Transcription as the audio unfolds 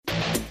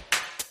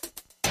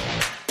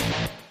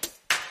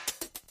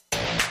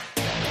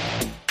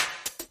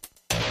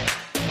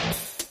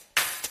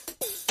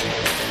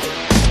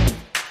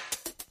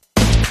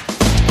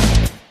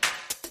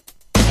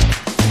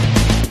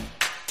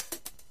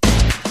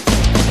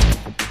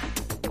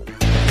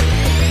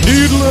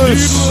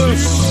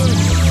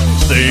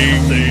Needless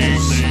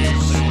Things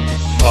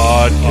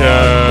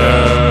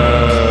Podcast.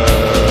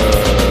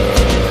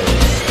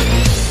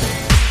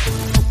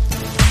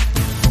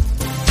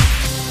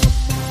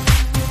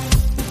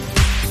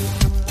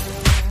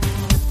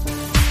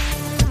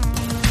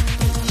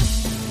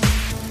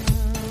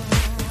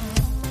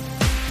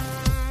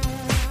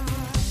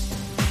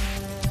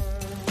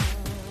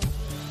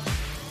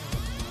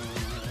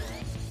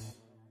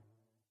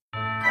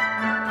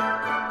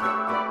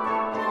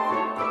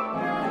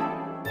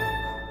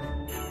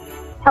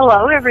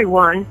 Hello,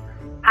 everyone.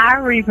 I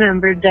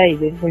remember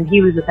David when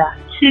he was about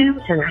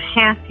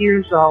 2.5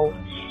 years old,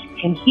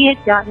 and he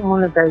had gotten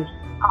one of those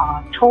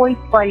toy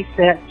play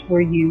sets where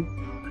you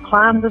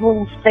climb the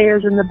little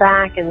stairs in the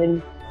back and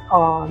then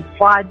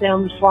slide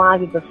down the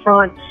slide at the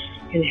front,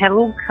 and it had a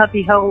little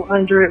cubby hole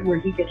under it where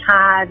he could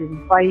hide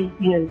and play.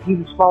 You know, he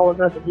was small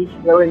enough that he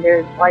could go in there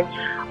and play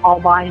all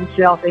by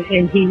himself,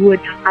 and he would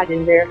hide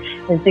in there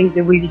and think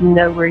that we didn't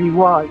know where he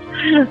was.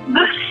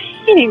 But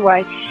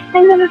anyway,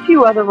 and then a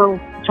few other little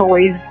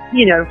toys,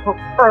 you know,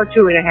 for a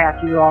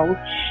 2.5-year-old.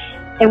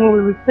 And when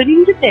we were putting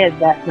him to bed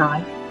that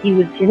night, he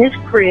was in his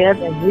crib,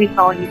 and we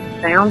thought he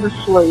was sound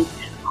asleep.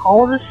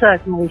 All of a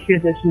sudden, we hear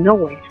this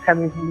noise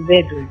coming from the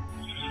bedroom.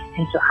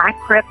 And so I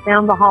crept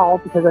down the hall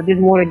because I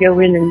didn't want to go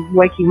in and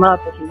wake him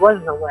up if he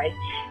wasn't awake.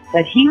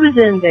 But he was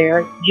in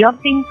there,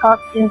 jumping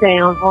up and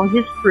down on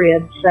his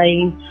crib,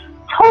 saying,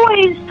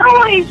 "Toys,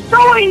 toys,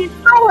 toys,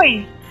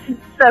 toys!"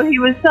 So he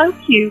was so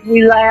cute.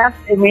 We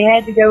laughed, and we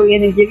had to go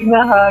in and give him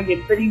a hug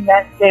and put him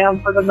back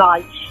down for the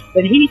night.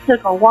 But he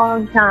took a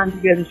long time to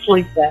go to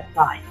sleep that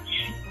night.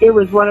 It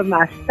was one of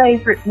my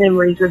favorite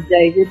memories of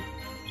David.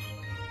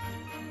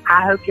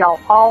 I hope y'all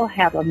all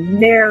have a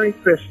Merry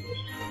Christmas.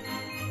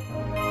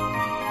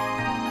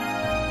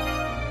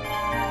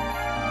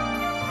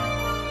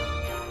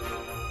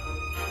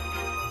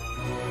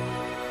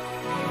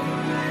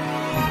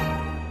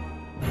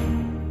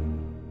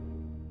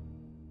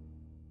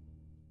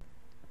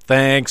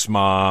 Thanks,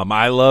 Mom.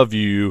 I love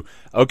you.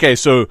 Okay,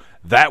 so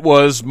that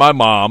was my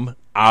mom,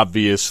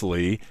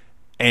 obviously,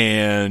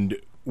 and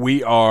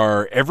we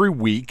are every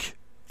week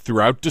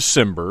throughout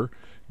December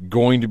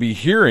going to be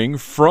hearing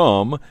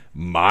from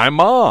my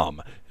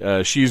mom.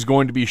 She's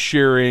going to be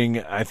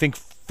sharing, I think,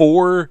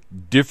 4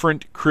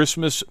 different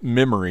Christmas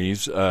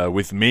memories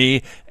with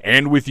me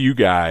and with you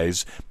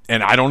guys,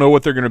 and I don't know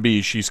what they're going to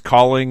be. She's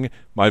calling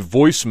my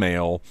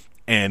voicemail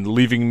and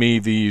leaving me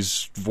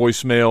these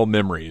voicemail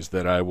memories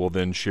that I will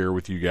then share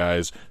with you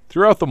guys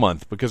throughout the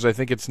month, because I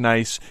think it's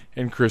nice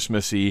and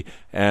Christmassy,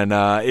 and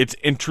it's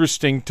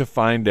interesting to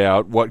find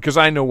out because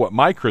I know what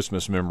my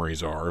Christmas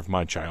memories are of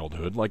my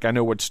childhood. Like, I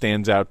know what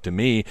stands out to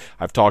me.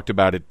 I've talked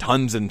about it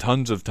tons and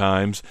tons of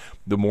times.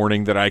 The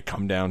morning that I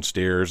come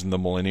downstairs and the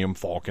Millennium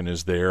Falcon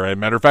is there. As a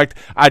matter of fact,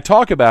 I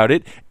talk about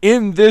it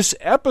in this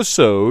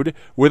episode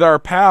with our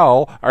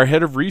pal, our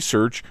head of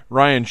research,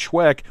 Ryan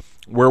Schweck,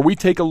 where we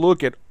take a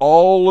look at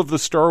all of the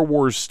Star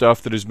Wars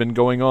stuff that has been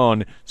going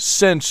on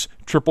since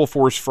Triple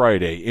Force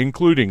Friday,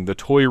 including the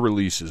toy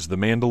releases, The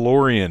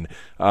Mandalorian,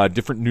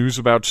 different news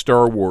about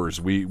Star Wars.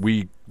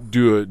 We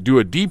do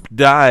a deep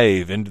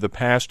dive into the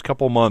past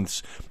couple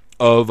months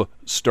of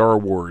Star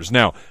Wars.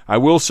 Now, I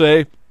will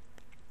say,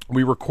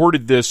 we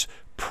recorded this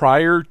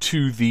prior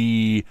to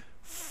the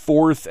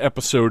 4th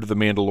episode of The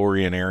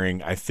Mandalorian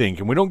airing, I think,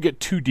 and we don't get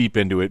too deep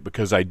into it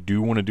because I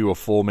do want to do a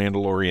full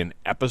Mandalorian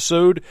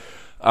episode.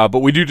 But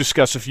we do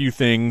discuss a few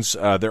things.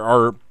 There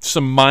are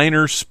some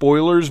minor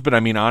spoilers, but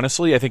I mean,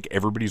 honestly, I think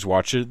everybody's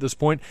watched it at this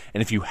point.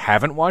 And if you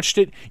haven't watched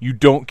it, you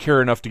don't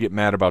care enough to get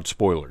mad about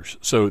spoilers.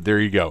 So there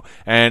you go.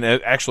 And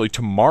actually,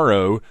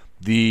 tomorrow,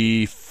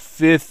 the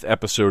 5th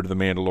episode of The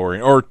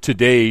Mandalorian, or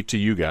today to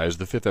you guys,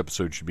 the 5th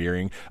episode should be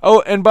airing.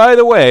 Oh, and by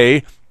the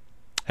way,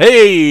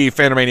 hey,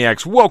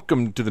 Phantomaniacs,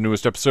 welcome to the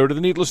newest episode of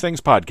the Needless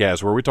Things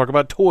Podcast, where we talk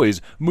about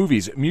toys,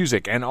 movies,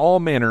 music, and all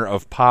manner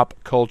of pop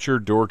culture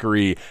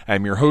dorkery.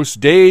 I'm your host,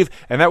 Dave,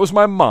 and that was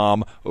my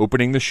mom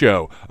opening the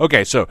show.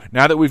 Okay, so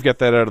now that we've got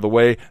that out of the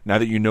way, now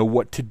that you know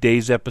what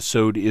today's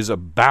episode is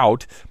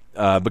about,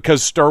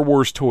 because Star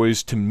Wars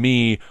toys, to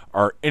me,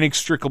 are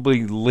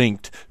inextricably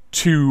linked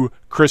to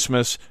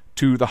Christmas,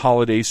 to the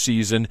holiday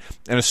season,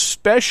 and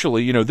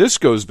especially, you know, this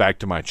goes back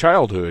to my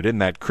childhood and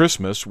that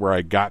Christmas where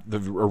I got the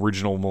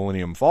original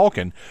Millennium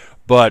Falcon,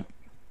 but,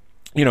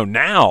 you know,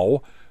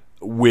 now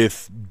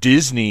with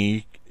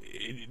Disney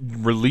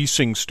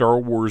releasing Star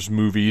Wars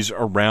movies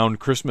around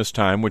Christmas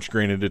time, which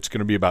granted it's going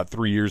to be about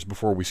 3 years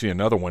before we see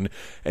another one,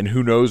 and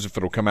who knows if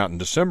it'll come out in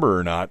December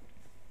or not,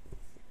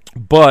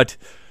 but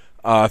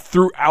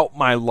throughout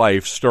my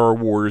life, Star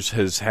Wars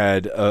has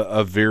had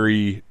a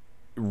very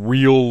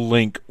real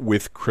link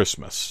with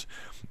Christmas.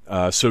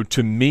 So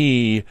to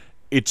me,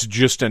 it's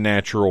just a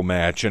natural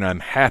match, and I'm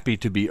happy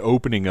to be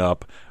opening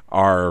up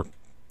our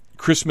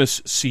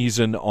Christmas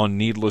season on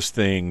Needless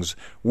Things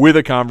with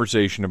a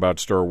conversation about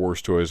Star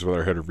Wars toys with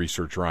our head of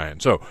research, Ryan.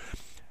 So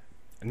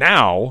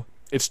now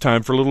it's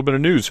time for a little bit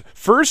of news.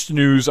 First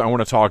news I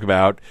want to talk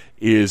about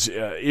is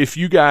if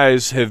you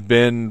guys have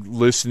been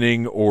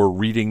listening or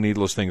reading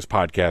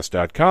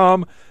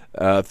needlessthingspodcast.com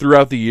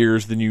throughout the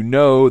years, then you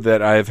know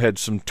that I've had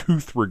some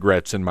tooth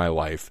regrets in my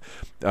life.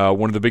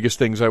 One of the biggest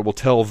things I will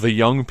tell the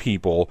young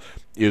people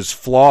is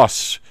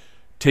floss.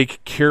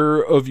 Take care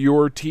of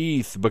your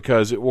teeth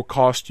because it will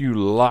cost you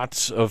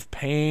lots of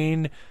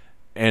pain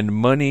and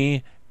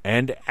money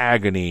and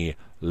agony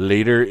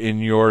later in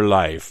your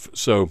life.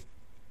 So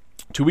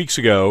 2 weeks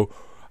ago,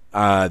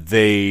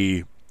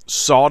 they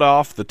sawed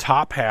off the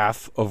top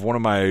half of one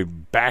of my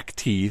back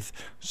teeth,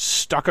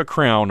 stuck a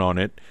crown on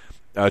it,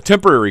 a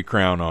temporary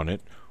crown on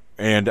it,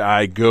 and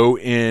I go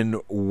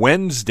in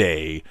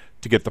Wednesday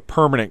to get the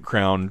permanent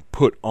crown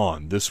put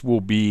on. This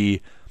will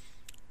be,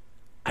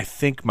 I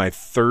think, my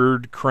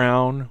third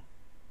crown.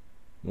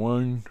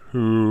 1,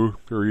 2,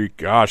 3.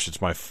 Gosh,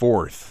 it's my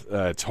fourth.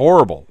 It's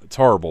horrible. It's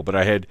horrible. But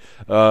I had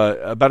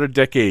about a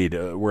decade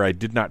where I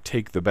did not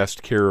take the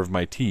best care of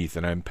my teeth,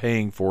 and I'm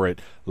paying for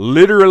it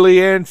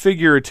literally and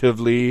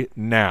figuratively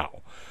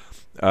now.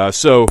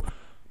 So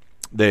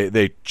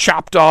they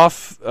chopped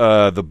off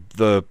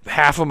the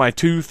half of my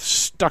tooth,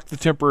 stuck the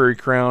temporary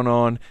crown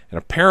on, and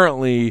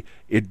apparently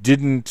it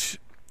didn't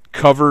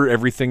cover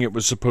everything it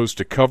was supposed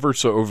to cover.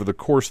 So over the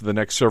course of the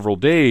next several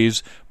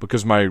days,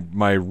 because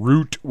my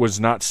root was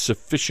not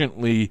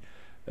sufficiently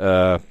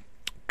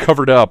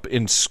covered up,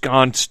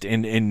 ensconced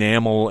in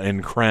enamel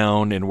and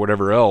crown and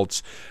whatever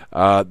else,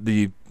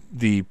 it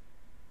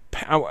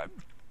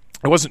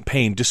wasn't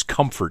pain,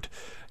 discomfort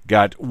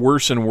got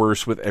worse and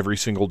worse with every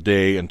single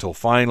day until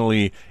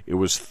finally it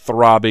was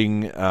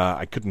throbbing.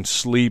 I couldn't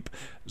sleep,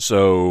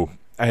 so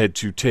I had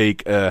to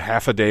take a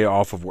half a day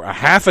off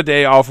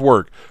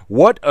work.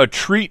 What a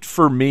treat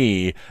for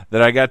me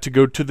that I got to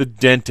go to the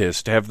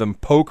dentist, have them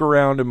poke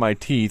around in my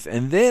teeth,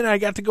 and then I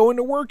got to go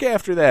into work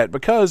after that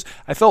because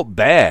I felt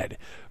bad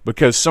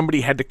because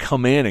somebody had to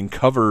come in and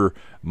cover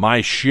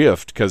my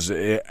shift because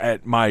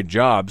at my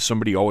job,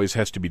 somebody always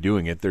has to be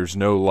doing it. There's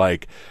no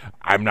like,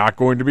 I'm not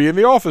going to be in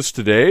the office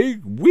today.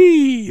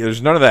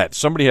 There's none of that.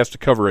 Somebody has to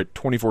cover it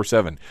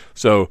 24/7.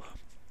 So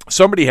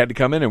somebody had to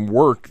come in and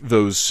work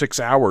those 6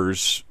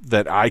 hours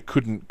that I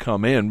couldn't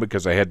come in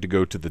because I had to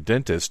go to the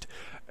dentist.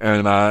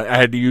 And I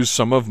had to use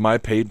some of my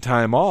paid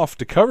time off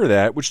to cover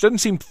that, which doesn't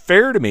seem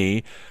fair to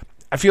me.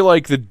 I feel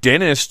like the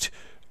dentist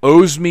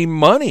owes me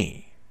money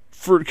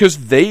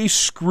because they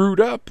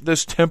screwed up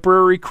this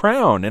temporary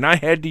crown. And I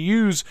had to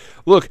use,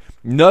 look,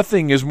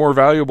 nothing is more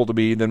valuable to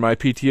me than my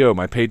PTO,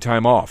 my paid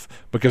time off,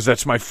 because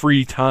that's my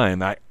free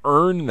time. I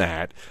earn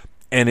that.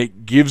 And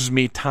it gives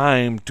me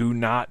time to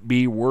not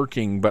be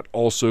working, but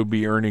also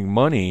be earning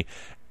money.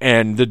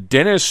 And the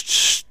dentist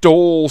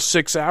stole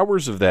 6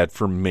 hours of that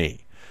from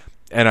me.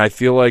 And I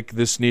feel like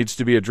this needs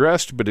to be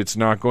addressed, but it's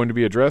not going to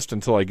be addressed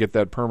until I get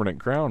that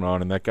permanent crown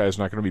on, and that guy's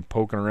not going to be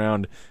poking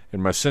around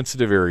in my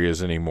sensitive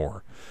areas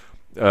anymore.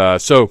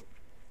 So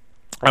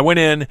I went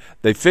in,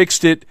 they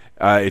fixed it.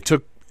 It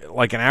took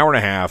like an hour and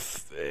a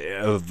half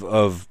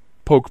of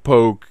poke,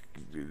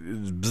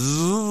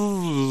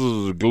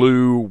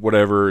 glue,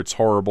 whatever. It's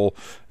horrible.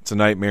 It's a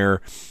nightmare.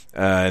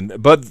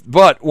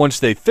 But once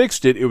they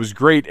fixed it, it was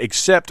great,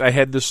 except I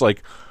had this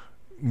like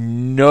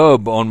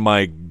nub on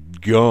my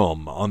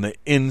gum on the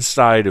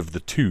inside of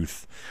the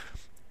tooth.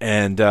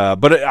 And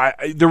but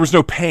there was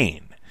no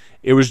pain.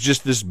 It was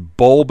just this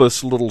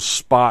bulbous little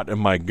spot in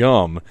my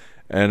gum.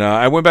 And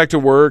I went back to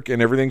work,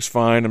 and everything's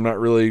fine. I'm not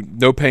really,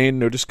 no pain,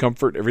 no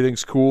discomfort.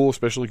 Everything's cool,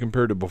 especially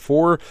compared to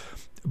before.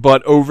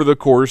 But over the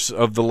course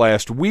of the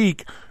last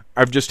week,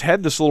 I've just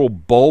had this little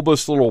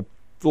bulbous little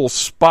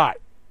spot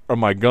on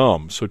my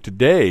gum. So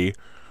today,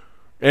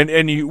 and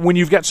when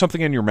you've got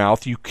something in your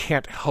mouth, you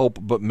can't help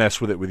but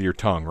mess with it with your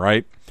tongue,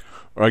 right?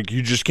 Like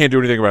you just can't do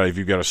anything about it. If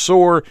you've got a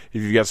sore,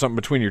 if you've got something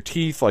between your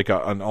teeth, like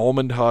an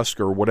almond husk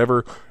or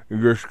whatever,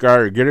 you just got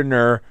to get in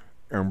there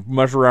and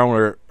mess around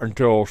with it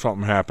until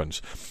something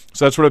happens.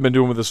 So that's what I've been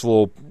doing with this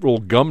little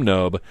gum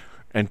nub.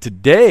 And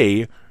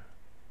today,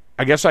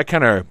 I guess I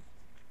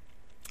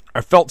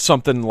felt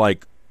something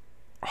like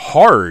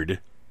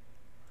hard,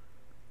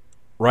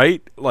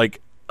 right?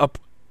 Like up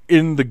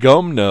in the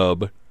gum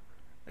nub.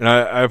 And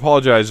I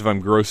apologize if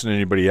I'm grossing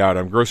anybody out.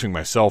 I'm grossing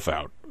myself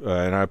out,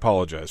 and I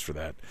apologize for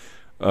that.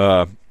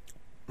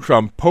 So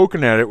I'm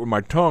poking at it with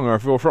my tongue, and I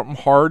feel something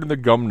hard in the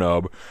gum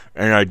nub,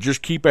 and I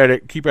just keep at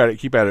it.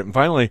 And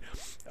finally,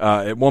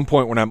 at one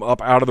point when I'm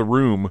up out of the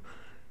room,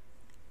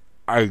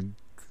 I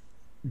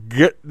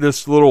get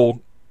this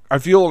little, I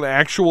feel an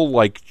actual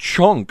like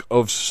chunk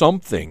of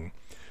something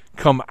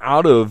come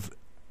out of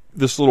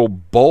this little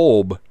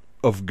bulb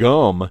of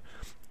gum,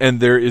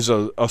 and there is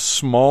a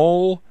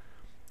small,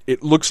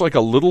 it looks like a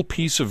little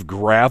piece of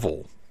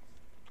gravel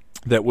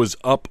that was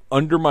up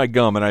under my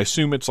gum, and I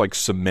assume it's like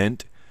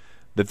cement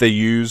that they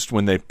used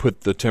when they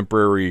put the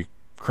temporary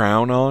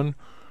crown on.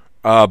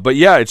 But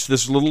yeah, it's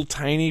this little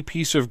tiny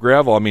piece of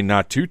gravel. I mean,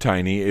 not too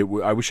tiny.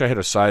 I wish I had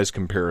a size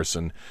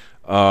comparison.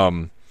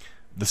 The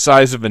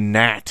size of a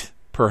gnat,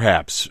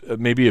 perhaps.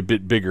 Maybe a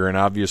bit bigger and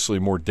obviously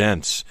more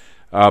dense.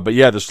 But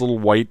yeah, this little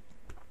white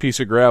piece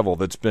of gravel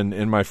that's been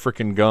in my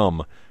frickin'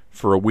 gum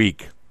for a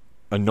week,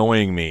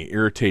 annoying me,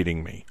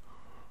 irritating me.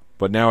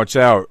 But now it's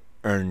out,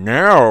 and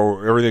now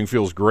everything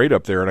feels great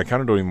up there, and I kind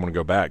of don't even want to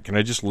go back. Can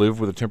I just live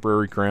with a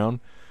temporary crown?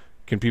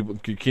 Can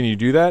you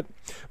do that?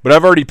 But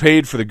I've already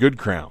paid for the good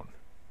crown,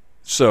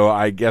 so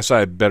I guess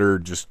I better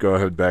just go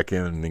ahead back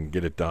in and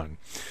get it done.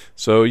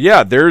 So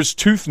yeah, there's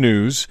tooth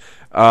news.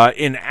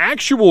 In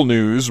actual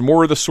news,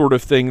 more of the sort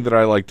of thing that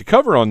I like to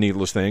cover on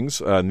Needless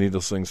Things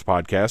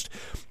podcast.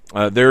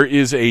 There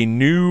is a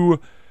new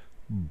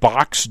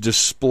box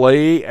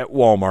display at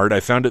Walmart. I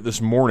found it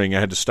this morning.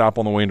 I had to stop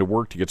on the way into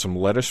work to get some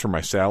lettuce for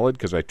my salad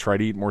because I try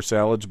to eat more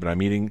salads, but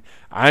I'm eating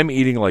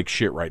like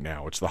shit right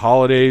now. It's the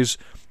holidays,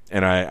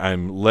 and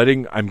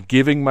I'm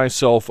giving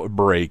myself a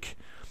break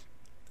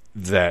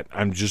that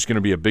I'm just going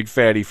to be a big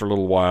fatty for a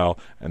little while,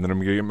 and then I'm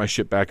going to get my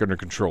shit back under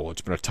control.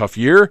 It's been a tough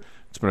year.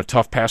 It's been a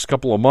tough past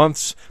couple of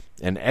months,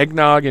 and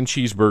eggnog and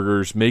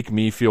cheeseburgers make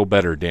me feel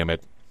better, damn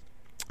it.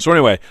 So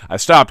anyway, I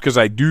stopped because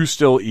I do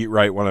still eat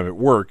right when I'm at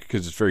work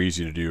because it's very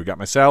easy to do. I got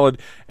my salad,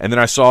 and then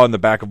I saw in the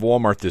back of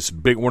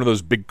Walmart one of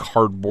those big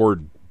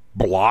cardboard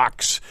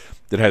blocks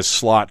that has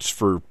slots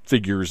for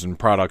figures and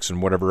products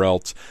and whatever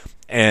else.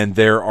 And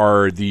there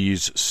are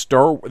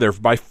they're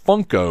by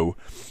Funko,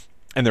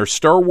 and they're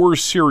Star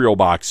Wars cereal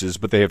boxes,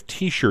 but they have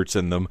T-shirts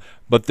in them.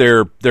 But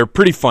they're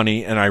pretty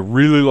funny, and I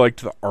really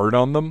liked the art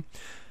on them.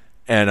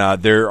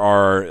 And there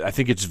are, I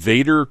think it's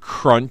Vader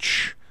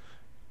Crunch,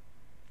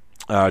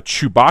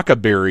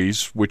 Chewbacca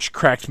berries, which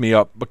cracked me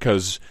up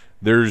because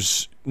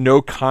there's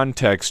no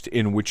context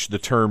in which the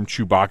term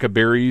Chewbacca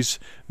berries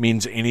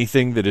means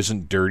anything that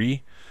isn't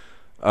dirty.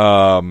 There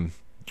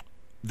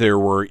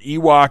were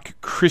Ewok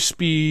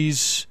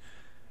Krispies,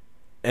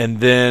 and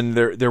then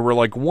there were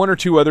like one or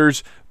two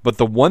others, but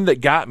the one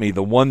that got me,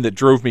 the one that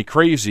drove me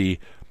crazy,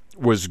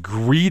 was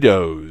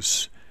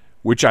Greedos,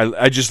 which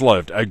I just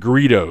loved.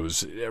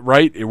 Greedos,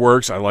 right? It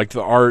works. I liked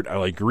the art. I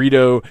like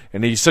Greedo,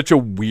 and he's such a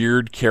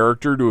weird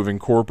character to have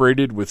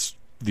incorporated with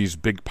these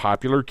big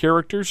popular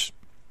characters.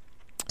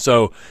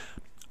 So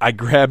I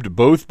grabbed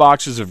both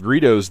boxes of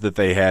Greedos that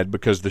they had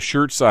because the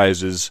shirt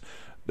sizes,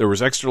 there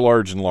was extra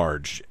large and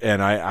large,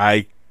 and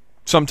I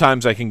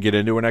sometimes I can get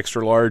into an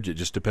extra large. It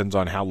just depends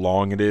on how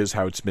long it is,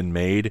 how it's been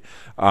made.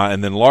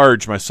 And then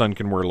large, my son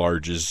can wear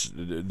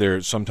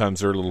larges.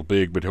 Sometimes they're a little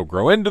big, but he'll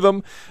grow into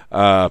them.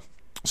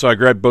 So I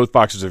grabbed both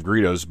boxes of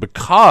Greedos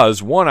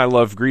because, one, I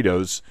love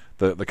Greedos,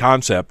 the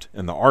concept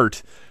and the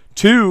art.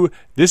 Two,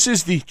 this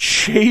is the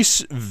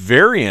Chase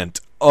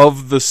variant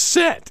of the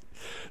set.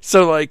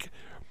 So, like,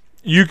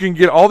 you can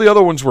get, all the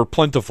other ones were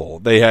plentiful.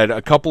 They had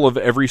a couple of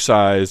every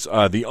size.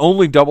 The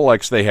only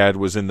XX they had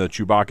was in the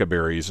Chewbacca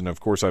berries, and of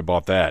course I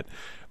bought that.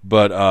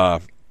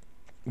 But,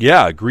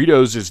 yeah,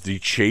 Greedos is the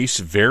Chase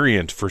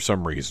variant for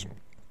some reason.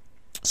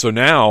 So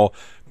now,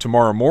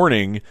 tomorrow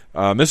morning,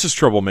 Mrs.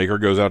 Troublemaker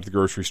goes out to the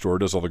grocery store,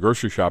 does all the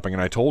grocery shopping,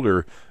 and I told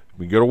her,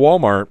 when you go to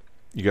Walmart,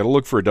 you got to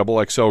look for a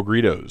XXL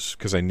Greedos,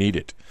 because I need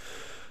it.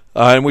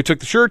 And we took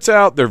the shirts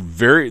out. They're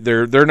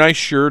nice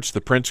shirts.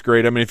 The print's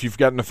great. I mean, if you've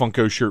gotten a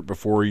Funko shirt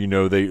before, you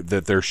know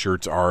that their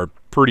shirts are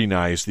pretty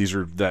nice. These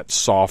are that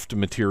soft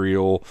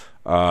material.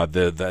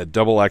 The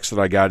XX that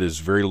I got is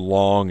very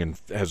long and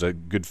has a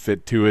good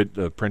fit to it.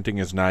 The printing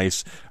is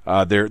nice.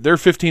 They're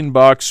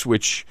 $15,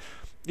 which,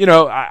 you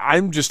know,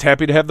 I'm just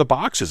happy to have the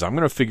boxes. I'm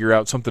going to figure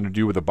out something to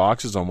do with the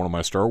boxes on one of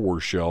my Star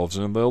Wars shelves,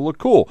 and they'll look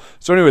cool.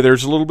 So anyway,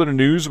 there's a little bit of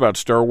news about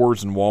Star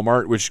Wars and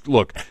Walmart, which,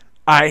 look,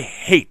 I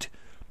hate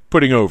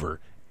putting over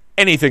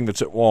anything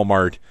that's at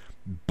Walmart,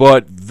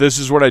 but this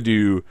is what I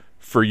do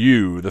for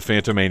you, the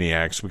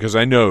Phantomaniacs, because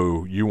I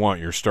know you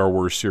want your Star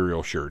Wars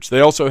cereal shirts.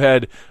 They also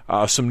had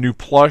some new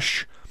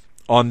plush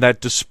on that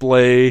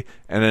display,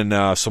 and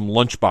then some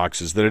lunch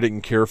boxes that I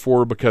didn't care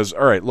for because,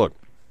 all right, look,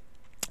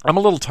 I'm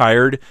a little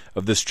tired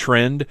of this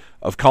trend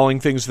of calling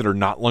things that are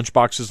not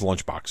lunchboxes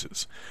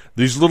lunchboxes.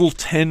 These little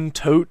 10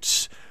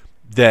 totes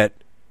that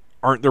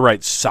aren't the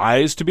right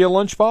size to be a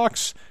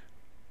lunchbox.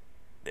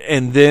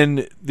 And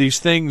then these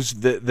things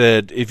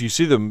that if you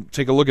see them,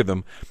 take a look at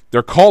them,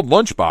 they're called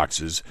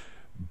lunchboxes,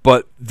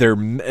 but they're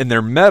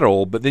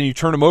metal, but then you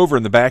turn them over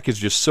and the back is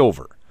just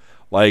silver.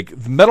 Like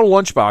metal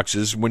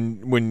lunchboxes,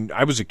 when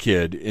I was a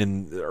kid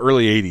in the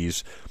early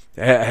 80s,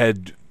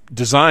 had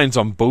designs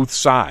on both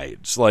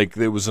sides. Like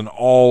it was an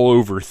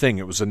all-over thing.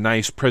 It was a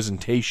nice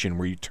presentation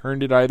where you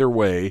turned it either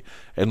way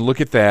and look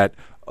at that.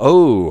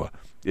 Oh,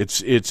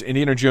 it's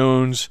Indiana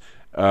Jones.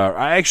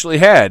 I actually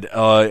had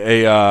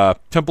a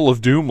Temple of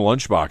Doom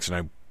lunchbox, and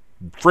I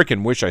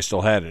freaking wish I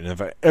still had it. And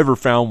if I ever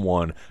found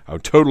one, I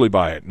would totally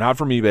buy it. Not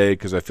from eBay,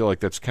 because I feel like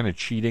that's kind of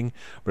cheating.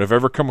 But if I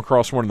ever come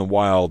across one in the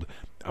wild,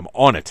 I'm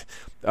on it.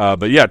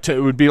 But yeah,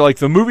 it would be like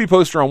the movie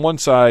poster on one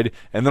side,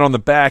 and then on the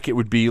back it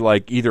would be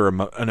like either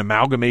an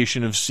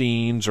amalgamation of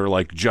scenes or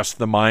like just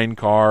the mine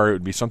car. It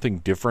would be something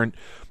different.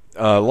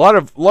 A lot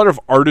of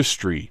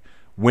artistry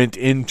went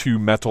into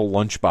metal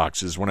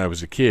lunchboxes when I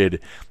was a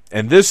kid,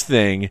 and this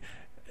thing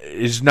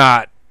is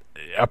not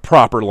a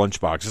proper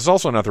lunchbox. It's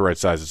also not the right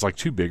size. It's like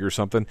too big or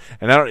something,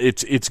 and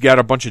it's got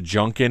a bunch of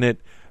junk in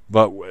it.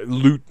 But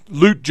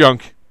loot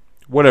junk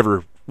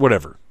whatever.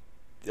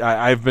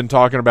 I've been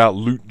talking about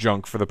loot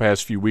junk for the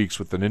past few weeks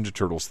with the Ninja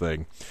Turtles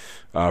thing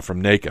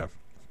from NECA.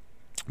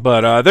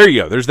 But there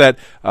you go. There's that.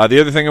 The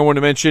other thing I want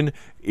to mention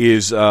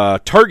is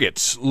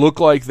Targets look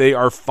like they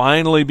are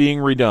finally being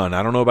redone.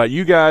 I don't know about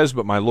you guys,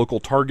 but my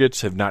local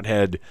Targets have not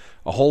had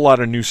a whole lot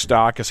of new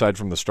stock aside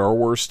from the Star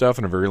Wars stuff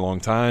in a very long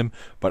time.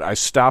 But I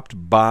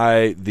stopped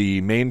by the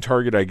main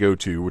Target I go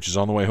to, which is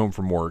on the way home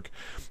from work.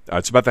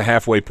 It's about the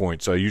halfway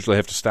point, so I usually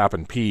have to stop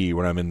and pee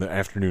when I'm in the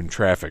afternoon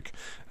traffic,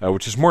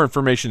 which is more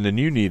information than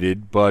you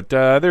needed. But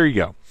there you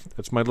go.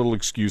 That's my little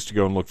excuse to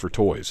go and look for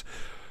toys.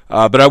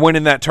 But I went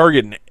in that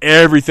Target and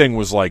everything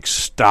was like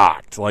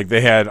stocked. Like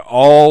they had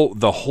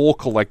the whole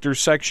collector's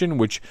section,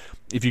 which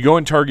if you go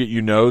in Target,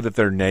 you know that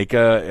their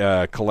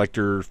NECA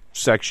collector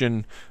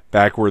section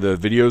back where the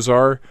videos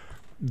are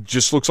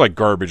just looks like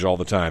garbage all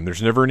the time.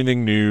 There's never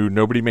anything new.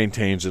 Nobody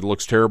maintains it. It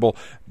looks terrible.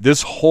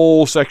 This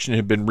whole section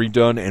had been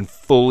redone and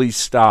fully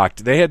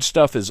stocked. They had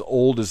stuff as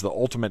old as the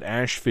Ultimate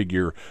Ash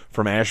figure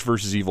from Ash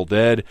vs. Evil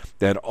Dead.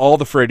 They had all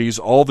the Freddys,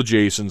 all the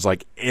Jasons,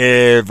 like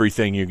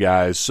everything, you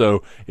guys.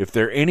 So if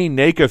there are any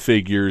NECA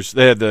figures,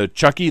 they had the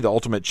Chucky, the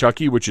Ultimate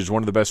Chucky, which is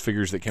one of the best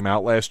figures that came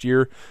out last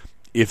year.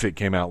 If it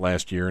came out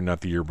last year and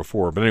not the year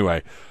before. But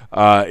anyway,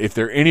 if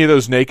there are any of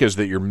those NECAs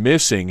that you're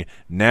missing,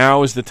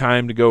 now is the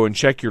time to go and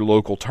check your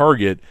local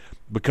Target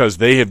because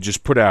they have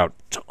just put out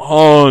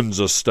tons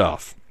of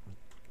stuff.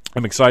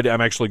 I'm excited. I'm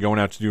actually going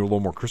out to do a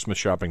little more Christmas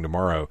shopping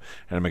tomorrow,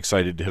 and I'm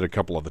excited to hit a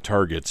couple of the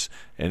Targets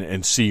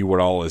and see what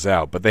all is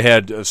out. But they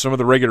had some of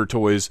the regular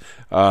toys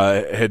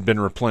had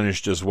been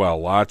replenished as well.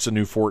 Lots of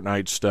new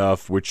Fortnite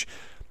stuff, which...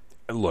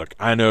 Look,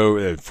 I know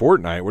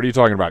Fortnite, what are you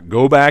talking about?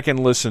 Go back and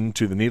listen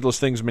to the Needless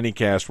Things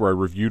minicast where I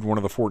reviewed one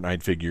of the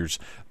Fortnite figures.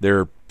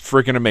 They're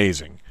freaking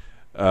amazing.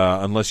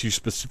 Unless you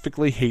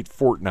specifically hate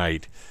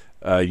Fortnite,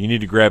 you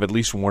need to grab at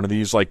least one of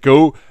these. Like,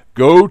 go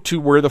to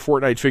where the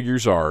Fortnite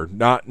figures are,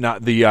 not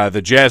the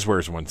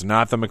Jazzwares ones,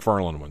 not the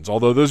McFarlane ones,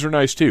 although those are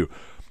nice too.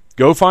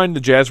 Go find the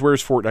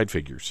Jazzwares Fortnite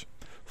figures.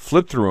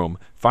 Flip through them.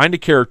 Find a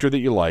character that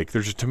you like.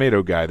 There's a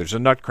tomato guy. There's a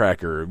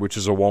Nutcracker, which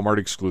is a Walmart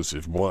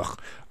exclusive.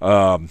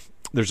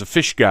 There's a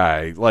fish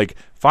guy. Like,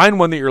 find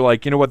one that you're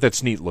like, you know what,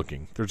 that's neat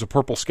looking. There's a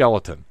purple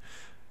skeleton.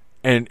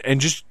 And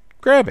just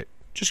grab it.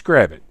 Just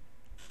grab it.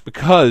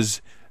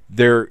 Because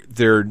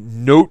they're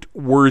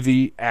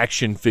noteworthy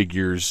action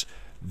figures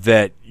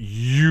that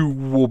you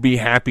will be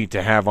happy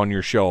to have on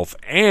your shelf.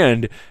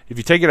 And if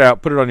you take it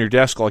out, put it on your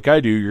desk like I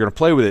do, you're going to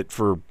play with it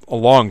for a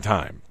long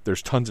time.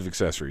 There's tons of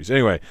accessories.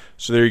 Anyway,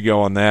 so there you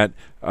go on that.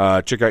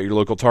 Check out your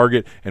local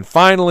Target. And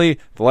finally,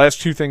 the last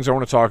two things I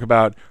want to talk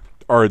about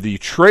are the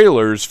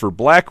trailers for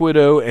Black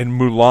Widow and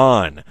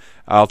Mulan.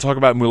 I'll talk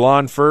about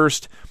Mulan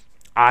first.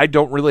 I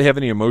don't really have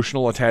any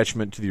emotional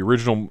attachment to the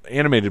original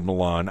animated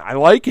Mulan. I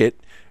like it.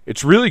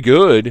 It's really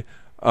good.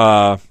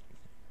 But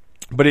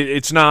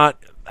it's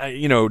not,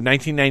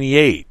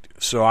 1998.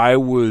 So I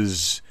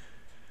was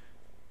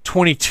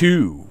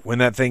 22 when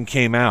that thing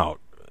came out.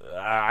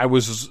 I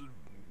was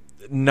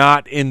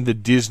not in the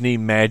Disney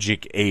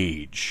magic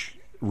age,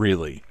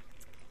 really,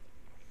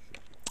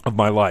 of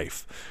my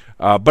life.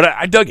 But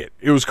I dug it.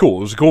 It was cool.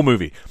 It was a cool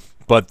movie.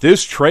 But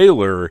this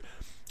trailer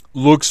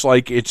looks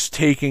like it's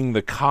taking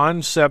the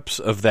concepts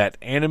of that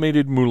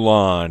animated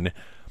Mulan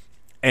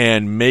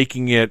and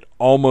making it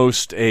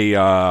almost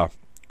a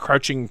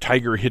Crouching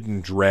Tiger,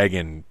 Hidden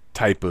Dragon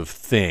type of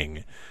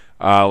thing.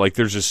 Like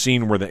there's a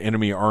scene where the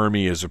enemy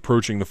army is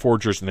approaching the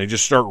fortress and they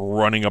just start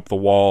running up the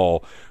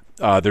wall.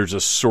 There's a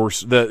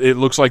source that it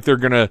looks like they're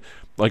going to,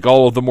 like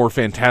all of the more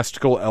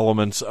fantastical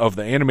elements of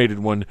the animated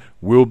one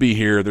will be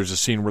here. There's a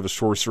scene where the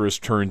sorceress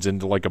turns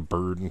into like a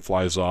bird and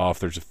flies off.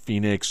 There's a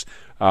phoenix.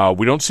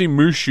 We don't see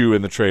Mushu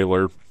in the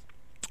trailer,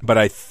 but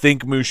I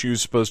think Mushu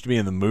is supposed to be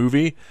in the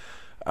movie.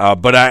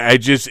 But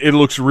it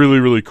looks really,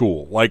 really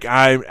cool. Like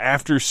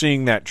after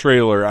seeing that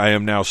trailer, I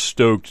am now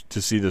stoked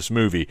to see this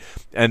movie.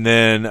 And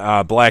then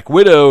Black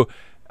Widow,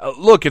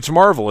 look, it's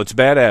Marvel. It's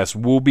badass.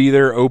 We'll be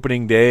there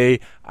opening day.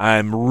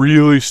 I'm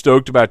really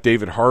stoked about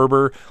David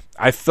Harbour.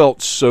 I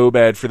felt so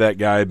bad for that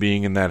guy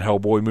being in that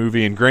Hellboy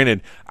movie. And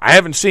granted, I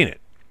haven't seen it.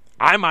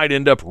 I might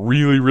end up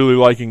really, really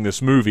liking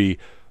this movie,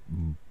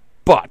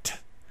 but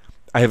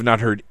I have not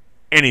heard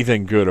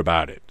anything good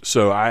about it.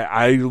 So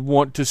I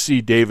want to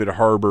see David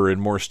Harbour in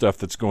more stuff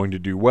that's going to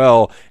do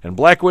well. And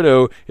Black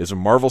Widow is a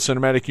Marvel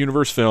Cinematic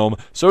Universe film,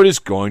 so it is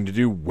going to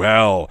do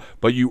well.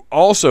 But you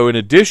also, in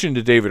addition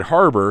to David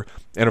Harbour,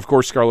 and of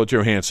course Scarlett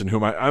Johansson,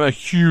 whom I'm a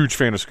huge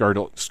fan of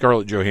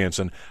Scarlett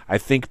Johansson. I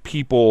think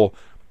people,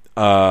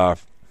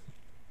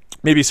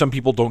 maybe some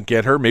people don't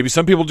get her. Maybe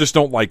some people just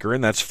don't like her,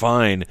 and that's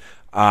fine.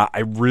 I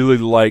really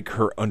like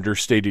her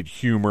understated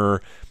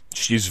humor.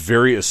 She's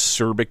very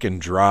acerbic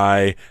and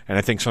dry, and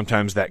I think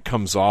sometimes that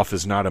comes off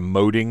as not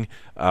emoting.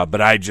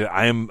 But I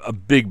am a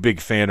big,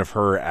 big fan of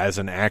her as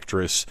an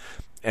actress.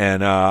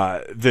 And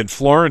then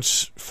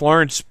Florence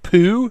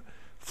Pugh,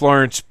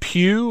 Florence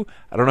Pugh,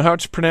 I don't know how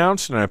it's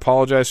pronounced, and I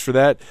apologize for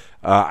that.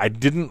 I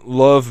didn't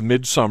love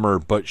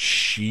Midsommar, but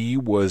she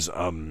was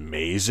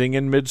amazing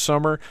in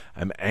Midsommar.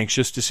 I'm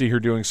anxious to see her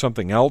doing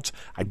something else.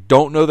 I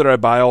don't know that I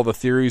buy all the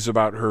theories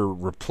about her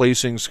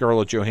replacing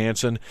Scarlett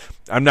Johansson.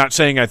 I'm not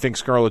saying I think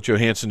Scarlett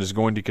Johansson is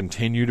going to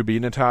continue to be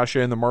Natasha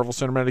in the Marvel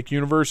Cinematic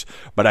Universe,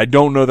 but I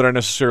don't know that I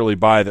necessarily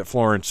buy that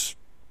Florence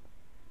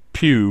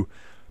Pugh,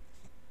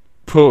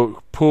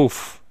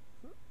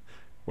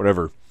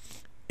 whatever,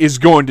 is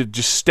going to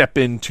just step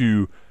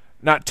into,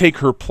 not take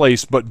her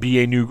place, but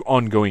be a new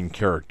ongoing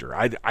character.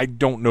 I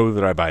don't know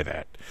that I buy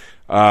that.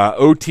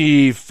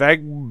 O.T.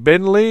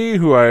 Fagbenley,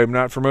 who I'm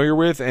not familiar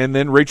with, and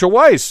then Rachel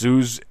Weisz,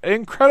 who's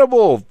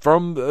incredible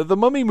from the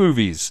Mummy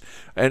movies,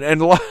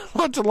 and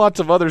lots and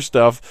lots of other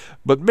stuff.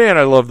 But man,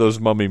 I love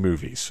those Mummy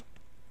movies.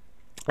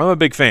 I'm a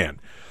big fan.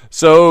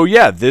 So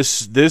yeah,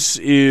 this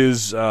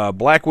is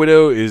Black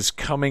Widow is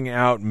coming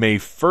out May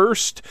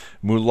 1st.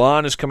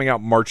 Mulan is coming out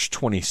March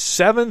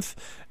 27th.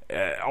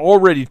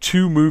 Already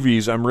 2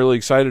 movies I'm really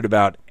excited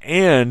about,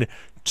 and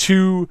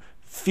 2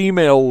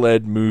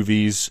 female-led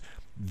movies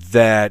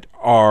that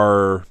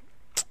are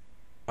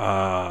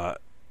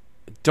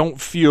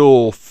don't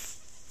feel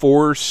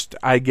forced,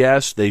 I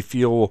guess. They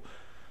feel,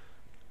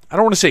 I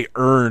don't want to say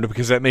earned,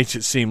 because that makes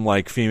it seem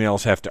like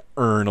females have to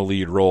earn a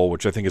lead role,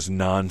 which I think is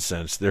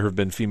nonsense. There have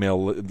been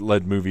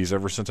female-led movies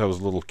ever since I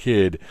was a little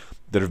kid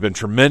that have been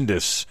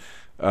tremendous,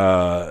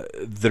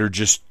 that are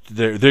just,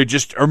 they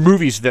just are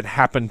movies that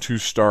happen to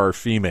star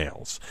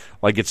females.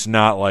 Like, it's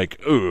not like,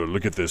 oh,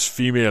 look at this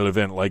female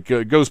event like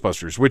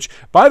Ghostbusters, which,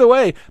 by the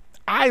way,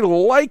 I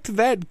liked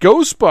that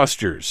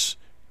Ghostbusters.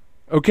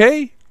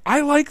 Okay?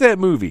 I like that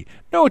movie.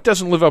 No, it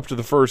doesn't live up to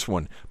the first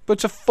one, but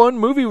it's a fun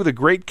movie with a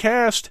great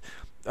cast.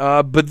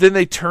 But then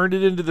they turned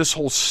it into this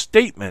whole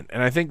statement,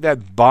 and I think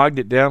that bogged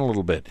it down a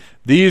little bit.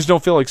 These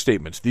don't feel like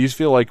statements. These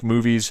feel like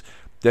movies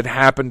that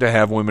happen to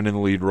have women in the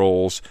lead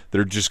roles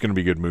that are just going to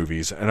be good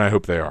movies, and I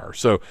hope they are.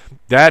 So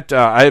that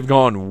I have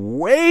gone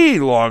way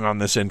long on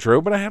this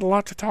intro, but I had a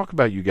lot to talk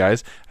about, you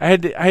guys. I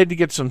had to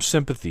get some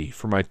sympathy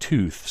for my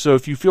tooth. So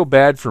if you feel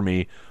bad for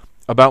me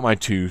about my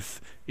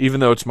tooth, even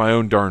though it's my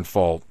own darn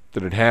fault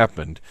that it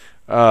happened,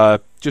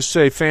 just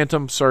say,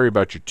 Phantom, sorry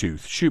about your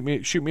tooth. Shoot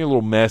me a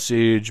little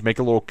message, make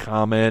a little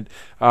comment.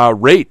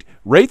 Rate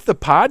the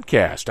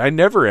podcast. I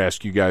never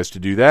ask you guys to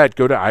do that.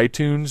 Go to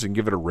iTunes and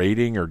give it a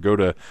rating, or go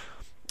to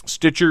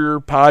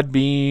Stitcher,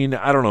 Podbean,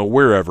 I don't know,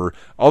 wherever.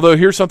 Although,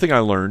 here's something I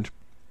learned.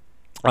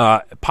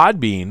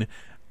 Podbean,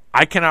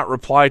 I cannot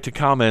reply to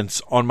comments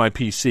on my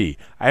PC.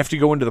 I have to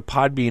go into the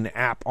Podbean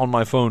app on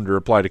my phone to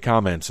reply to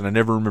comments, and I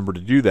never remember to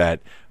do that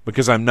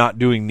because I'm not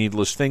doing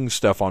needless things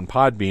stuff on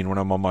Podbean when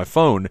I'm on my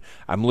phone.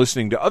 I'm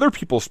listening to other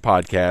people's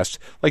podcasts,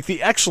 like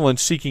the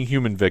excellent Seeking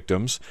Human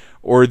Victims,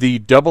 or the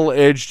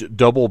Double-Edged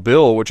Double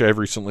Bill, which I've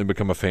recently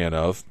become a fan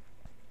of.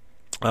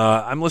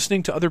 I'm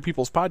listening to other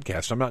people's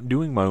podcasts. I'm not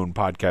doing my own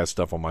podcast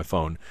stuff on my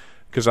phone.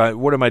 Because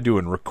what am I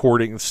doing?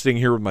 Recording, sitting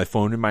here with my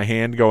phone in my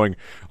hand going,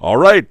 all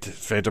right,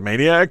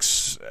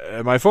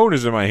 Phantomaniacs, my phone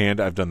is in my hand.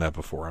 I've done that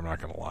before. I'm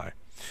not going to lie.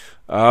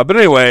 But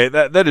anyway,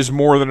 that is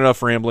more than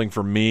enough rambling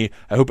from me.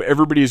 I hope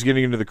everybody is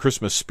getting into the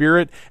Christmas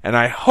spirit. And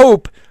I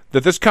hope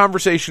that this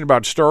conversation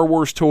about Star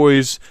Wars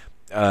toys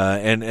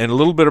and a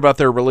little bit about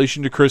their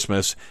relation to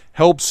Christmas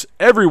helps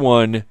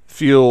everyone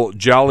feel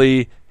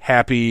jolly,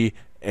 happy,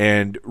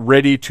 and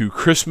ready to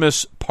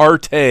Christmas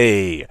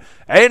partay.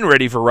 And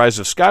ready for Rise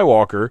of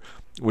Skywalker,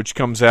 which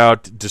comes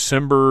out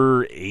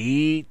December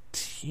 18th,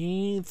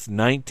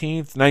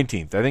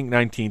 19th. I think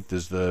 19th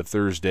is the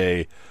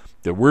Thursday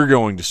that we're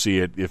going to see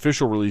it. The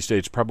official release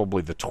date's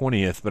probably the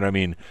 20th, but I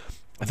mean,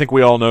 I think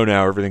we all know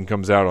now everything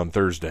comes out on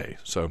Thursday.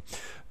 So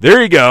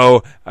there you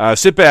go.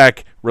 Sit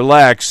back,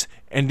 relax,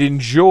 and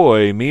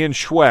enjoy me and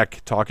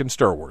Schweck talking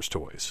Star Wars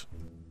toys.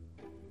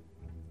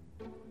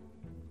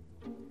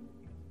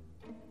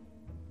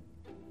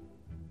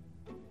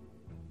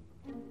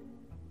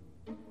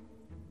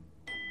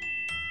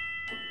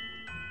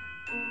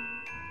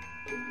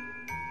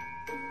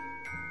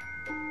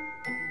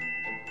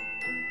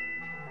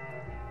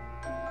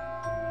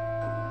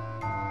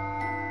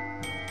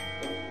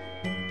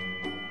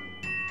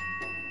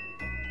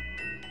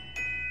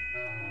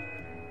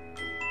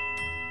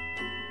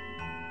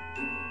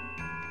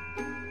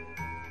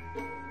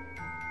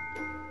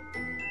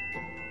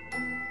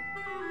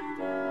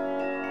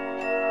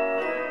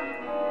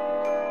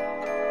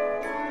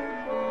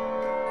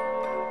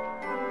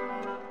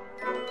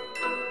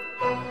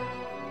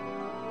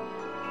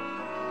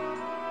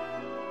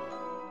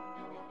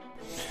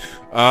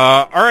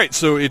 All right,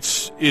 so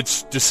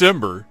it's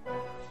December,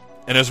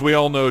 and as we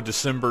all know,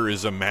 December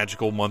is a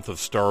magical month of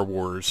Star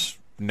Wars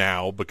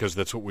now, because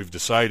that's what we've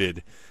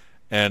decided.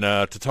 And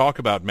to talk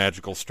about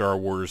magical Star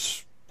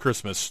Wars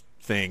Christmas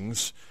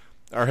things,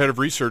 our head of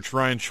research,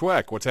 Ryan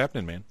Schweck. What's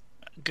happening, man?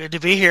 Good to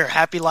be here.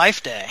 Happy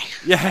Life Day.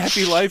 Yeah,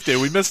 happy Life Day.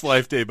 We missed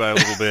Life Day by a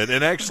little bit,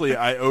 and actually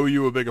I owe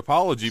you a big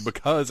apology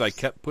because I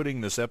kept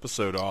putting this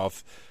episode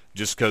off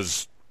just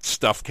because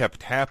stuff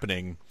kept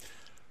happening.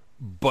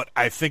 but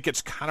I think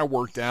it's kind of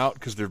worked out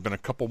because there have been a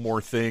couple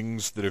more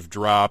things that have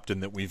dropped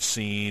and that we've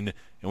seen,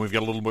 and we've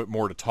got a little bit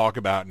more to talk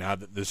about now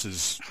that this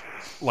is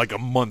like a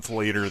month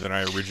later than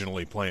I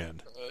originally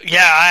planned.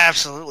 Yeah, I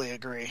absolutely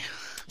agree.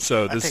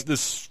 So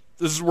this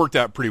has worked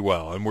out pretty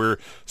well, and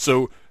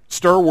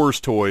Star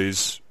Wars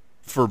toys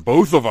for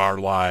both of our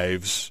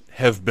lives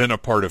have been a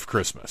part of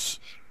Christmas.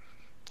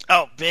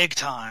 Oh, big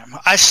time.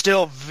 I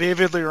still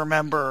vividly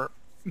remember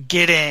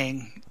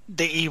getting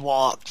the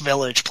Ewok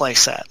Village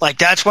playset. Like,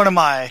 that's one of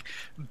my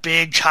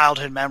big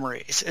childhood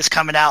memories, is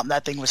coming out and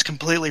that thing was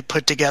completely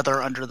put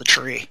together under the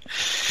tree.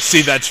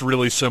 See, that's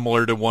really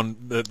similar to one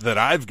that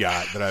I've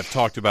got that I've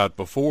talked about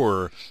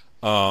before.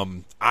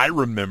 I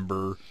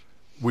remember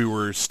we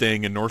were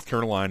staying in North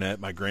Carolina at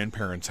my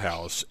grandparents'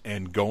 house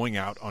and going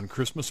out on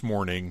Christmas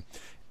morning,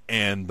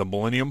 and the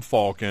Millennium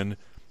Falcon,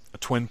 a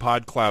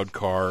twin-pod cloud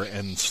car,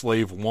 and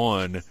Slave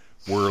One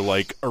were,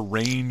 like,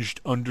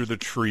 arranged under the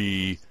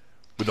tree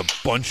with a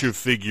bunch of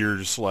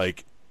figures,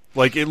 like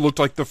it looked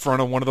like the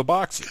front of one of the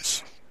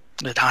boxes.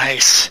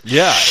 Nice.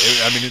 Yeah,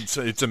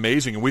 it's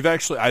amazing, and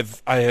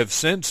I have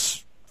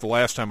since the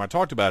last time I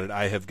talked about it,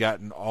 I have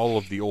gotten all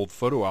of the old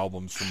photo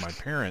albums from my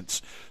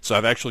parents, so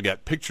I've actually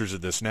got pictures of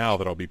this now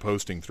that I'll be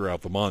posting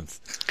throughout the month.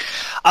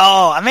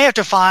 Oh, I may have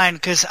to find,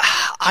 because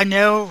I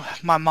know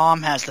my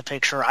mom has the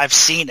picture. I've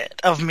seen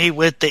it of me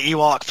with the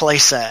Ewok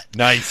playset.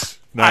 Nice.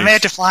 I may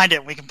have to find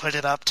it. We can put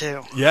it up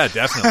too. Yeah,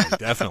 definitely,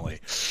 definitely.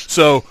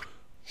 So,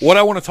 what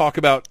I want to talk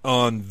about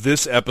on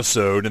this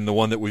episode, and the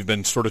one that we've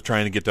been sort of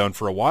trying to get done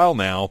for a while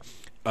now,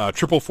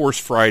 Triple Force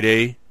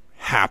Friday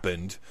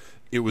happened.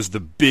 It was the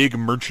big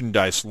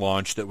merchandise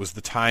launch that was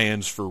the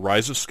tie-ins for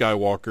Rise of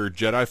Skywalker,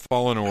 Jedi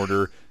Fallen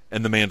Order,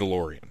 and The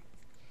Mandalorian.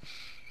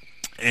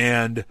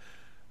 And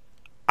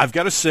I've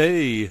got to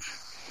say,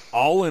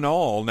 all in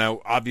all,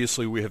 now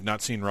obviously we have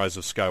not seen Rise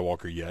of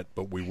Skywalker yet,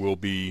 but we will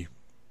be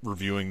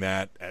reviewing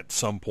that at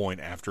some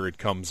point after it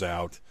comes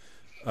out.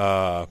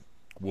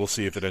 We'll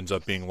see if it ends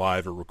up being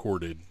live or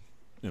recorded,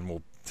 and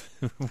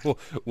we'll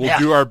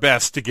do our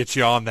best to get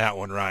you on that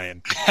one,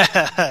 Ryan.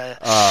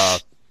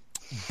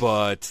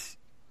 But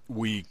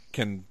we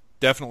can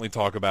definitely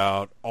talk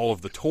about all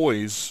of the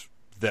toys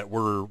that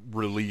were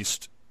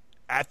released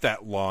at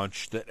that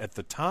launch that at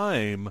the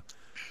time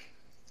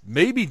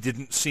maybe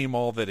didn't seem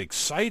all that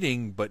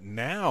exciting, but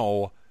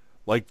now,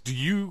 like,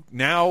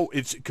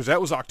 it's because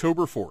that was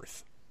October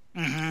 4th.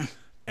 Mm-hmm.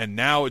 And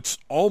now it's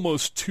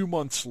almost 2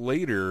 months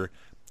later,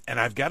 and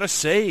I've got to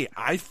say,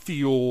 I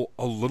feel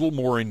a little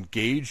more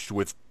engaged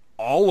with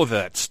all of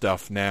that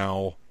stuff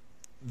now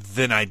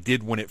than I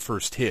did when it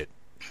first hit.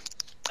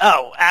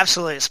 Oh,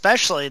 absolutely,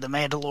 especially The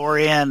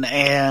Mandalorian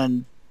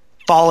and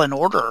Fallen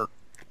Order.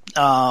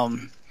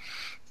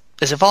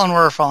 Is it Fallen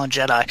Order or Fallen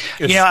Jedi?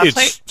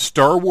 It's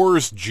Star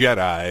Wars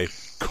Jedi,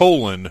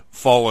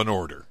 Fallen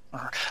Order.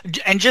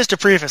 And just to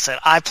preface it,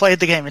 I played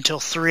the game until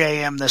 3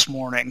 a.m. this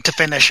morning to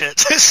finish it.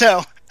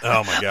 So,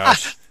 oh my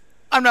gosh.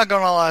 I'm not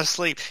going to a lot of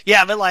sleep.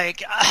 Yeah, but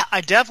like,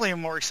 I definitely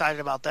am more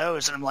excited about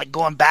those, and I'm like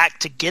going back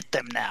to get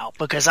them now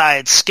because I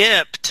had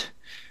skipped,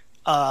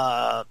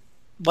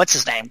 what's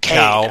his name?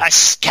 Cal.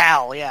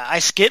 Cal, yeah. I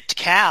skipped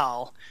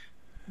Cal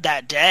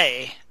that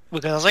day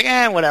because I was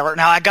like, whatever.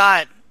 Now I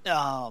got,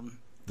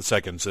 the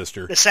second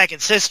sister. The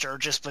second sister,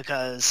 just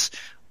because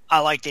I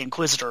like the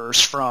Inquisitors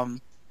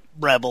from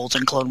Rebels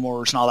and Clone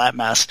Wars and all that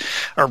mess,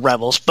 or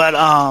Rebels. But,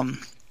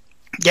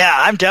 yeah,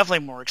 I'm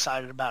definitely more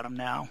excited about them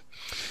now.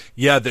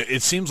 Yeah,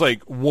 it seems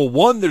like, well,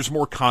 one, there's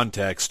more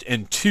context,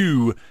 and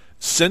two,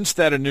 since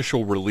that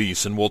initial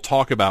release, and we'll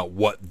talk about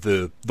what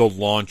the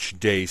launch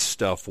day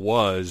stuff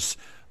was,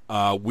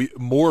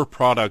 more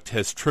product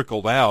has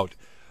trickled out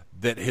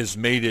that has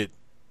made it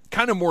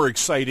kind of more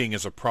exciting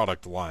as a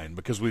product line,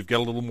 because we've got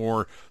a little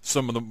more,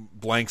 some of the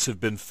blanks have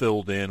been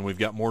filled in, we've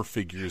got more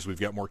figures, we've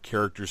got more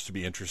characters to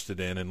be interested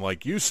in, and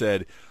like you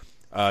said,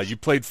 you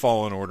played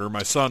Fallen Order.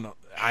 My son,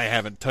 I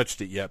haven't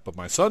touched it yet, but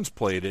my son's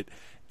played it,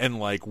 and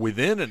like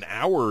within an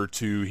hour or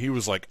two, he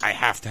was like, I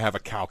have to have a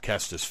Cal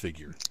Kestis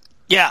figure.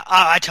 Yeah,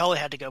 I totally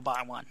had to go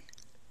buy one.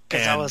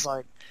 Because I was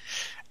like...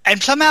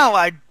 And somehow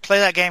I play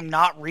that game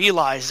not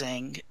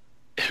realizing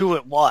who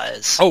it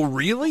was. Oh,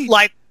 really?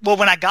 Like, well,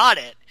 when I got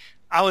it,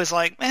 I was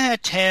like,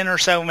 10 or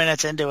so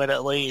minutes into it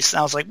at least. And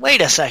I was like,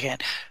 wait a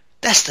second,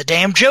 that's the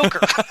damn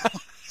Joker.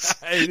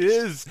 It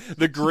is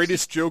the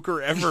greatest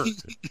Joker ever.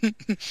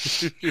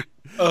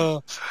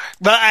 But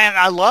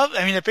I love,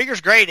 the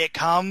figure's great. It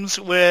comes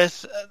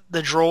with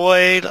the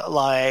droid,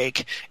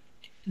 like,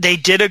 they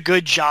did a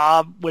good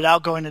job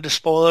without going into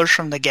spoilers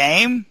from the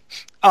game,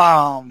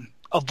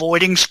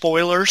 avoiding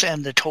spoilers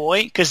and the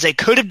toy, because they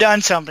could have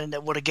done something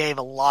that would have gave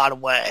a lot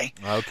away.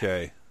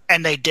 Okay.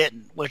 And they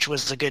didn't, which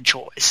was a good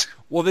choice.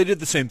 Well, they did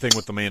the same thing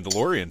with the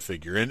Mandalorian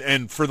figure.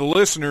 And for the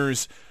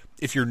listeners,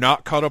 if you're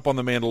not caught up on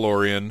the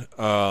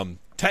Mandalorian,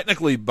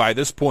 technically by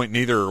this point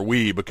neither are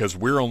we, because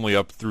we're only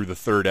up through the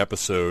 3rd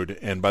episode,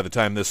 and by the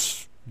time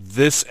this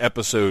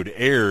episode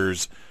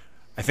airs,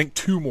 I think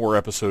 2 more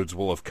episodes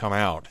will have come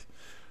out.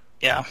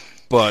 Yeah.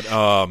 But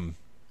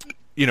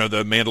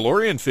the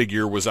Mandalorian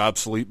figure was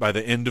obsolete by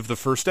the end of the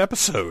first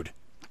episode.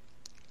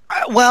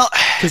 Well,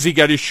 because he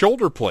got his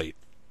shoulder plate.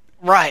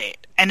 Right.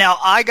 And now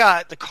I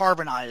got the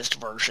carbonized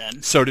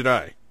version. So did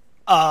I.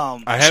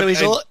 So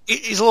he's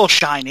a little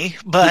shiny,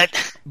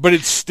 but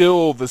it's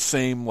still the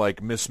same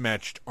like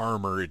mismatched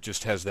armor. It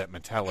just has that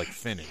metallic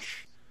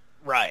finish.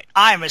 Right.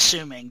 I'm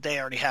assuming they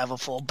already have a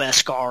full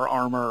Beskar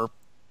armor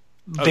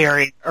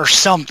variant or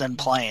something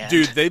planned.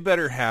 Dude, they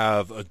better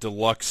have a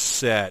deluxe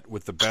set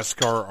with the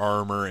Beskar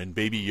armor and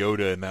Baby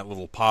Yoda in that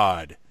little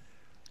pod,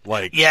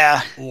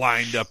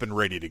 lined up and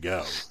ready to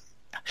go.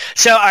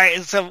 So, all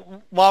right.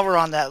 So while we're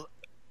on that,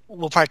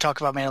 we'll probably talk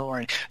about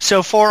Mandalorian.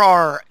 So for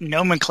our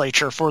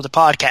nomenclature for the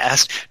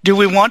podcast, do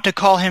we want to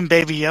call him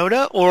Baby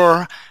Yoda?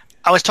 Or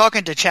I was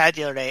talking to Chad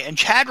the other day, and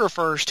Chad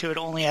refers to it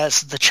only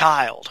as the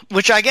child,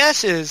 which I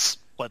guess is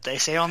what they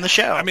say on the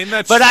show. I mean,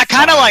 that's But I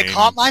kind of fine.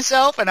 caught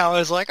myself, and I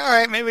was like, all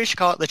right, maybe we should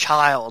call it the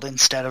child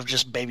instead of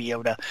just Baby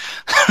Yoda.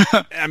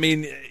 I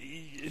mean,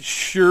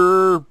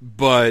 sure,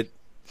 but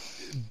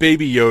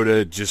Baby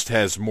Yoda just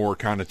has more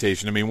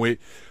connotation. I mean,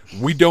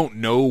 we don't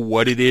know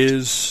what it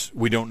is.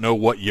 We don't know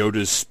what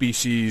Yoda's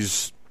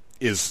species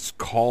is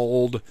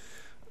called.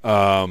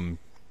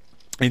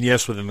 And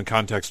yes, within the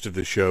context of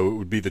the show, it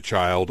would be the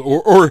child.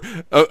 Or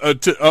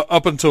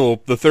up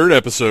until the third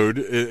episode,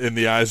 in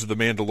the eyes of the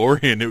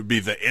Mandalorian, it would be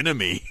the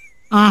enemy.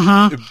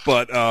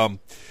 But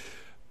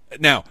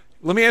now,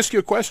 let me ask you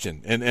a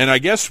question. And I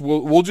guess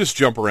we'll just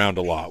jump around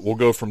a lot. We'll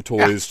go from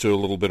toys to a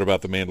little bit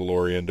about the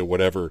Mandalorian to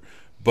whatever.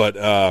 But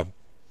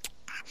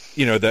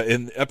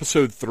in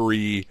episode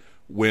 3,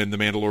 when the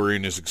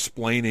Mandalorian is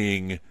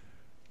explaining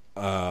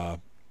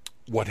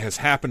what has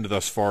happened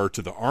thus far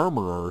to the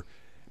armorer,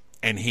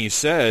 and he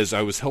says,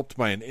 I was helped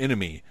by an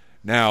enemy.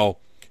 Now,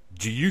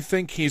 do you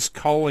think he's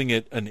calling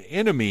it an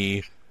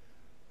enemy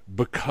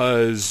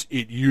because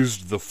it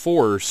used the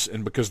Force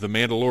and because the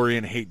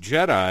Mandalorian hate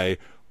Jedi,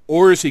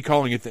 or is he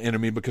calling it the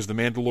enemy because the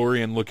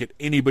Mandalorian look at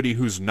anybody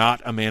who's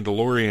not a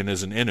Mandalorian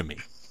as an enemy?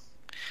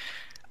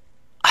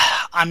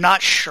 I'm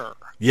not sure.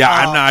 Yeah,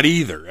 I'm not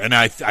either. And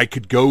I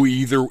could go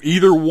either.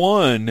 Either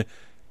one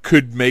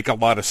could make a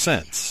lot of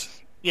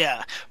sense.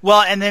 Yeah.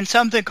 Well, and then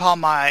something caught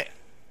my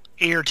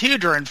ear, too,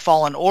 during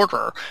Fallen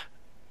Order,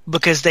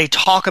 because they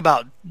talk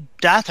about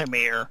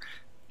Dathomir,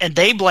 and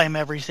they blame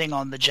everything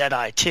on the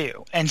Jedi,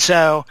 too. And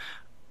so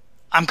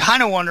I'm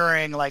kind of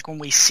wondering, when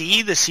we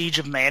see the Siege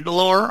of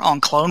Mandalore on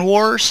Clone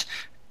Wars,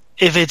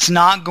 if it's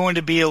not going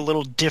to be a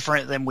little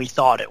different than we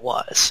thought it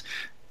was.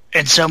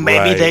 And so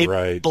maybe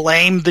they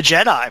blame the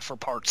Jedi for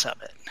parts of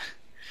it.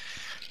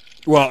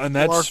 Well, and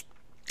that's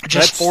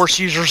just Force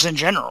users in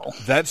general.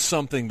 That's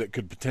something that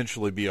could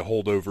potentially be a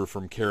holdover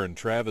from Karen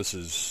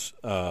Travis's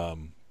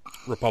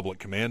Republic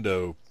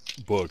Commando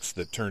books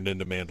that turned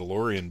into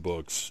Mandalorian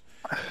books.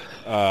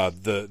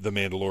 The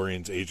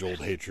Mandalorian's age-old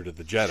hatred of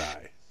the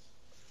Jedi.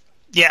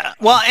 Yeah.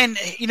 Well, and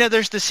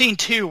there's the scene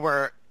too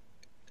where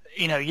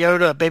Baby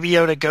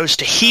Yoda goes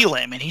to heal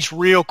him, and he's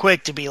real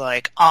quick to be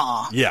like,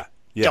 Yeah.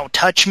 Don't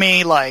touch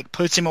me,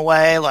 puts him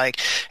away,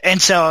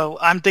 and so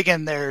I'm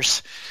thinking they're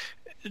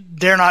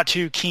not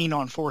too keen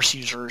on Force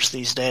users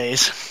these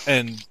days.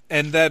 And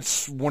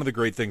that's one of the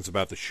great things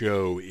about the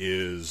show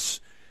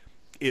is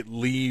it's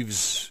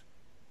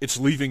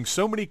leaving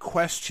so many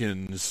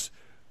questions,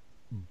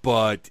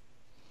 but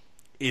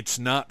it's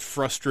not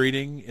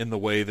frustrating in the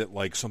way that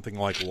something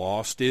like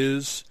Lost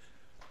is.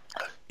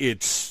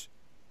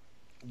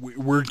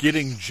 We're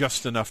getting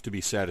just enough to be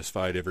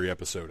satisfied every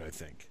episode, I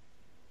think.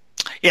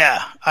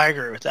 Yeah, I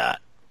agree with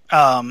that.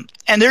 And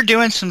they're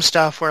doing some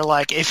stuff where,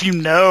 if you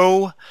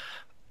know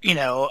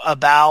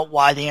about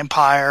why the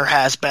Empire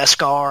has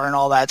Beskar and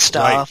all that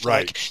stuff,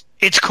 right.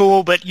 It's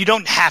cool, but you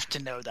don't have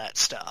to know that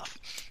stuff.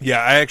 Yeah,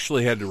 I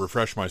actually had to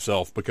refresh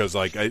myself because,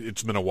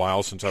 it's been a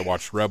while since I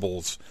watched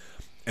Rebels,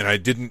 and I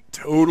didn't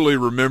totally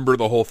remember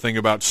the whole thing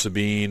about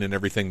Sabine and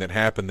everything that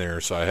happened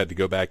there, so I had to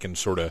go back and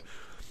sort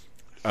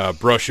of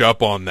brush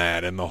up on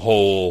that and the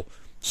whole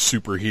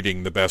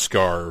superheating the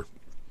Beskar,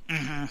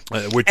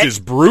 which is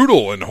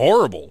brutal and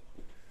horrible.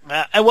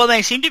 Well,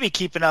 they seem to be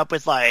keeping up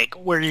with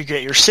where you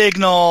get your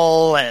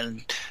signal,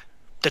 and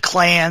the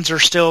clans are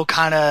still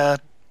kind of,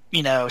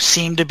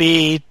 seem to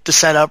be the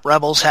setup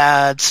Rebels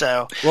had.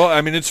 So, well,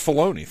 I mean, it's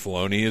Filoni.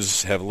 Filoni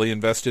is heavily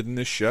invested in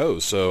this show,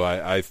 so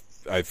I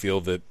feel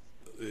that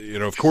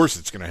of course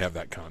it's going to have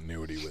that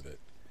continuity with it.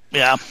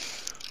 Yeah.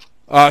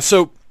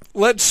 So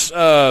let's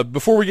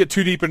before we get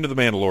too deep into the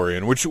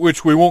Mandalorian,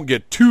 which we won't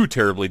get too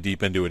terribly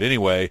deep into it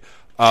anyway.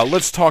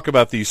 Let's talk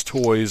about these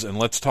toys, and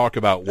let's talk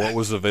about what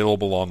was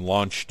available on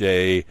launch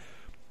day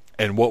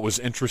and what was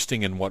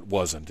interesting and what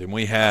wasn't. And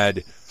we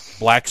had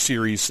Black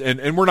Series,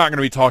 and we're not going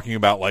to be talking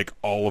about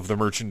all of the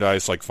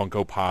merchandise like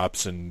Funko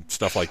Pops and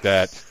stuff like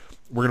that.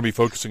 We're going to be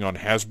focusing on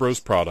Hasbro's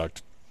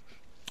product,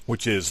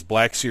 which is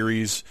Black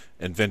Series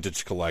and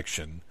Vintage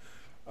Collection.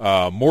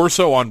 More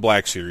so on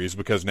Black Series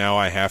because now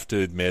I have to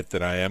admit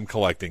that I am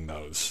collecting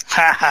those.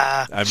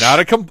 I'm not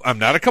a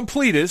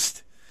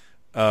completist.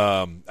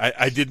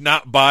 I did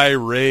not buy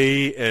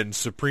Rey and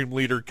Supreme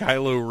Leader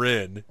Kylo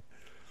Ren.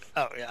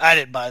 Oh yeah, I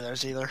didn't buy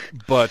those either.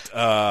 But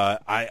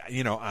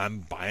I'm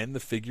buying the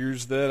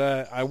figures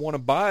that I want to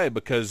buy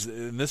because,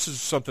 and this is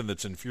something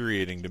that's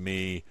infuriating to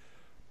me,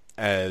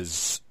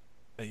 as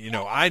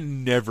I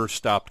never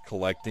stopped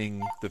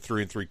collecting the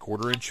 3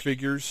 3/4 inch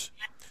figures.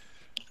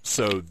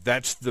 So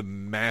that's the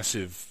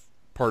massive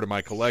part of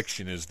my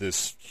collection, is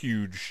this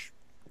huge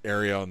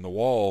area on the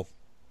wall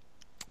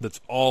that's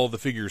all the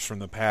figures from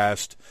the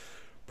past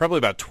probably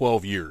about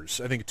 12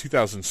 years. I think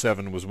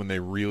 2007 was when they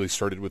really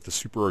started with the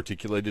super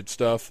articulated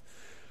stuff.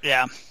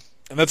 Yeah.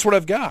 And that's what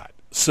I've got.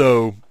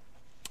 So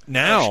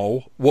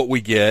now what we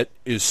get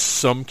is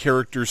some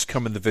characters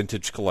come in the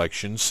vintage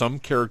collection, some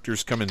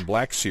characters come in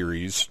Black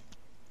Series,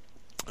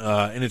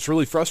 and it's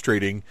really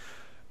frustrating.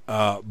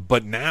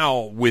 But now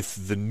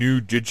with the new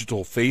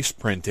digital face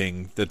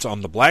printing that's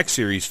on the Black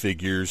Series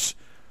figures,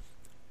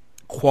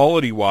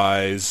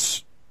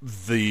 quality-wise,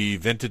 the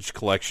vintage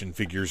collection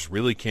figures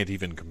really can't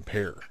even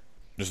compare.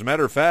 As a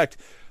matter of fact,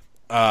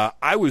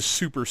 I was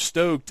super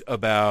stoked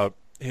about,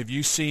 have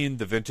you seen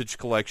the vintage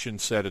collection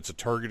set? It's a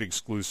Target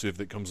exclusive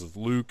that comes with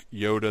Luke,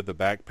 Yoda, the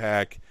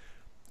backpack,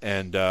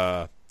 and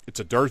it's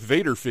a Darth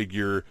Vader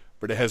figure,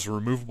 but it has a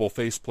removable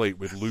faceplate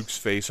with Luke's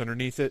face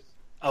underneath it.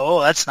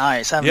 Oh, that's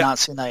nice. I have not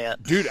seen that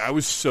yet. Dude, I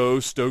was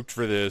so stoked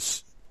for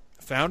this.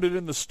 Found it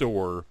in the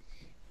store.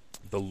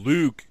 The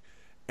Luke,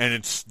 and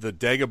it's the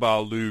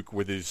Dagobah Luke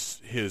with his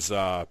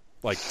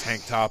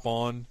tank top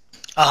on.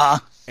 Uh-huh.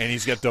 And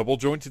he's got double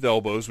jointed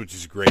elbows, which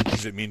is great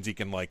because it means he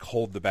can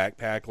hold the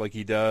backpack like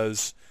he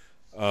does.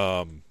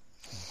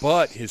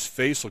 But his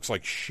face looks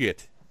like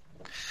shit.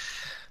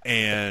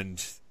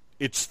 And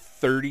it's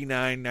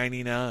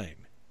 $39.99.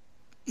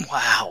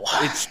 Wow.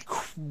 It's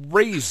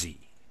crazy.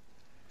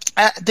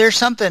 There's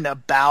something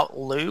about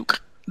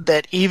Luke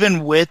that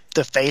even with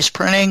the face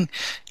printing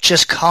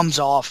just comes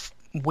off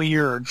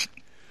weird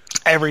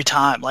every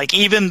time. Like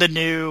even the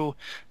new,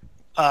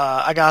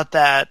 I got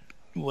that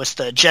was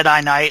the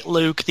Jedi Knight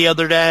Luke the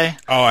other day.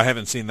 Oh, I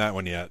haven't seen that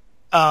one yet.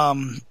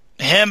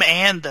 Him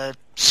and the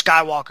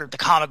Skywalker, the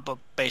comic book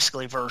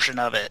basically version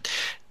of it.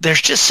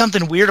 There's just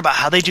something weird about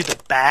how they do the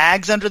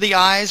bags under the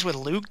eyes with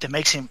Luke that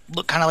makes him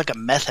look kind of like a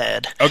meth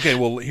head. Okay,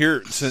 well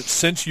here,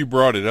 since you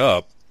brought it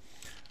up,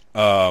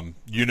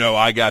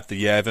 I got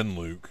the Yavin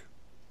Luke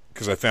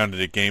because I found it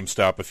at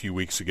GameStop a few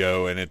weeks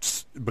ago, and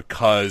it's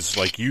because,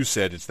 like you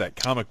said, it's that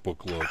comic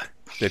book look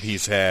that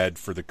he's had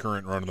for the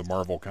current run of the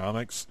Marvel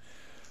Comics.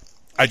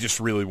 I just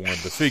really wanted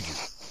the figure.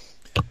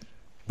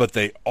 But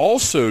they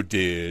also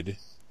did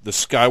the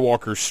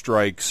Skywalker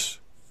Strikes,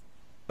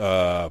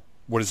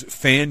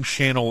 fan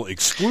channel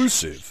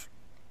exclusive.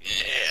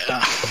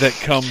 Yeah. That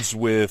comes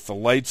with a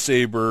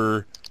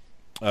lightsaber,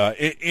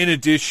 in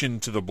addition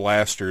to the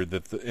blaster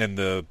that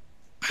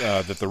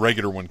the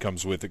regular one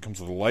comes with. It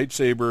comes with a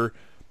lightsaber,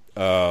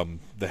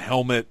 the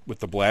helmet with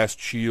the blast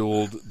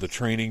shield, the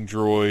training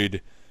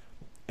droid,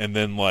 and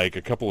then a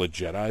couple of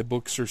Jedi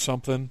books or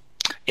something.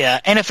 Yeah,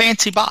 and a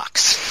fancy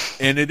box.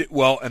 And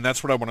and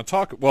that's what I want to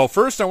talk. Well,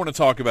 first I want to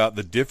talk about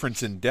the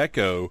difference in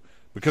deco,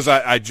 because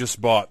I just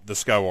bought the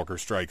Skywalker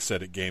Strike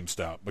set at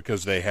GameStop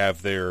because they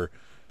have their,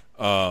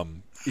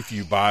 if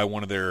you buy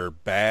one of their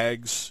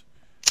bags.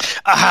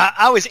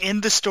 I was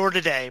in the store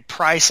today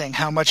pricing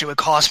how much it would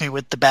cost me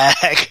with the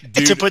bag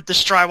to put the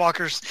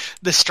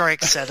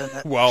Strike set in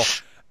it. Well,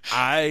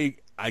 I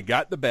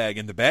got the bag,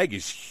 and the bag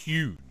is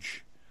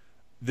huge.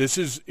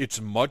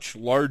 It's much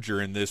larger,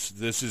 and this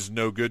is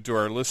no good to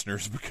our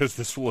listeners because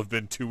this will have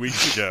been 2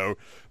 weeks ago,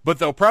 but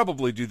they'll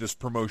probably do this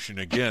promotion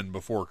again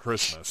before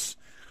Christmas.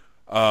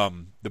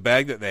 The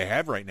bag that they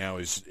have right now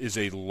is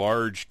a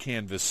large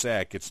canvas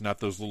sack. It's not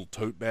those little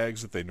tote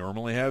bags that they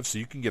normally have, so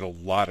you can get a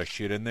lot of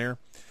shit in there.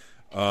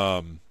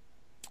 But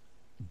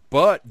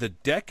the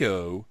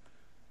deco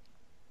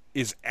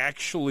is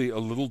actually a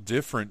little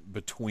different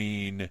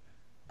between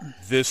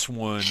this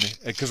one,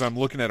 because I'm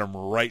looking at them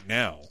right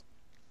now.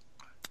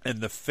 And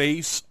the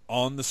face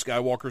on the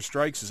Skywalker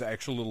Strikes is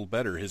actually a little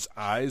better. His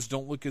eyes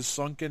don't look as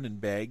sunken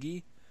and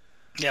baggy.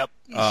 Yep.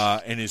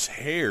 And his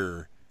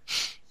hair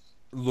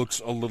looks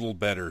a little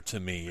better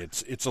to me.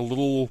 It's a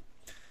little...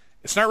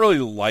 It's not really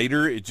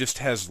lighter. It just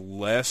has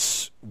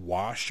less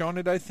wash on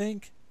it, I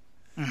think.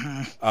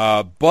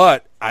 Mm-hmm.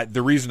 But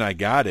the reason I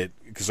got it,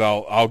 because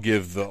I'll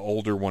give the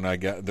older one I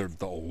got... The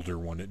older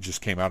one, it just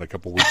came out a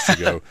couple weeks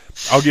ago.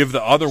 I'll give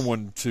the other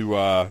one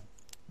to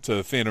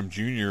Phantom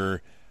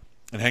Jr.,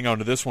 and hang on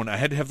to this one. I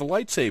had to have the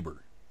lightsaber.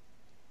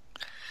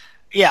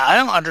 Yeah, I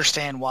don't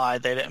understand why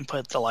they didn't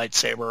put the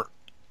lightsaber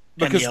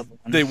in the other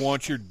one. They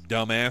want your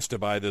dumbass to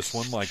buy this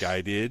one like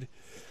I did.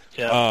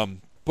 Yeah.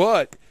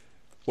 But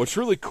what's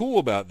really cool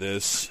about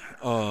this,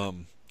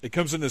 it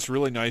comes in this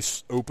really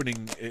nice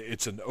opening.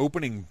 It's an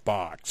opening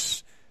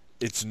box.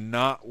 It's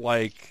not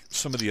like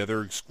some of the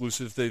other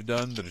exclusives they've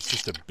done that it's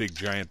just a big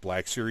giant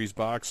Black Series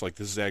box. Like,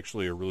 this is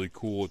actually a really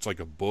cool, it's like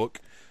a book.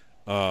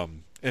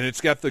 And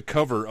it's got the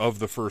cover of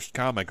the first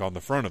comic on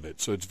the front of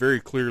it. So it's very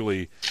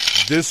clearly,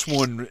 this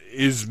one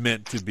is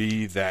meant to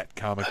be that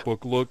comic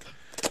book look.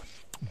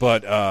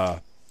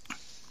 But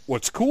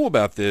what's cool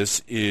about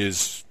this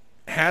is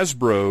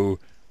Hasbro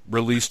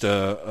released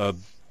a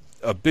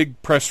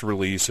big press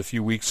release a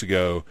few weeks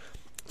ago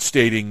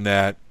stating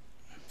that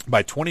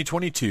by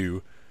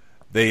 2022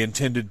 they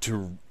intended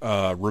to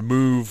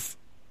remove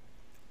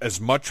as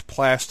much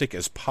plastic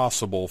as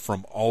possible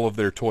from all of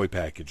their toy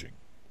packaging.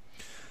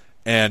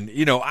 And,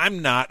 you know,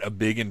 I'm not a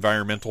big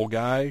environmental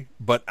guy,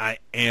 but I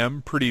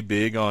am pretty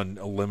big on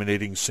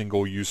eliminating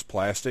single-use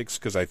plastics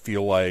because I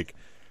feel like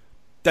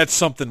that's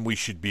something we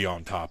should be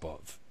on top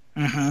of.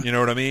 Mm-hmm. You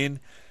know what I mean?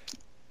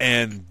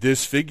 And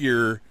this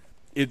figure,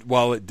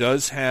 while it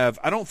does have,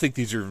 I don't think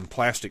these are even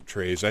plastic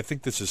trays. I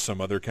think this is some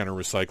other kind of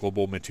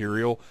recyclable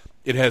material.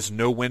 It has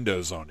no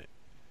windows on it.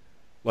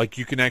 Like,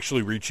 you can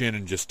actually reach in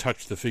and just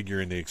touch the figure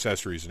and the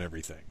accessories and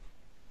everything.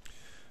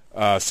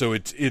 So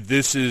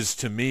this is,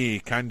 to me,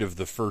 kind of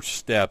the first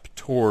step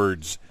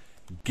towards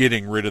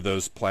getting rid of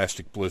those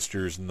plastic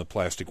blisters and the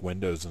plastic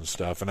windows and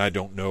stuff. And I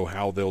don't know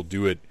how they'll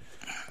do it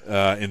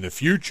in the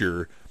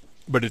future,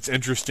 but it's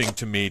interesting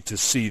to me to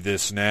see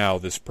this now,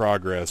 this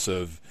progress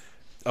of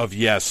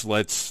yes,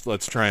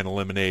 let's try and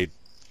eliminate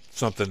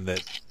something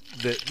that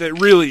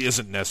really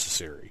isn't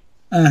necessary.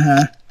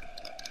 Uh-huh.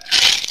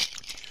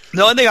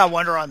 The only thing I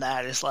wonder on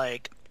that is,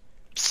 like,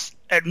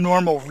 at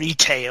normal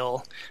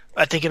retail,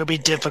 I think it'll be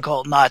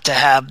difficult not to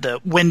have the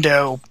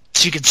window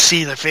so you can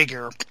see the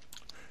figure.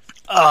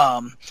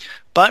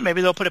 But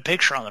maybe they'll put a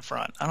picture on the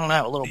front. I don't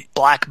know, a little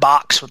black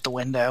box with the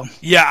window.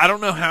 Yeah, I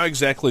don't know how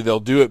exactly they'll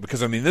do it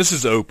because, I mean, this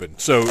is open.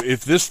 So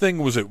if this thing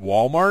was at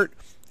Walmart,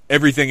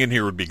 everything in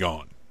here would be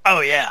gone. Oh,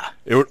 yeah.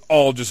 It would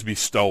all just be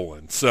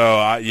stolen. So,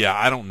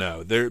 I don't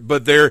know.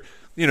 They're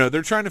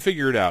trying to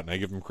figure it out, and I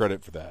give them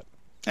credit for that.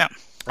 Yeah.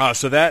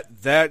 So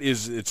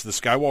it's the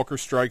Skywalker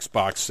Strikes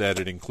box set.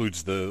 It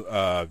includes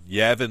the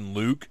Yavin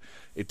Luke.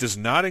 It does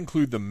not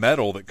include the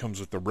metal that comes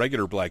with the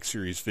regular Black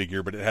Series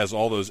figure, but it has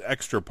all those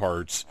extra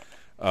parts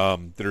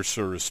that are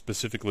sort of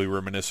specifically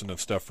reminiscent of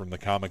stuff from the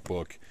comic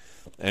book.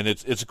 And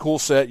it's a cool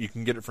set. You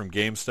can get it from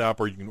GameStop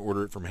or you can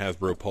order it from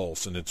Hasbro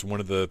Pulse, and it's one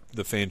of the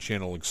fan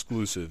channel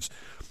exclusives.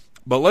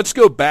 But let's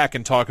go back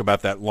and talk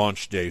about that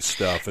launch day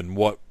stuff and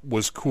what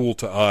was cool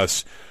to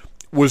us.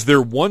 Was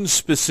there one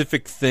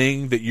specific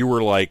thing that you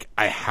were like,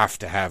 I have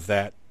to have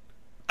that?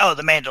 Oh,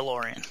 the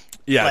Mandalorian.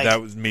 Yeah, like,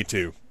 that was me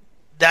too.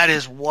 That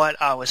is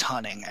what I was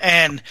hunting.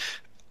 And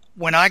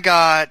when I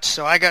got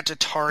to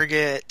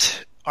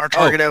Target, our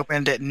Target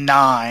opened at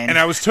 9. And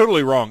I was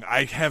totally wrong.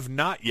 I have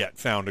not yet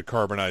found a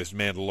carbonized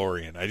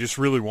Mandalorian. I just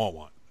really want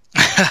one.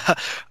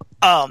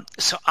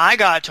 So I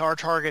got to our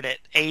Target at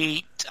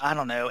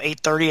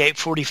 8:30,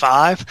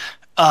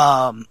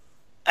 8:45.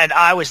 And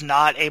I was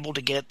not able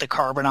to get the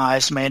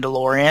carbonized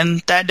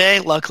Mandalorian that day.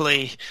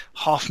 Luckily,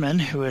 Hoffman,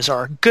 who is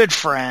our good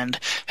friend,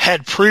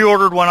 had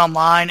pre-ordered one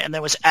online and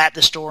then was at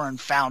the store and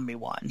found me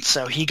one.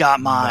 So he got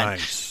mine.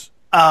 Nice.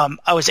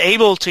 I was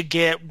able to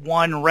get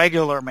one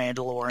regular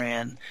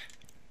Mandalorian,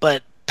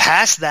 but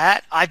past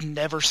that, I've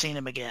never seen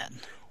him again.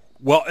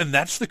 Well, and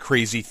that's the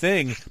crazy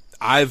thing.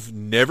 I've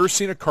never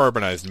seen a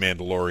carbonized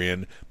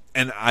Mandalorian,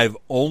 and I've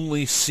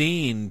only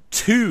seen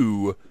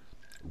 2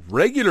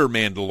 regular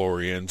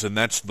Mandalorians, and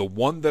that's the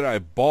one that I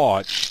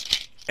bought,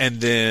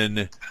 and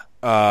then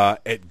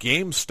at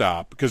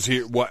GameStop, because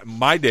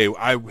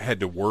I had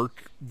to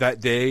work that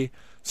day,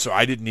 so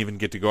I didn't even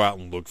get to go out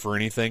and look for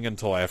anything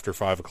until after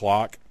 5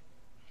 o'clock,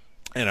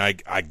 and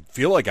I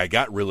feel like I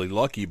got really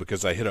lucky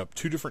because I hit up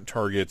 2 different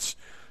Targets,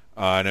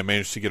 and I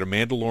managed to get a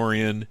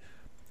Mandalorian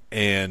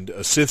and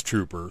a Sith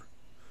Trooper,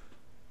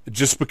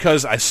 just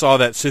because I saw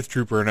that Sith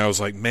Trooper and I was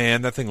like,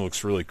 man, that thing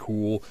looks really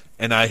cool.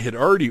 And I had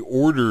already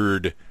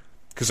ordered,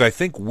 because I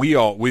think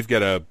we've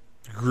got a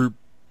group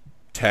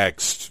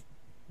text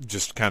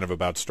just kind of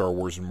about Star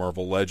Wars and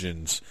Marvel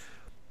Legends,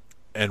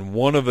 and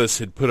one of us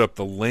had put up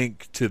the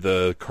link to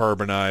the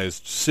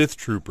carbonized Sith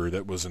Trooper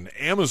that was an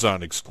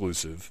Amazon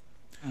exclusive.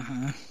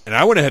 Mm-hmm. And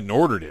I went ahead and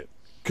ordered it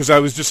because I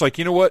was just like,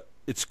 you know what?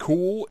 It's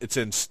cool. It's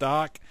in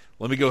stock.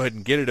 Let me go ahead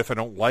and get it. If I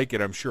don't like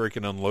it, I'm sure I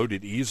can unload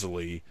it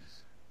easily.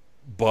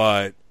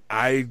 But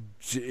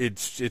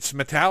it's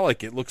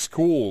metallic. It looks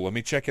cool. Let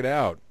me check it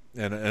out.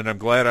 And I'm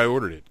glad I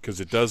ordered it because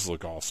it does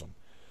look awesome.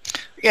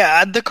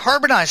 Yeah, the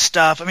carbonized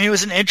stuff, I mean, it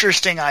was an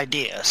interesting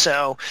idea.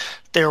 So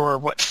there were,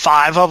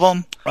 5 of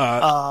them?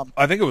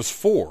 I think it was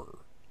 4,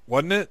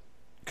 wasn't it?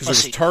 Because it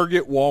was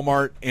Target,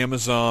 Walmart,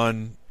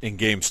 Amazon, and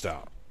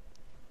GameStop.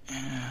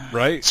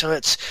 Right? So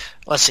let's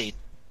see.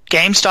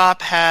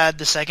 GameStop had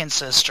the Second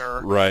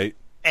Sister. Right.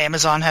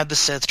 Amazon had the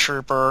Sith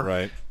Trooper.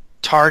 Right.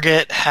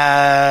 Target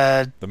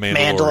had the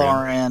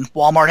Mandalorian.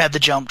 Walmart had the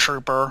Jump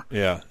Trooper.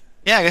 Yeah.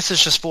 Yeah, I guess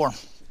it's just 4.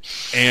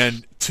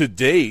 And to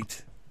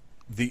date,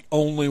 the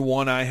only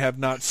one I have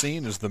not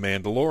seen is the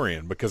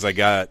Mandalorian, because I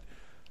got,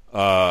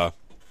 on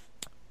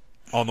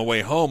the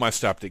way home, I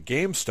stopped at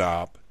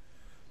GameStop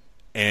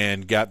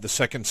and got the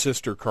Second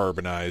Sister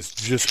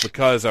carbonized just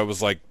because I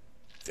was like,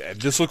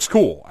 this looks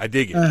cool. I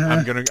dig it.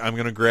 Uh-huh. I'm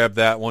gonna grab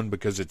that one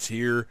because it's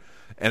here,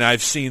 and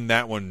I've seen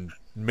that one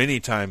many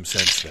times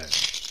since then.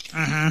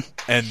 Uh-huh.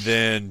 And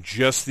then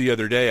just the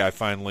other day, I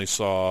finally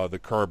saw the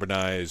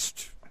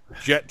carbonized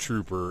Jet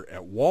Trooper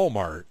at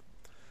Walmart,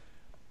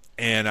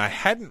 And I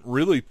hadn't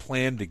really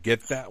planned to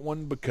get that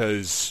one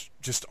because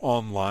just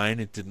online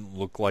it didn't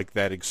look like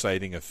that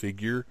exciting a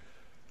figure.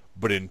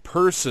 But in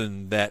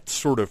person, that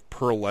sort of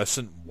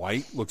pearlescent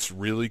white looks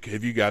really...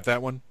 Have you got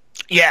that one?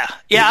 Yeah.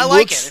 Yeah, I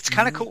like it. It's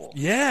kind of cool.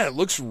 Yeah, it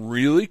looks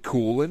really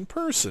cool in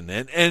person.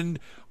 And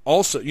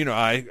also,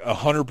 I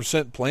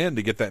 100% plan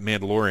to get that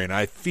Mandalorian.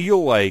 I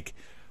feel like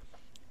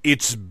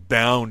it's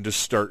bound to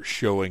start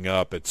showing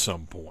up at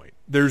some point.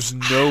 There's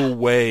no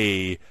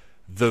way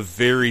the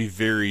very,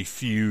 very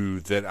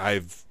few that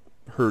I've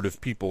heard of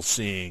people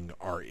seeing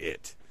are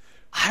it.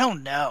 I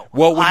don't know.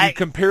 Well, when you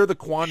compare the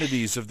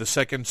quantities of the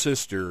second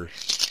sister,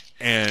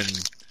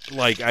 and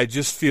I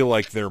just feel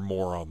like they're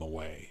more on the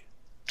way.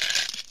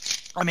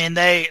 I mean,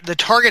 the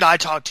Target I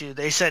talked to,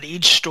 they said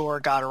each store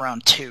got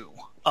around 2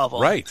 of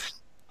them. Right.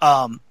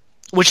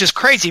 Which is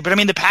crazy, but I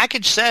mean, the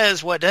package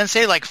says, doesn't it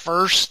say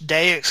first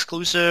day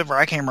exclusive, or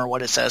I can't remember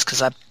what it says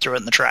because I threw it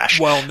in the trash.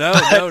 Well,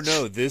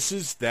 no,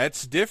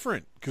 that's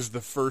different because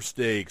the first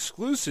day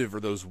exclusive are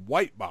those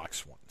white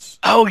box ones.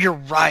 Oh, you're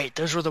right.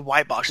 Those were the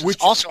white boxes.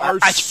 Which also, I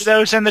threw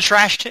those in the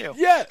trash too.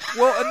 Yeah,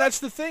 well, and that's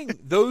the thing.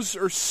 Those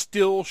are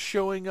still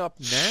showing up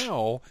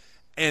now.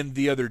 And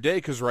the other day,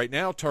 because right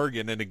now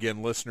Target, and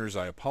again, listeners,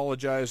 I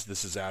apologize,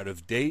 this is out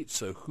of date,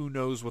 so who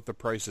knows what the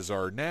prices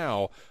are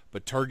now,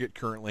 but Target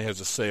currently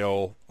has a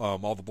sale.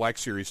 All the Black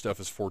Series stuff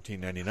is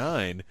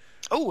 $14.99.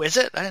 Oh, is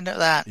it? I didn't know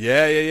that.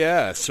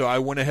 Yeah. So I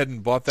went ahead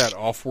and bought that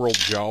Off-World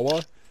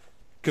Jawa,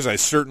 because I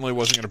certainly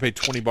wasn't going to pay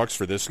 $20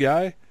 for this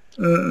guy.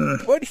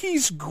 But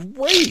he's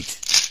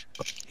great.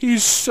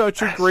 He's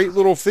such a great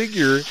little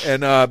figure,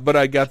 and but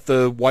I got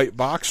the white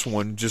box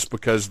one just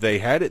because they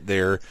had it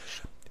there.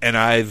 And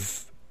I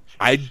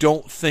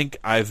don't think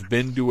I've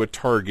been to a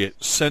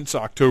Target since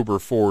October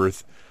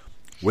 4th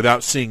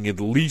without seeing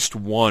at least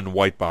one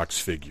white box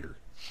figure.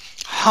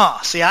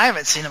 Huh. See, I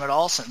haven't seen them at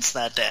all since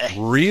that day.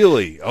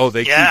 Really? Oh,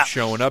 they keep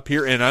showing up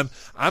here. And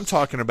I'm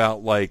talking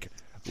about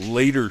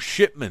later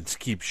shipments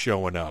keep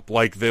showing up.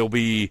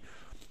 They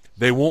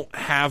won't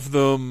have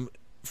them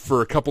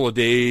for a couple of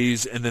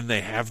days and then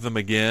they have them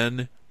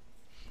again.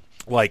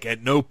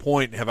 At no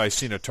point have I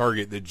seen a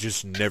Target that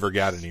just never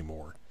got any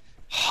more.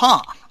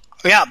 Huh.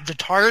 Yeah, the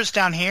Targets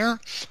down here,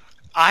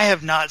 I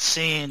have not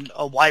seen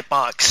a white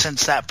box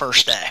since that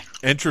first day.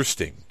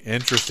 Interesting.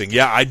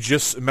 Yeah,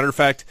 as a matter of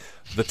fact,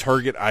 the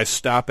Target I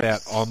stop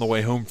at on the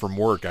way home from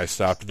work, I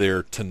stopped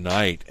there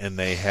tonight, and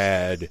they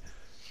had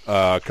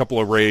a couple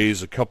of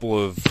Rays, a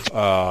couple of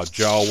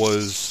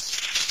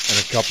Jawas, and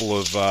a couple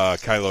of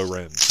Kylo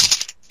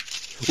Rens.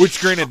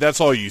 Which, granted, that's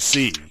all you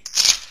see.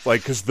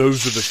 Because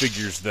those are the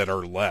figures that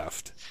are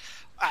left.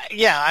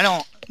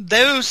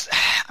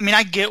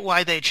 I get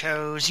why they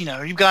chose,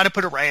 you've got to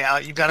put a Rey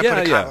out, you've got to put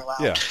a Kylo out.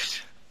 Yeah.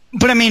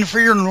 But, for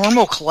your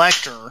normal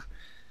collector,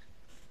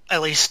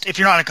 at least if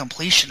you're not a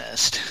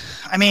completionist,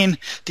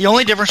 the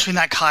only difference between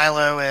that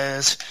Kylo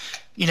is,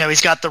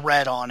 he's got the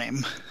red on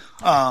him.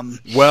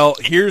 Well,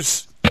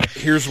 here's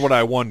what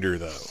I wonder,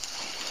 though.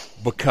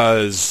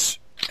 Because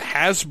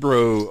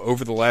Hasbro,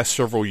 over the last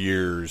several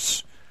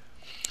years,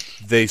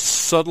 they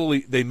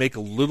make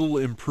little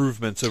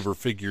improvements over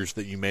figures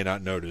that you may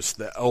not notice.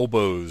 The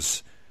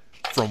elbows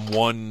from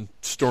one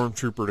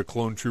stormtrooper to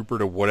clone trooper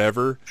to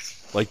whatever,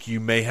 you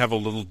may have a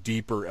little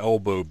deeper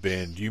elbow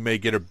bend. You may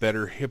get a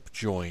better hip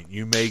joint.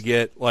 You may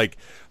get,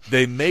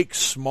 they make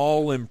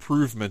small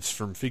improvements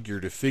from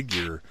figure to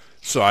figure.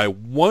 So I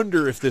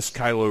wonder if this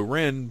Kylo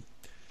Ren,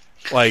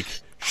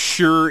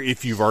 sure,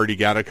 if you've already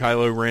got a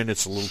Kylo Ren,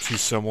 it's a little too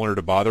similar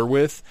to bother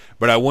with.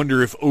 But I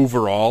wonder if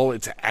overall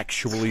it's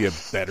actually a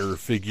better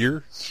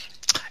figure.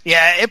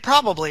 Yeah, it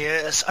probably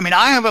is.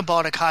 I haven't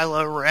bought a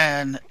Kylo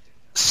Ren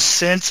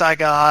since I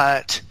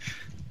got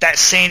that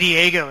San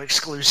Diego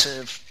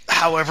exclusive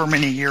however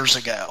many years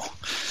ago.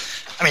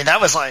 That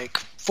was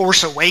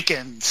Force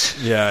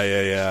Awakens.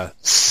 Yeah.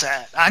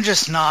 Set. I'm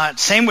just not.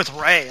 Same with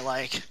Rey.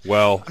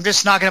 Well, I'm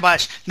just not going to buy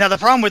it. Now, the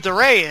problem with the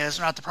Rey is,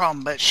 not the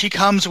problem, but she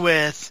comes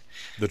with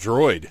the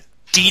droid.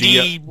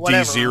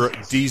 whatever.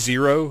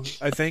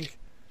 D0, I think.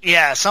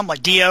 Yeah, something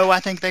like DO, I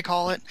think they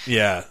call it.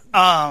 Yeah.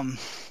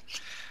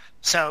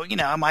 So,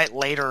 I might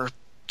later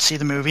see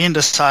the movie and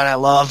decide I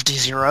love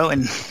D0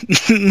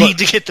 and need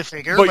to get the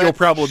figure. But you'll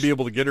probably be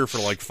able to get her for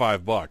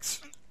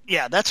 $5.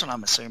 Yeah, that's what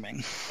I'm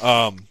assuming.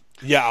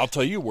 Yeah, I'll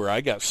tell you where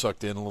I got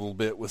sucked in a little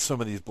bit with some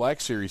of these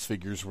Black Series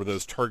figures were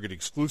those Target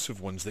exclusive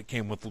ones that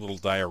came with the little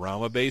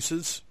diorama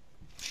bases.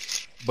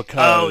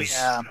 Because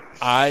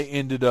I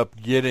ended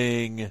up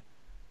getting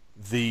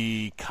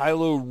the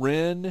Kylo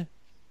Ren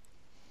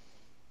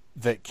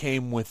that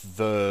came with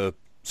the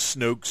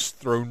Snoke's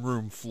throne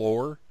room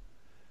floor.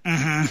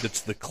 Mm-hmm. That's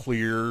the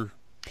clear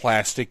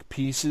plastic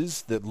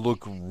pieces that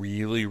look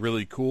really,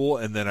 really cool.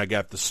 And then I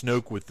got the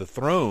Snoke with the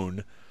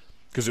throne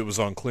because it was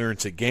on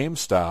clearance at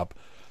GameStop.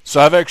 So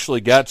I've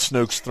actually got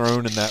Snoke's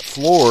throne in that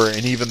floor,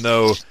 and even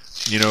though,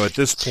 at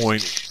this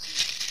point,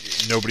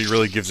 nobody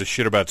really gives a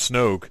shit about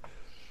Snoke,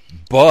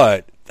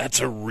 but that's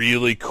a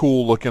really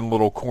cool-looking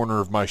little corner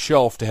of my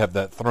shelf to have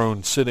that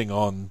throne sitting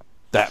on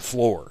that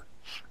floor.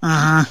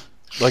 Uh-huh.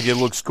 Like, it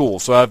looks cool.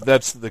 So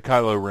that's the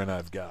Kylo Ren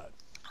I've got.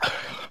 And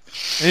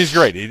he's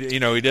great.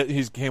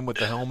 He came with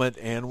the helmet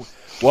and,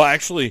 well,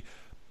 actually,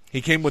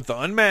 he came with the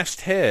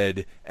unmasked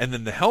head, and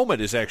then the helmet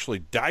is actually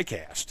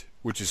die-cast,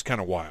 which is kind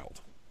of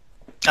wild.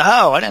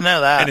 Oh, I didn't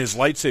know that. And his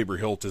lightsaber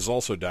hilt is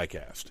also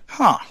die-cast.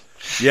 Huh.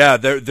 Yeah,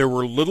 there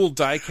were little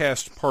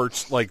die-cast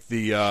parts, like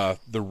the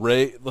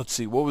Rey. Let's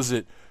see, what was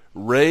it?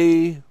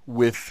 Rey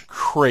with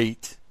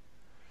crate,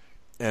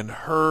 and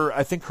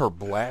I think her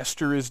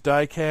blaster is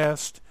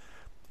die-cast,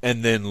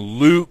 and then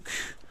Luke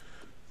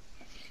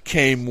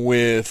came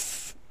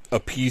with a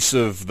piece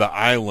of the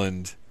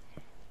island,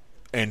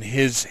 and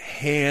his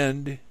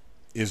hand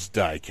is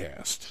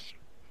die-cast.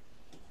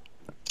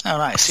 Oh,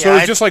 nice. So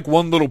it's just like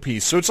one little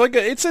piece. So it's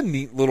a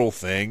neat little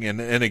thing, and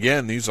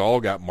again, these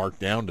all got marked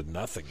down to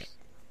nothing.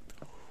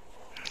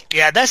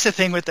 Yeah, that's the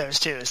thing with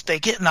those two, is they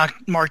get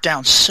marked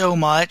down so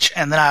much,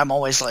 and then I'm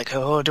always like,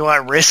 oh, do I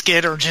risk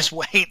it or just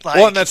wait?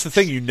 Well, and that's the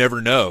thing, you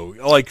never know.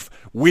 Like,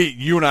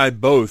 you and I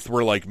both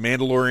were like,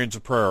 Mandalorian's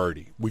a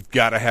priority. We've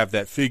got to have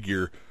that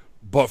figure.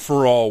 But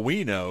for all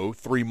we know,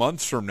 3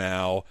 months from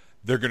now,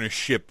 they're going to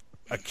ship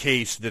a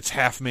case that's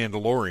half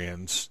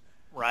Mandalorians.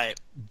 Right.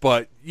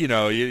 But, you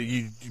don't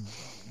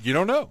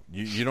know.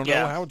 You don't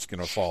know how it's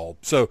going to fall.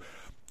 So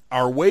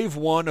our Wave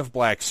 1 of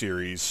Black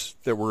Series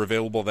that were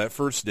available that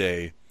first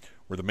day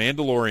were the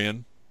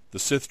Mandalorian, the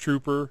Sith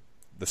Trooper,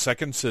 the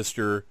Second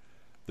Sister,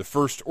 the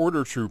First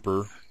Order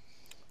Trooper,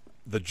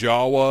 the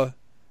Jawa,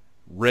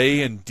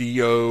 Rey and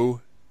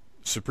D.O.,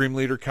 Supreme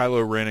Leader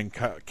Kylo Ren, and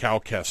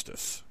Cal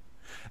Kestis.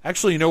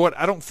 Actually, you know what?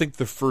 I don't think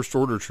the First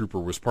Order Trooper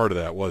was part of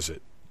that, was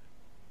it?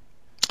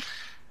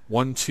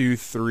 1, 2,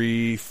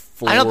 3,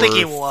 4, I don't think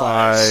he was.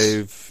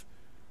 5,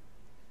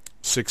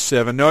 6,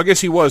 7. No, I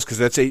guess he was, because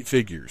that's 8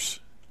 figures.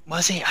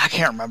 Was he? I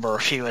can't remember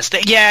if he was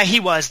there. Yeah,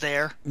 he was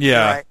there.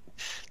 Yeah. Right.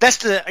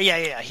 That's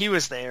he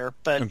was there,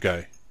 but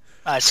okay.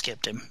 I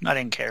skipped him. I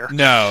didn't care.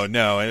 No,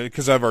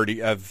 because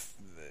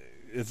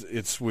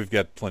we've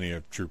got plenty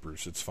of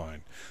troopers. It's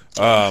fine.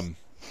 But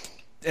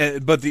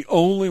the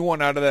only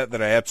one out of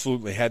that I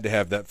absolutely had to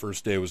have that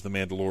first day was the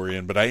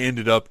Mandalorian, but I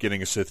ended up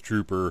getting a Sith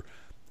Trooper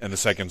and the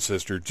Second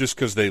Sister just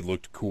because they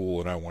looked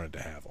cool and I wanted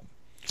to have them.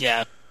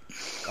 Yeah.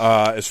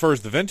 As far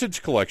as the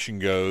vintage collection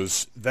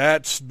goes,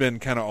 that's been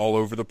kind of all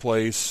over the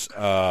place.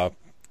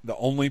 The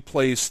only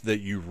place that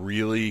you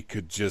really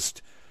could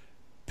just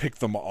pick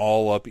them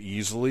all up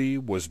easily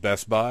was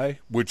Best Buy,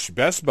 which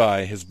Best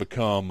Buy has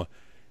become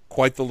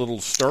quite the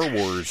little Star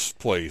Wars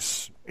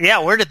place. Yeah,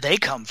 where did they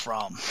come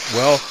from?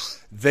 Well,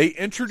 they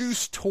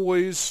introduced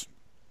toys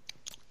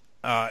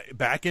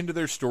back into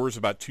their stores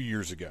about 2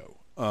 years ago.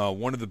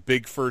 One of the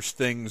first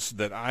big things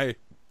that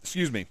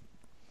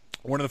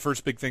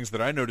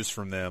I noticed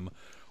from them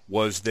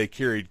was they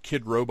carried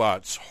Kid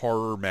Robot's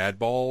horror Mad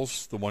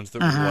Balls, the ones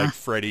that were like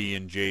Freddy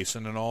and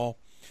Jason and all.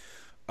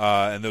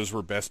 And those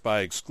were Best Buy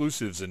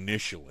exclusives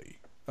initially.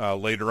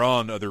 Later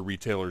on, other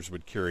retailers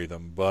would carry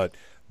them, but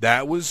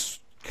that was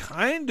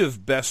kind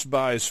of Best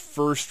Buy's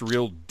first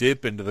real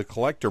dip into the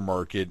collector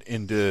market,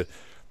 into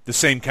the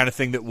same kind of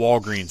thing that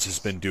Walgreens has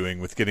been doing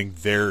with getting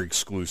their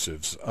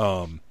exclusives.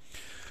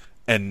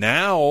 And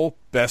now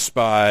Best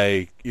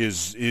Buy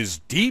is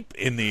deep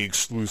in the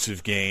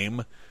exclusive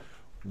game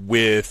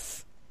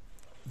with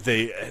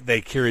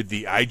they carried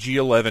the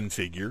IG-11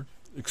 figure,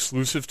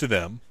 exclusive to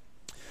them.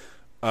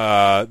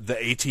 The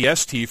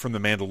AT-ST from The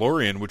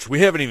Mandalorian, which we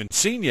haven't even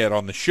seen yet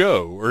on the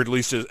show, or at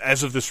least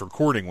as of this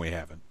recording we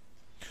haven't.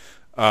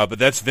 But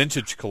that's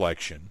vintage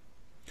collection.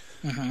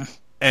 Mm-hmm.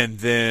 And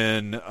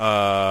then,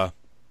 the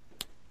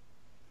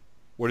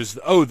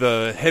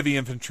Heavy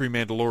Infantry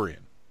Mandalorian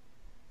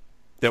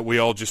that we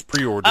all just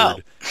pre-ordered. Oh.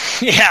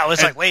 Yeah, I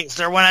was like, wait, is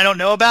there one I don't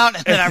know about?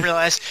 And then I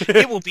realized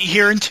it will be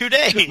here in 2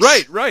 days.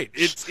 Right.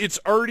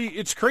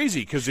 It's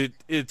crazy because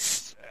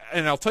it's,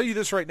 and I'll tell you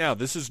this right now,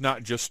 this is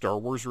not just Star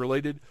Wars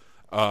related.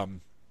 As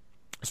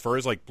far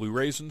as like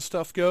Blu-rays and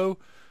stuff go,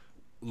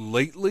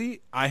 lately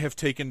I have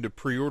taken to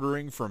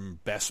pre-ordering from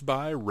Best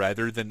Buy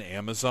rather than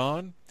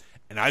Amazon,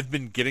 and I've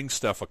been getting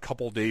stuff a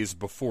couple days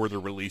before the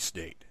release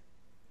date.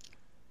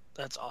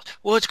 That's awesome.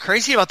 Well, what's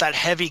crazy about that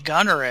Heavy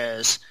Gunner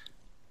is,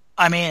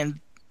 I mean,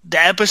 the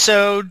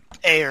episode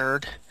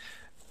aired,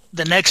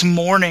 the next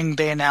morning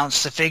they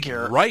announced the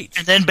figure. Right.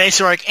 And then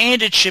basically like,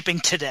 and it's shipping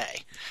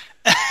today.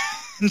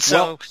 And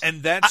so,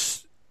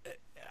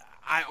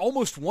 I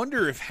almost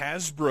wonder if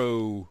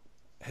Hasbro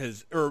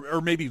has,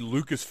 or maybe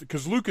Lucas,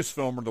 because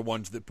Lucasfilm are the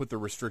ones that put the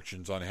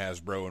restrictions on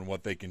Hasbro and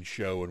what they can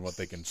show and what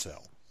they can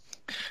sell.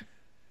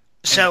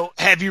 So,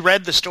 have you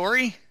read the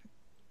story?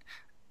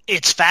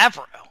 It's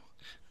Favreau.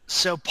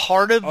 So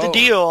part of the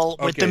deal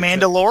with The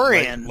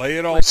Mandalorian... Lay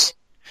it all...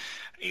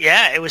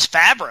 it was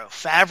Favreau.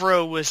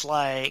 Favreau was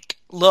like,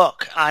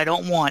 look, I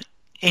don't want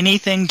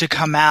anything to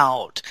come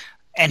out.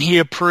 And he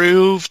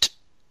approved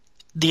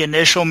the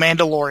initial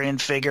Mandalorian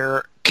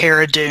figure,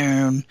 Cara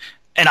Dune,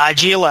 and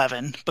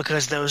IG-11,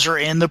 because those are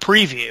in the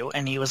preview.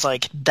 And he was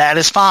like, that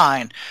is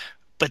fine.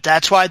 But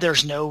that's why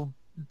there's no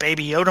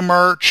Baby Yoda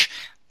merch.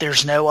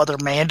 there's no other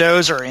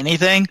Mandos or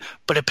anything,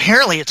 but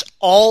apparently it's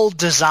all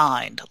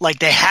designed. Like,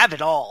 they have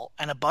it all,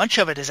 and a bunch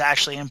of it is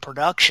actually in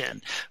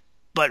production.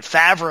 But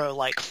Favreau,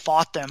 like,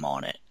 fought them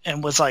on it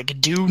and was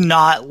like, do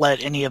not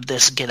let any of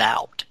this get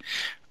out.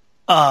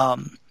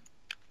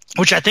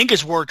 Which I think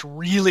has worked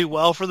really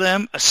well for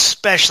them,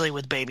 especially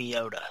with Baby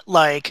Yoda.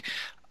 Like,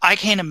 I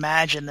can't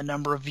imagine the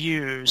number of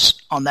views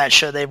on that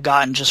show they've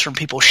gotten just from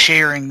people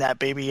sharing that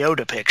Baby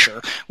Yoda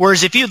picture.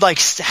 Whereas if you'd like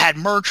had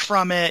merch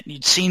from it,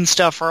 you'd seen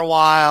stuff for a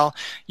while,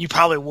 you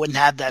probably wouldn't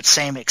have that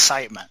same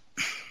excitement.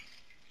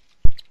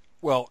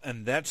 Well,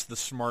 and that's the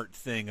smart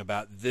thing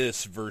about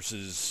this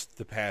versus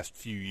the past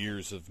few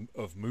years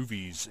of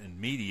movies and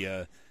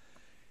media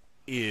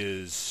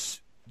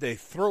is they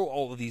throw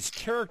all of these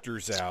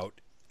characters out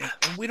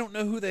and we don't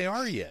know who they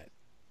are yet.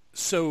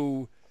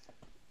 So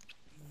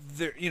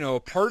there, a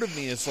part of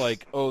me is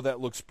like, oh, that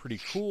looks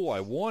pretty cool, I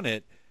want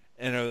it.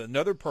 And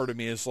another part of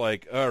me is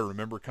like, oh,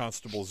 remember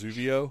Constable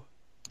Zuvio?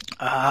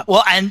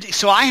 Well, and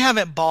so I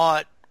haven't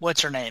bought,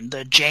 what's her name?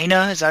 The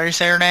Jaina, is that how you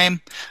say her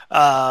name?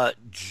 Oh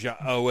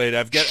wait,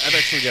 I've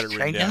actually got it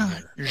written down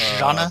here.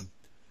 Jana?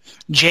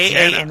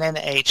 J-A and then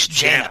H.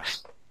 Jaina.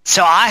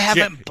 So I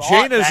haven't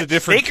bought Jaina's that a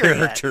different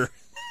character.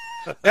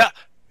 Yeah.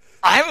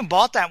 I haven't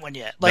bought that one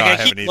yet. Like, No,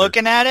 I keep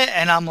looking at it,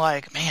 and I'm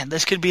like, man,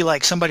 this could be,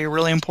 like, somebody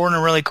really important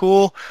and really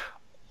cool,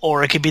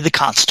 or it could be the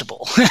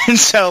Constable. And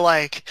so,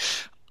 like,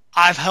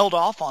 I've held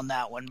off on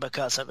that one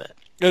because of it.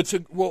 It's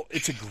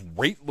a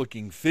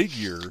great-looking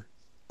figure,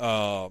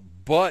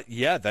 but,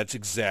 yeah, that's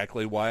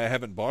exactly why I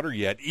haven't bought her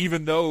yet,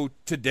 even though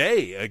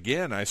today,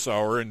 again, I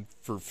saw her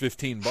for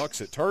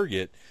 $15 at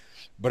Target,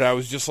 but I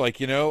was just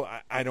like,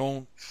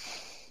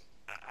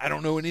 I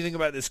don't know anything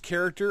about this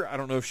character. I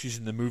don't know if she's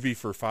in the movie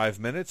for 5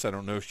 minutes. I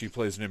don't know if she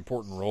plays an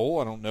important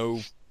role. I don't know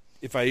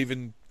if I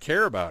even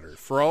care about her.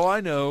 For all I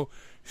know,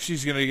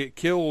 she's going to get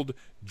killed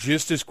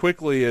just as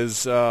quickly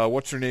as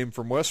what's-her-name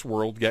from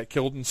Westworld got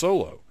killed in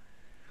Solo.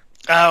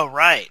 Oh,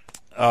 right.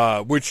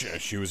 Which,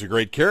 she was a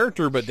great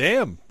character, but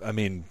damn, I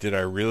mean, did I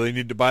really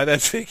need to buy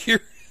that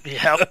figure?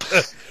 Yep.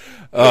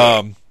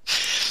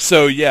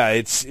 So, yeah,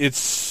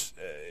 it's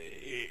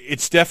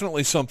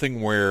definitely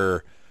something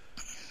where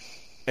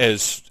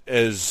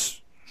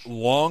as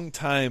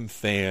longtime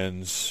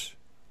fans,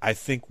 I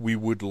think we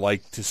would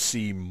like to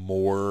see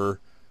more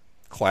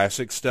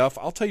classic stuff.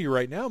 I'll tell you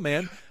right now,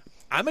 man,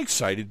 I'm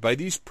excited by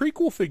these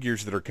prequel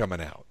figures that are coming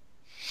out.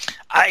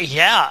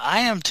 Yeah,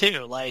 I am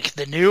too. Like,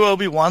 the new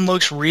Obi-Wan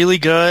looks really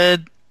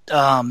good.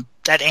 That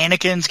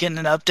Anakin's getting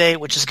an update,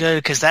 which is good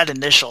because that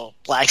initial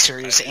Black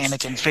Series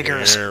Anakin figure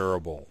is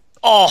terrible.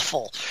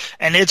 Awful.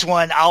 And it's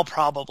one I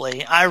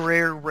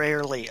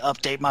rarely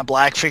update my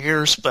Black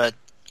figures, but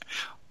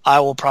I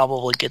will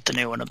probably get the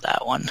new one of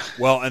that one.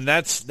 Well, and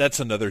that's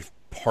another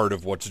part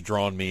of what's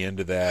drawn me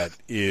into that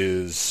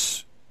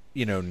is,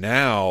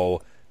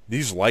 now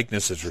these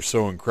likenesses are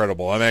so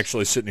incredible. I'm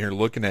actually sitting here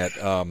looking at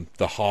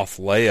the Hoth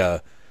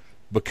Leia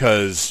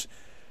because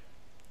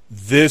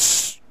the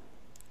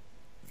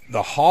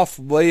Hoth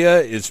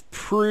Leia is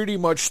pretty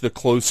much the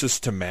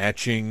closest to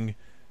matching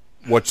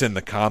what's in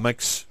the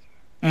comics.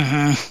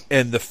 Mm-hmm.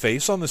 And the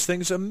face on this thing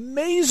is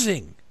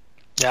amazing.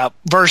 Yeah,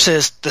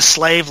 versus the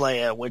Slave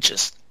Leia, which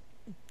is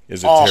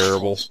Is it awful.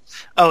 terrible?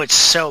 Oh, it's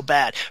so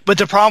bad. But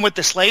the problem with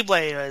the Slave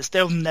Leia is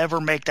they'll never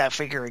make that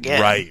figure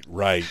again.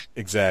 Right,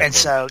 exactly. And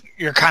so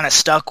you're kind of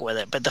stuck with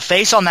it. But the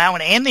face on that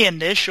one and the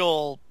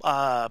initial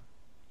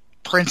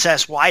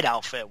Princess White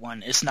outfit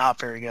one is not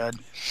very good.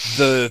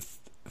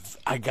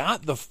 I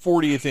got the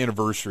 40th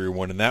anniversary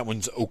one, and that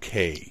one's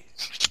okay.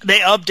 They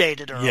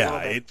updated her. Yeah, a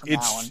little bit from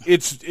that one.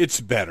 it's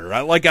better.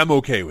 I'm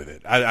okay with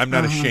it. I'm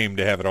not ashamed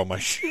to have it on my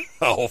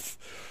shelf.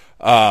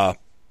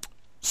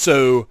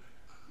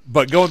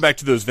 But going back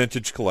to those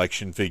vintage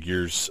collection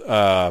figures,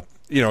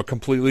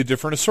 completely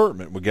different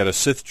assortment. We got a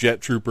Sith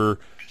Jet Trooper,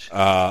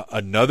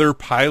 another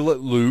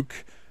Pilot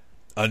Luke,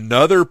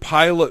 another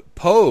Pilot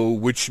Poe,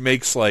 which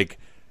makes a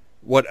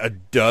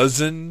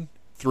dozen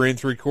 3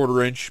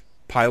 3/4 inch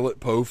Pilot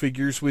Poe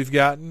figures we've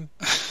gotten.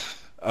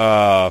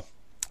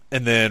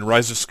 And then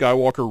Rise of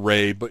Skywalker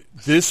Rey, but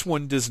this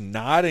one does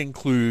not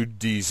include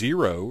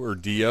D0 or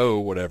D-O,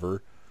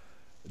 whatever.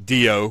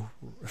 D-O.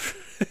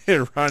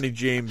 Ronnie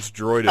James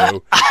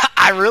Droido.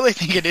 I really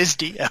think it is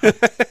Dio.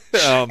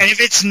 And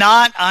if it's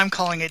not, I'm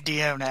calling it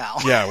Dio now.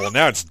 Yeah, well,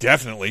 now it's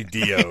definitely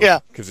Dio. Yeah.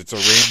 Because it's a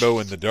rainbow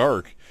in the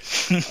dark.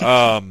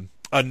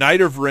 A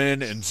Knight of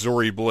Ren and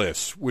Zori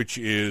Bliss, which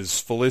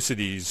is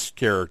Felicity's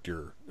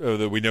character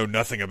that we know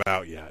nothing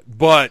about yet.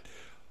 But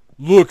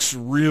looks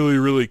really,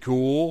 really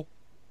cool.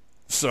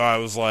 So I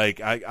was like,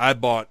 I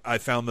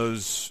found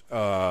those,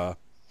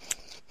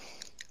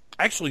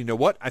 actually, you know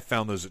what? I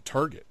found those at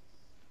Target.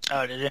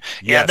 Oh, did you?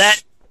 Yes. Yeah,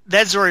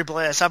 that Zori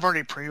Bliss, I've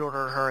already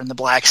pre-ordered her in the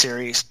Black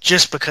Series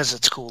just because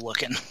it's cool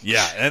looking.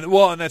 Yeah, and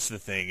that's the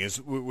thing,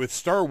 is with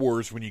Star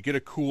Wars, when you get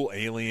a cool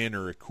alien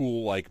or a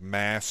cool,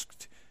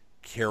 masked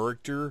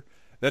character,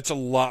 that's a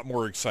lot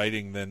more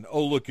exciting than,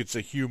 oh, look, it's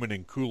a human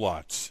in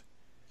culottes.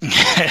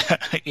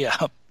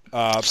 Yeah.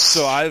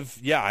 So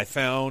I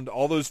found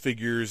all those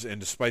figures, and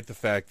despite the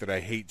fact that I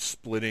hate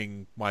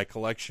splitting my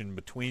collection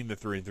between the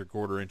 3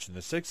 3/4 inch and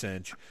the 6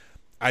 inch,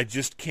 I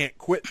just can't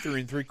quit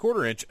 3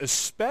 3/4 inch,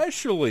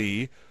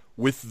 especially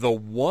with the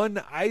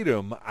one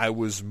item I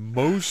was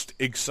most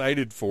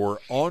excited for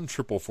on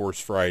Triple Force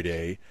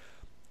Friday,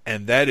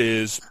 and that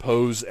is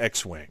Poe's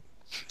X-Wing.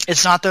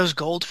 It's not those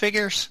gold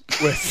figures?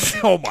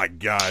 Oh my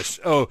gosh.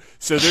 Oh,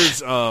 so there's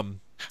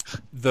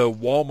the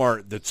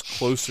Walmart that's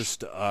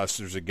closest to us.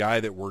 There's a guy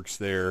that works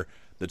there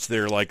that's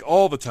there like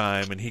all the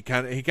time, and he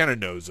kind of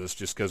knows us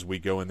just because we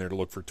go in there to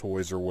look for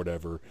toys or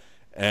whatever.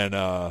 And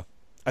I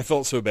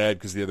felt so bad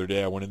because the other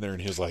day I went in there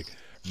and he was like,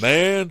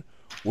 "Man,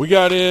 we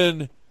got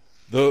in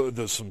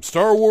the some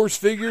Star Wars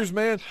figures,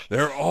 man.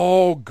 They're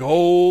all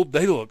gold.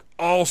 They look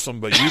awesome,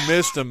 but you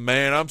missed them,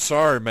 man. I'm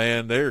sorry,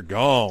 man. They're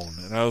gone."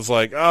 And I was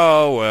like,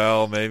 "Oh,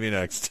 well, maybe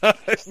next time."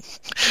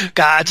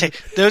 God, I tell you,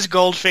 those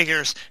gold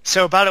figures.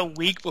 So about a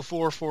week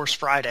before Force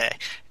Friday,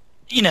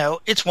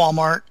 it's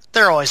Walmart.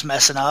 They're always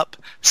messing up.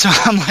 So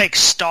I'm like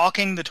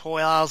stalking the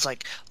toy aisles,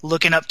 like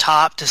looking up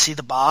top to see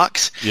the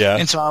box. Yeah.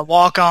 And so I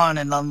walk on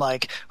and I'm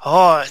like,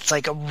 oh, it's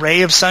like a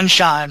ray of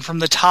sunshine from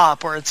the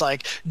top where it's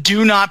like,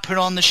 do not put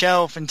on the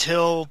shelf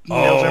until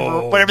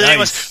November, whatever the name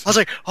was. I was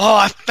like, oh,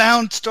 I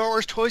found Star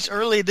Wars toys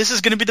early. This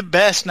is going to be the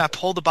best. And I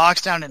pulled the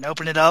box down and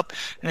opened it up,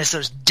 and it's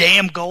those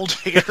damn gold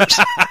figures.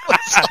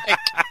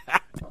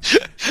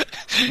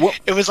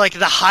 It was like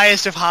the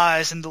highest of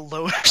highs and the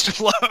lowest of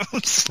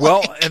lows.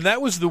 Well, and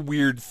that was the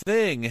weird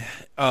thing,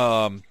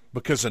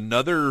 because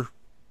another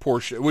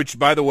portion, which,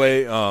 by the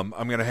way, I'm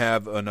going to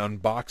have an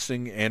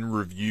unboxing and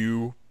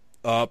review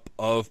up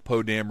of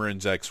Poe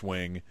Dameron's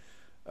X-Wing.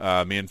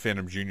 Me and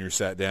Phantom Jr.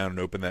 sat down and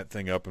opened that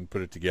thing up and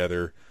put it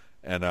together.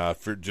 And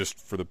for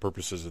the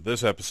purposes of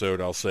this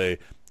episode, I'll say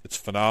it's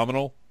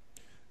phenomenal.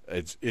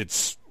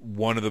 It's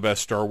one of the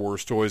best Star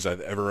Wars toys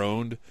I've ever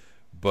owned.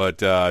 But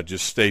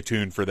just stay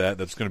tuned for that.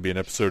 That's going to be an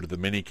episode of the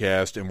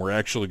minicast, and we're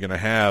actually going to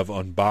have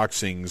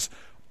unboxings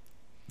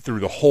through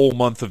the whole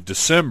month of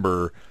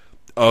December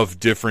of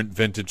different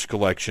vintage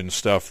collection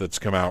stuff that's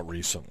come out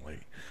recently.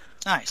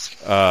 Nice.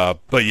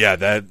 But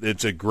yeah,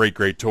 it's a great,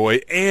 great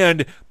toy,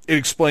 and it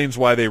explains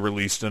why they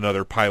released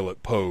another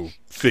Pilot Poe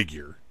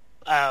figure.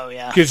 Oh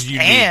yeah, because you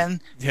need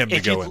him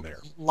to go in there.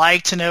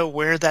 Like to know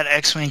where that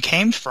X-Wing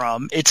came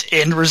from? It's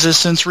in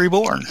Resistance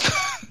Reborn.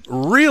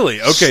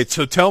 Really? Okay,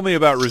 so tell me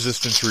about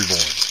Resistance Reborn.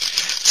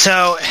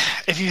 So,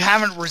 if you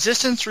haven't,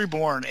 Resistance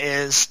Reborn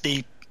is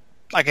the,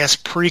 I guess,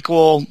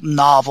 prequel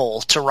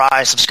novel to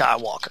Rise of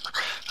Skywalker.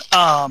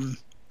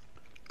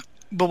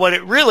 But what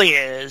it really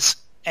is,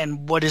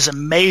 and what is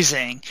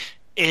amazing,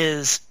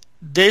 is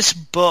this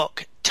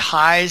book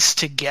ties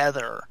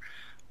together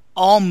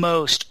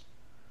almost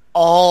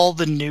all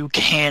the new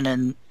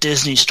canon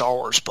Disney Star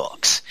Wars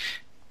books.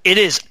 It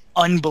is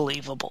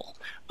unbelievable.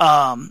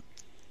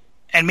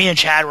 And me and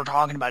Chad were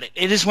talking about it.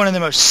 It is one of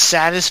the most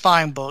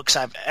satisfying books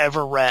I've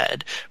ever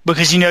read,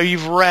 because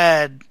you've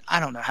read, I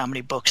don't know how many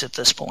books at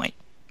this point,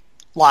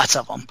 lots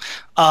of them,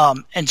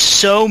 and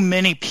so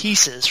many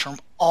pieces from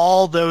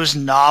all those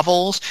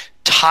novels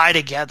tie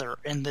together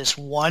in this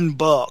one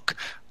book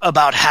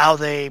about how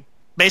they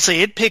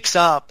basically, it picks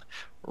up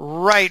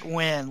right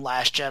when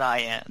Last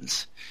Jedi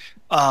ends.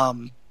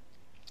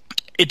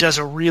 It does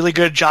a really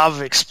good job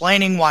of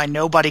explaining why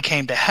nobody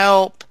came to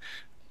help,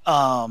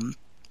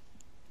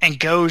 and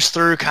goes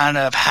through kind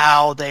of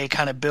how they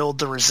kind of build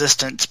the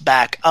Resistance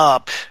back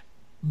up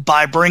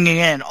by bringing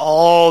in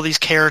all these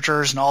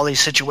characters and all these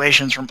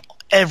situations from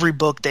every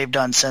book they've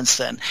done since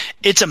then.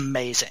 It's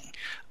amazing.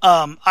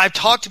 I've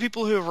talked to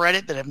people who have read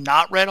it that have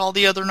not read all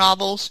the other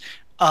novels,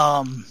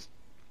 and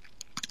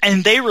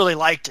they really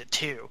liked it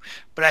too.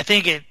 But I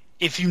think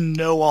if you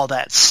know all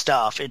that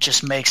stuff, it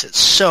just makes it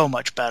so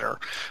much better.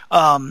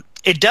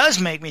 It does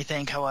make me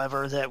think,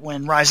 however, that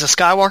when Rise of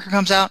Skywalker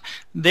comes out,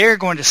 they're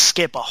going to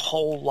skip a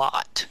whole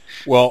lot.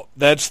 Well,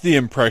 that's the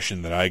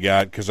impression that I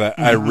got, because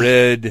I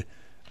read,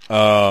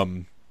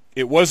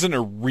 it wasn't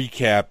a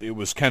recap, it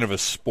was kind of a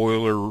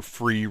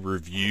spoiler-free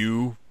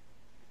review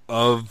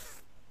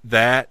of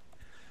that,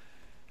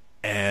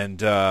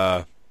 and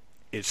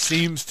it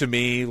seems to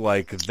me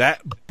like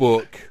that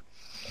book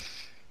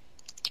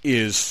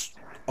is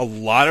a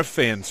lot of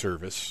fan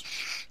service.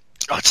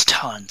 Oh, it's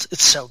tons.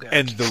 It's so good.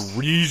 And the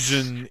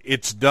reason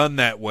it's done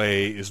that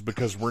way is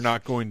because we're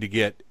not going to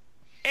get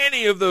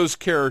any of those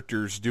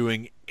characters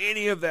doing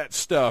any of that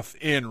stuff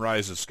in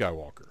Rise of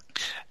Skywalker.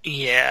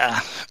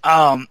 Yeah.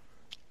 And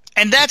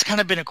that's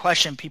kind of been a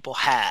question people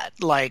had.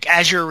 Like,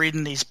 as you're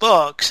reading these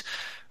books,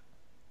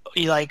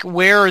 like,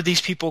 where are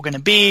these people going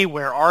to be?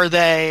 Where are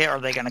they? Are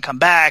they going to come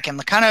back? And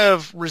the kind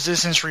of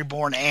Resistance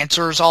Reborn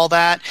answers all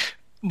that,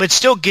 but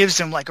still gives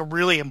them, like, a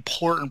really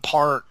important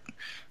part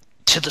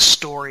to the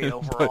story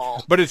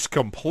overall. But it's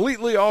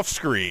completely off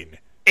screen.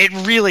 It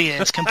really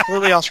is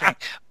completely off screen.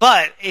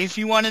 But if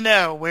you want to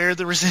know where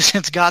the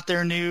Resistance got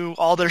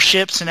all their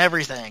ships and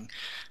everything,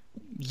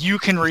 you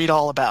can read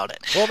all about it.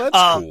 Well,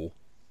 that's cool.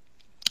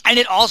 And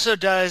it also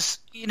does,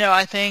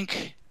 I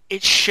think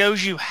it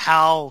shows you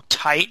how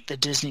tight the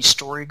Disney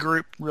Story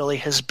Group really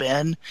has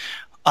been.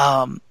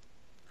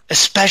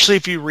 Especially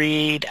if you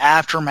read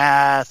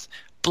Aftermath,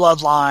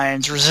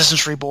 Bloodlines,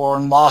 Resistance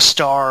Reborn, Lost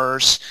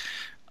Stars.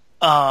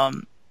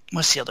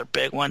 What's the other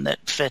big one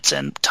that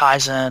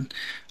ties in?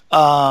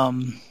 I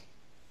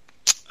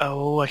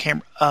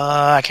can't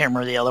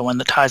remember the other one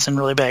that ties in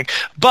really big.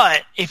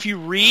 But if you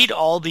read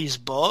all these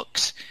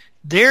books,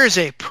 there's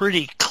a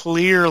pretty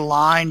clear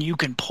line you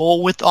can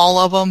pull with all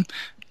of them,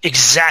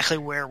 exactly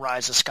where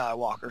Rise of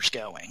Skywalker's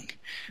going.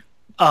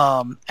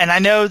 And I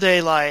know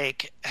they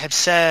have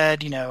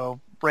said,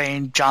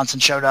 Rian Johnson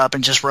showed up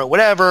and just wrote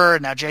whatever,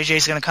 and now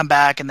JJ's going to come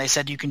back, and they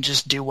said you can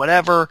just do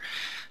whatever.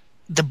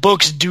 The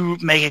books do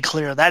make it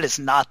clear that is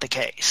not the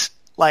case.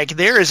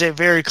 There is a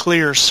very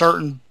clear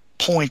certain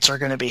points are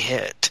going to be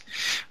hit.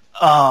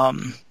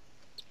 And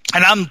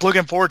I'm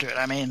looking forward to it.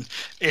 I mean,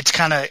 it's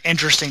kind of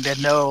interesting to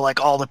know,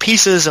 all the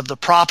pieces of the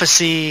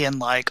prophecy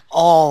and,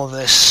 all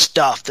this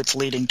stuff that's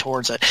leading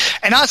towards it.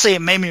 And honestly,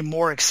 it made me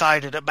more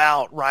excited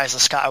about Rise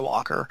of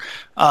Skywalker.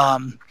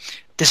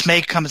 This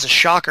may come as a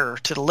shocker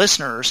to the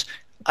listeners.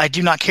 I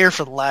do not care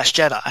for The Last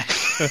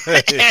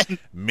Jedi.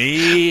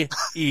 Me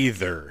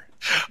either.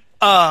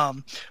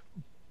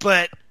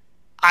 But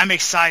I'm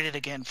excited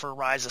again for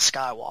Rise of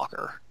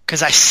Skywalker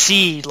because I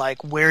see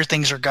where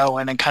things are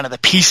going and kind of the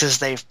pieces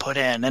they've put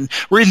in. And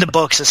reading the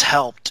books has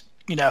helped.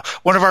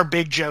 One of our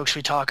big jokes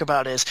we talk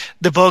about is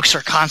the books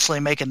are constantly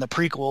making the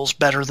prequels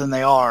better than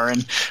they are.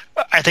 And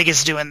I think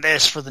it's doing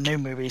this for the new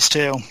movies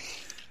too.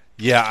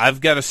 Yeah,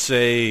 I've got to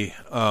say,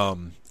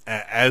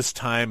 as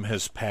time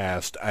has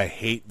passed, I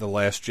hate The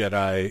Last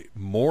Jedi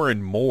more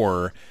and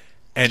more,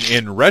 and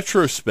in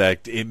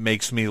retrospect, it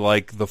makes me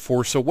like The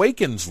Force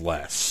Awakens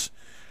less,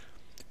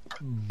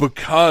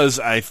 because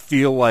I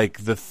feel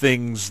like the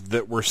things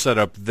that were set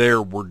up there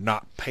were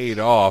not paid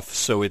off,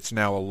 so it's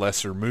now a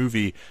lesser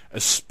movie,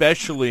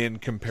 especially in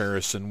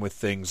comparison with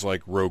things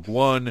like Rogue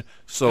One,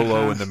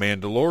 Solo, and The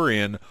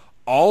Mandalorian,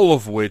 all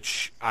of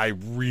which I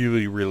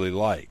really, really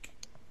like.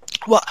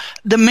 Well,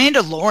 The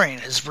Mandalorian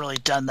has really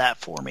done that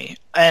for me.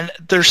 And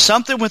there's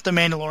something with The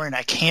Mandalorian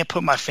I can't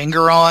put my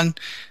finger on.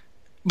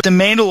 But The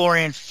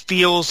Mandalorian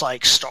feels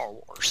like Star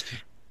Wars.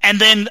 And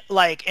then,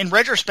 in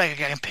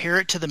retrospect, I compare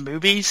it to the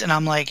movies, and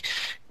I'm like,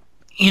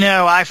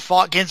 I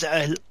fought against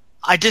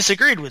I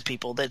disagreed with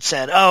people that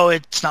said, oh,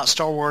 it's not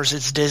Star Wars,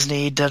 it's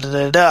Disney,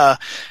 da-da-da-da.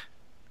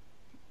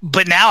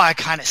 But now I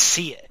kind of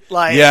see it.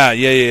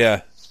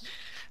 Yeah.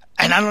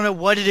 And I don't know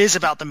what it is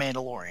about The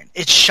Mandalorian.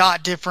 It's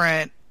shot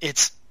different.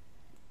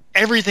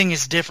 Everything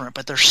is different,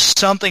 but there's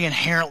something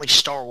inherently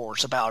Star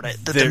Wars about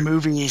it that the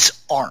movies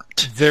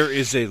aren't. There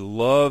is a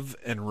love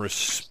and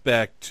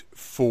respect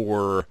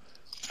for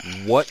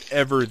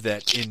whatever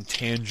that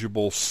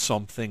intangible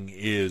something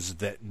is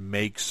that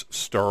makes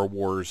Star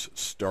Wars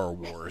Star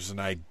Wars. And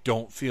I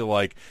don't feel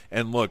like,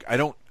 and look, I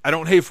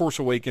don't hate Force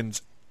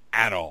Awakens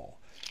at all.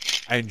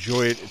 I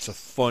enjoy it. It's a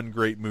fun,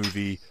 great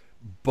movie,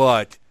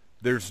 but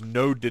there's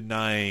no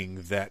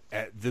denying that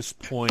at this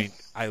point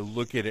I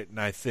look at it and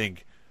I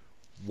think,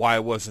 why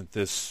wasn't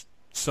this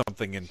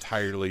something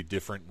entirely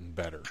different and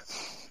better?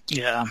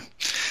 Yeah.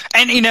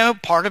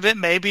 And, part of it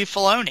may be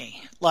Filoni.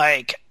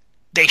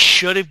 They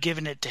should have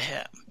given it to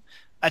him.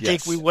 I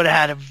think we would have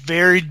had a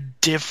very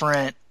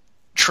different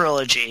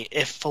trilogy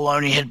if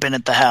Filoni had been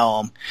at the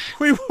helm.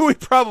 We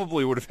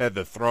probably would have had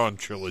the Thrawn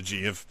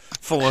trilogy if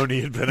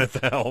Filoni had been at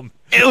the helm.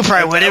 It would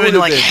probably would have been it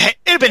would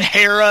have been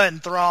Hera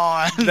and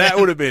Thrawn. That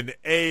would have been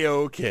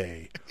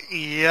A-okay.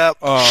 Yep.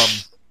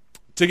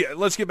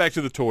 Let's get back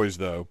to the toys,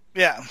 though.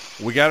 Yeah.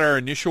 We got our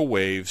initial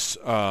waves.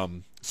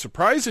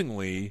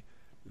 Surprisingly,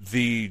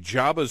 the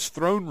Jabba's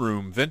Throne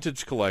Room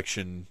Vintage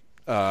Collection,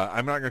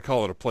 I'm not going to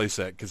call it a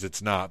playset because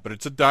it's not, but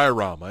it's a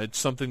diorama. It's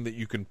something that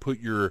you can put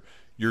your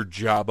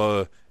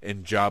Jabba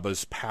and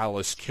Jabba's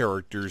palace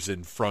characters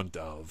in front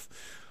of.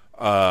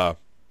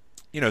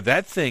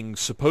 That thing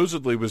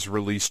supposedly was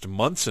released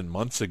months and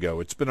months ago.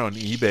 It's been on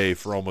eBay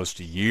for almost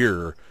a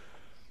year,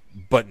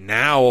 but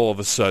now all of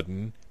a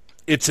sudden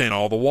it's in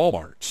all the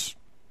Walmarts.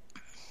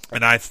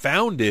 And I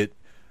found it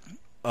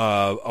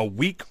a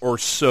week or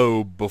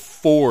so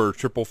before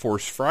Triple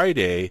Force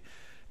Friday,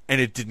 and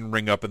it didn't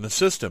ring up in the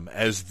system,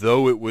 as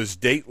though it was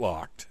date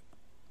locked.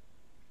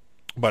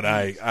 But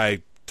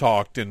I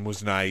talked and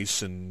was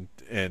nice, and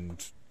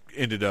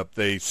ended up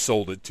they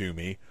sold it to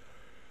me.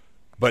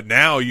 But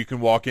now you can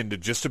walk into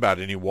just about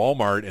any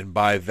Walmart and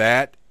buy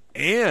that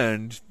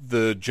and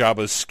the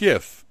Jabba's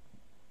skiff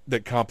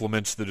that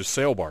complements the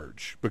sail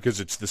barge, because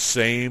it's the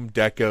same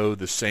deco,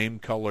 the same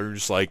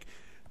colors.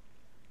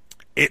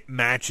 It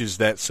matches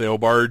that sail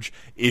barge.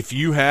 If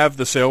you have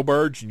the sail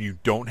barge and you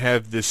don't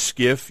have this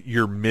skiff,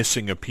 you're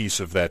missing a piece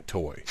of that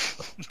toy.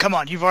 Come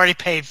on, you've already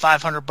paid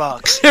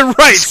 $500.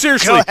 Right,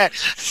 seriously.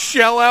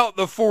 Shell out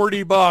the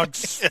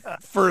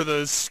 $40 for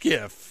the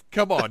skiff.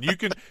 Come on, you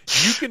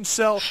can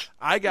sell.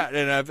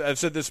 I've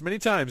said this many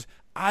times.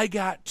 I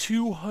got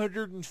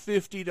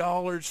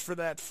 $250 for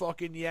that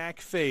fucking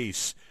yak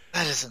face.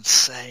 That is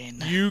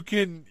insane. You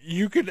can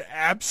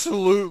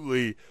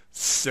absolutely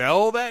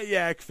sell that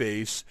yak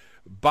face,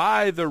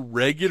 buy the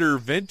regular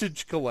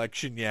vintage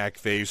collection yak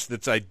face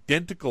that's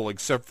identical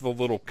except for the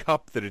little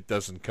cup that it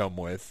doesn't come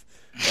with,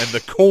 and the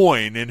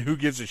coin, and who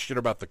gives a shit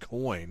about the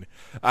coin?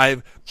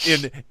 I've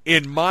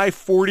in my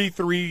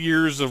 43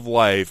 years of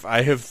life,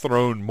 I have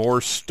thrown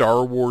more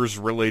Star Wars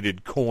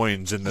related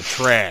coins in the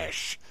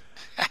trash.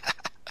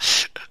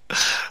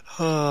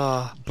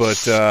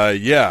 But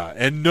yeah,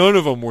 and none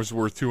of them was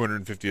worth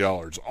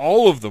 $250.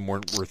 All of them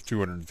weren't worth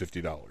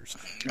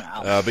 $250.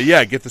 Wow. But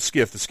yeah, get the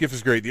skiff. The skiff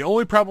is great. The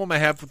only problem I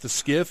have with the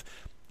skiff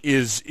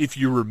is, if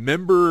you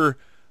remember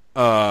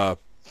the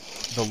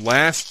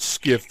last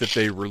skiff that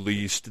they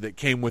released that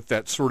came with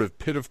that sort of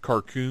Pit of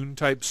Carcoon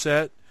type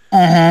set,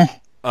 it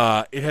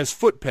has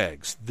foot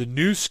pegs. The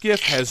new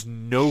skiff has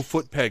no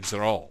foot pegs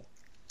at all.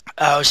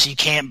 Oh, so you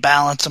can't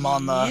balance them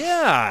on the...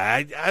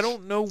 Yeah, I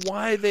don't know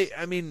why they...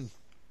 I mean,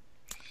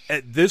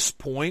 at this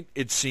point,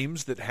 it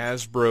seems that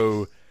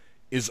Hasbro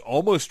is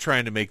almost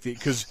trying to make the...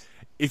 Because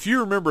if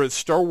you remember,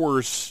 Star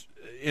Wars,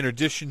 in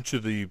addition to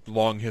the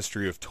long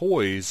history of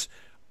toys,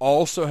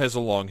 also has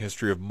a long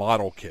history of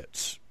model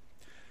kits.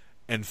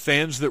 And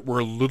fans that were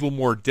a little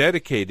more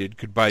dedicated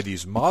could buy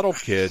these model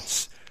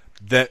kits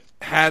that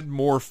had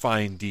more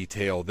fine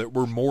detail, that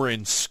were more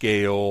in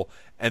scale,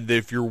 and that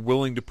if you're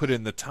willing to put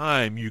in the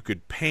time, you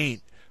could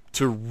paint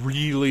to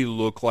really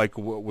look like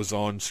what was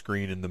on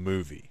screen in the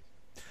movie.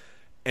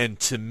 And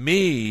to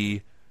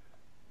me,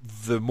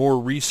 the more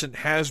recent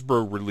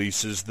Hasbro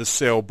releases, the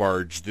sail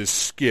barge, this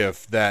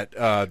skiff, that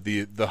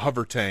the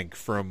hover tank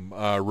from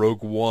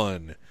Rogue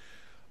One,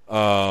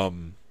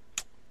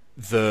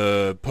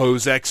 the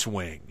Pose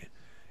X-Wing,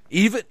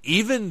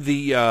 even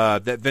the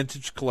that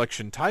vintage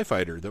collection TIE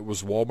Fighter that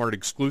was Walmart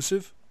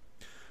exclusive,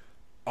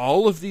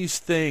 all of these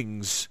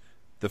things,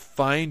 the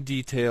fine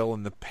detail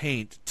and the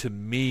paint, to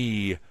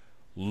me,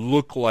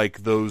 look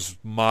like those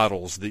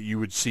models that you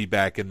would see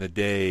back in the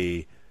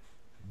day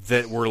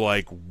that were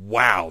like,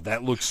 wow,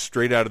 that looks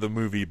straight out of the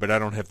movie, but I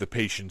don't have the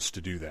patience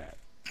to do that.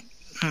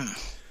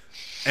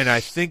 And I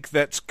think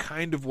that's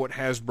kind of what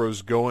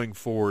Hasbro's going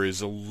for,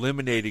 is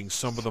eliminating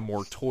some of the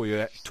more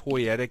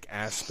toyetic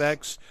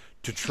aspects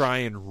to try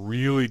and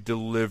really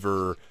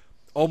deliver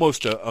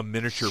almost a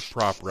miniature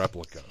prop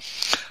replica.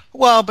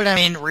 Well, but I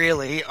mean,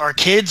 really, are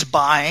kids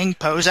buying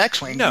Pose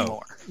X-Wing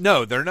anymore?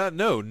 No, they're not.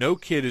 No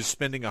kid is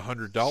spending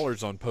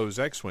 $100 on Pose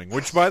X-Wing,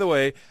 which, by the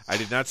way, I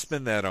did not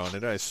spend that on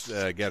it. I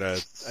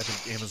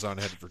think Amazon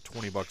had it for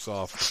 $20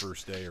 off the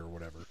first day or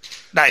whatever.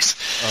 Nice.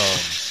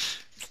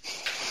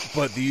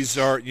 But these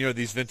are,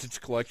 these vintage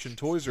collection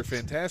toys are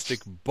fantastic,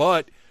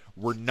 but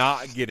we're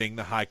not getting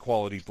the high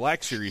quality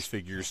Black Series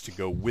figures to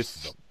go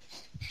with them.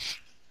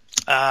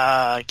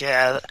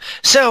 Yeah.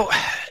 So,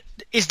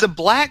 is the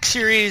Black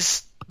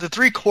Series, the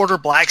 3/4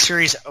 Black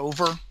Series,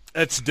 over?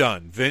 It's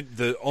done. Here's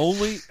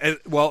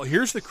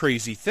the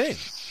crazy thing.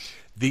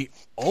 The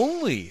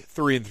only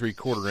 3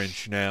 3/4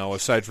 inch now,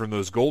 aside from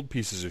those gold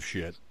pieces of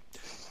shit,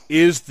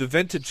 is the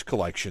vintage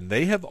collection.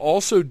 They have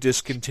also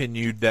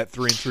discontinued that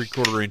 3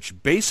 3/4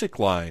 inch basic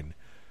line.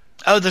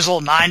 Oh, there's a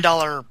little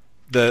 $9.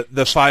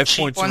 The 5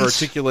 points ones? of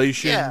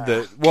articulation. Yeah.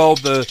 They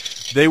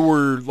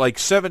were like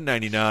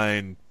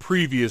 $7.99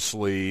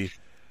 previously,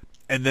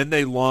 and then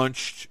they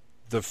launched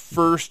the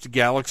first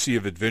Galaxy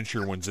of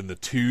Adventure ones in the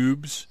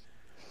tubes,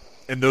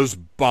 and those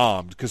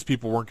bombed because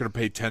people weren't going to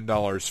pay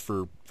 $10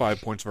 for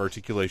 5 points of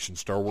articulation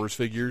Star Wars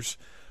figures.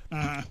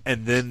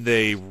 And then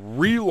they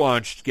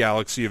relaunched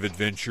Galaxy of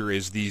Adventure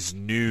as these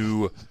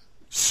new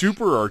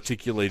super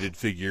articulated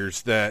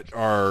figures that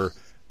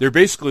they're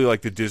basically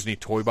like the Disney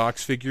toy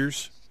box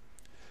figures,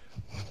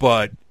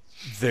 but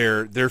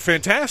they're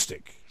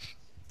fantastic.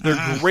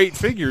 They're great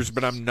figures,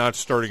 but I'm not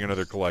starting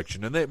another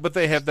collection. But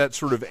they have that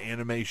sort of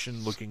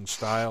animation looking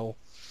style.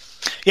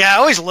 Yeah, I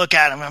always look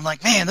at them and I'm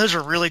like, man, those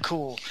are really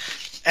cool.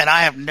 And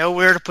I have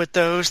nowhere to put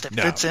those that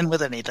fits in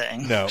with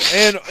anything. No,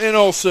 and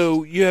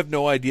also you have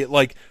no idea.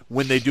 Like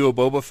when they do a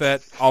Boba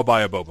Fett, I'll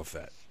buy a Boba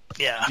Fett.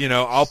 Yeah,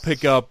 I'll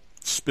pick up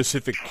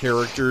specific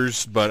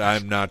characters, but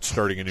I'm not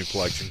starting a new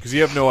collection because you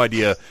have no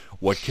idea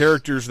what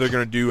characters they're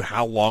going to do,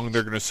 how long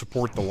they're going to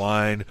support the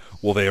line.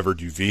 Will they ever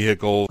do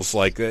vehicles?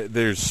 Like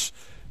there's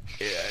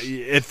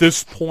at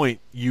this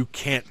point you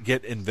can't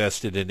get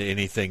invested into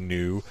anything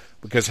new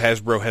because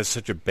Hasbro has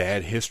such a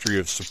bad history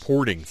of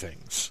supporting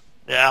things.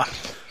 Yeah.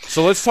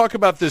 So let's talk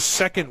about this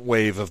second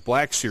wave of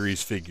Black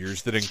Series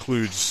figures that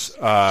includes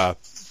the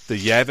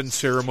Yavin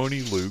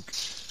Ceremony Luke,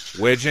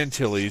 Wedge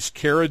Antilles,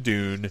 Cara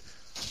Dune,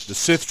 the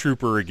Sith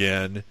Trooper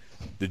again,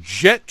 the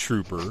Jet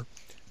Trooper,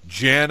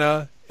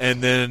 Janna,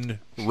 and then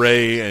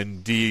Rey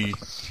and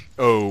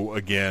D-O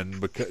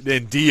again,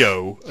 and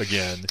D-O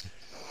again,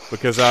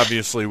 because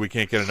obviously we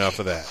can't get enough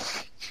of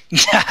that.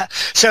 Yeah.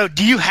 So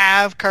do you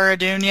have Cara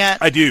Dune yet?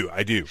 I do.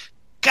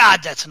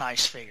 God, that's a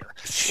nice figure.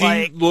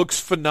 She looks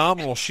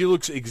phenomenal. She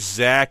looks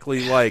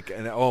exactly like,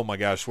 and oh my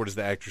gosh, what is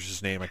the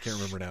actress's name? I can't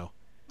remember now.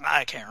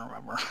 I can't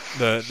remember.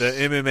 The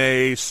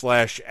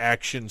MMA /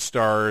 action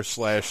star /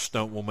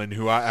 stunt woman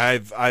who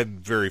I'm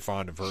very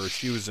fond of her.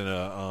 She was in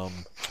a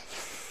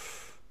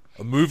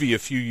movie a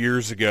few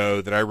years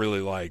ago that I really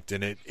liked,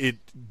 and it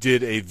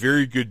did a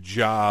very good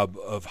job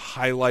of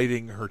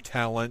highlighting her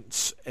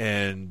talents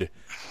and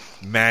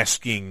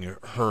masking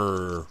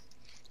her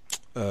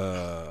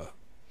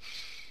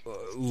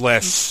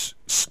less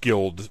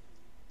skilled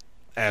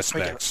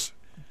aspects.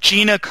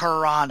 Gina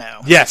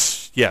Carano.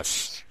 Yes.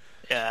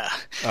 Yeah.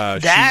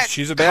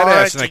 She's a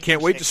badass, and I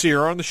can't wait to see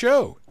her on the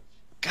show.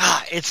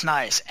 God, it's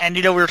nice. And,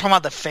 we were talking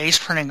about the face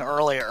printing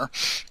earlier.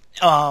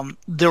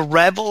 The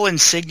Rebel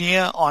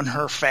insignia on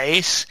her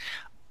face,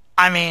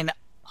 I mean,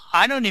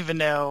 I don't even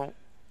know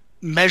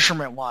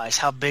measurement-wise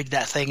how big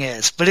that thing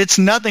is, but it's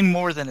nothing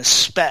more than a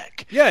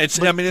speck. Yeah,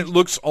 it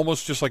looks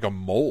almost just like a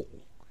mole.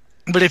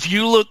 But if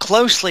you look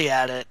closely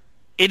at it,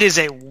 it is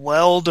a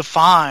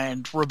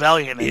well-defined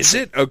rebellion. Is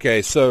it?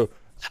 Okay, so...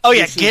 Oh,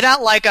 yeah,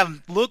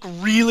 look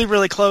really,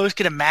 really close,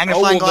 get a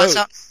magnifying glass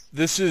out.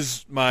 This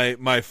is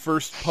my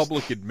first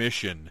public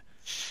admission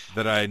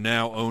that I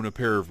now own a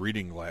pair of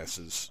reading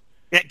glasses.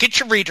 Yeah, get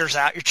your readers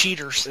out, your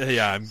cheaters.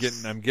 Yeah, I'm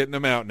getting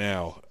them out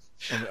now.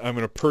 I'm going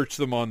to perch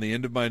them on the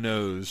end of my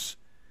nose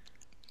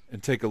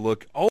and take a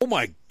look. Oh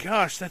my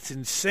gosh, that's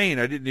insane.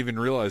 I didn't even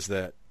realize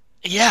that.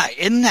 Yeah,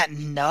 isn't that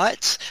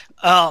nuts?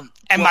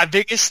 My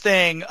biggest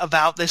thing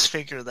about this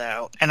figure,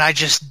 though, and I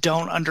just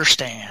don't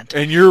understand.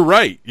 And you're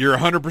right. You're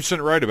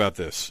 100% right about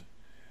this.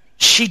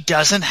 She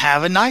doesn't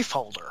have a knife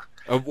holder.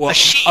 A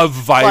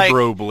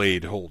vibro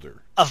blade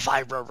holder. A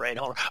vibro blade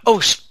holder.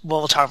 Oh, well,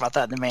 we'll talk about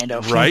that in the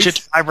Mando. Right.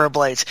 Vibro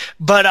blades.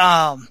 But,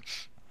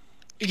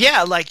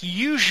 yeah,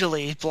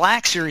 usually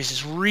Black Series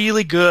is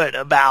really good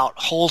about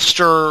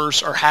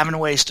holsters or having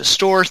ways to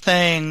store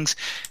things.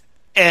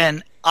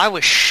 And I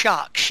was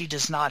shocked she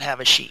does not have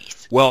a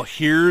sheath. Well,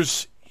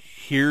 here's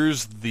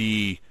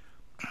the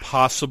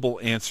possible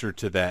answer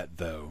to that,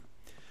 though,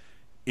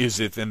 is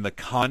if in the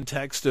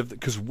context of...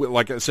 Because,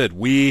 like I said,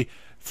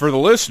 for the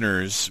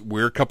listeners,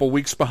 we're a couple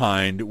weeks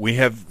behind.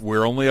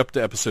 We're only up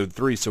to episode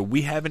 3, so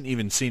we haven't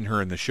even seen her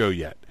in the show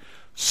yet.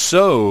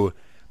 So,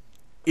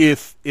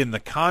 if in the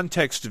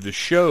context of the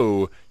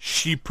show,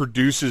 she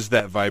produces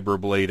that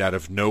vibroblade out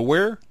of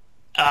nowhere...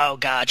 Oh,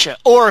 gotcha.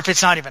 Or if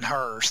it's not even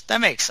hers.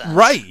 That makes sense.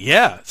 Right,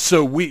 yeah.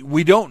 So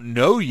we don't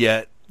know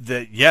yet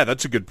that, yeah,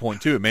 that's a good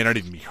point, too. It may not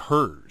even be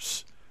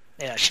hers.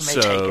 Yeah, she may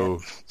take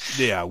it.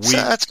 Yeah, so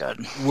that's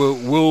good.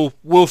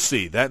 We'll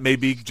see. That may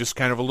be just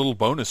kind of a little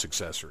bonus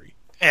accessory.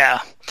 Yeah.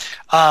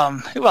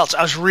 Who else?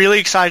 I was really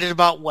excited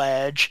about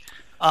Wedge.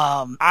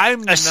 I'm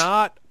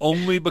not,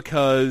 only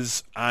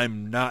because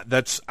I'm not.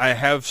 I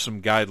have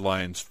some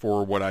guidelines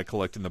for what I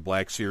collect in the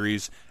Black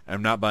Series.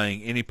 I'm not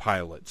buying any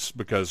pilots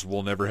because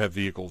we'll never have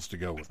vehicles to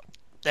go with them.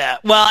 Yeah,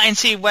 well, and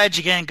see, Wedge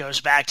again goes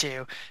back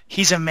to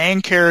he's a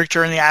main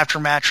character in the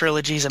Aftermath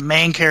trilogy. He's a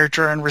main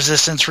character in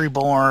Resistance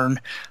Reborn.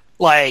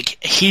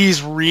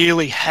 He's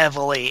really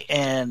heavily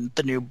in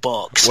the new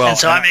books, and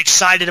so I'm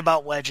excited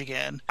about Wedge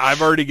again.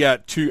 I've already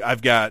got 2.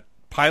 I've got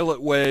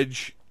Pilot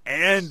Wedge,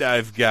 and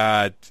I've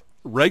got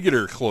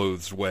regular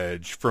clothes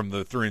Wedge from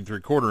the 3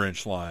 3/4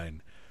 inch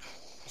line.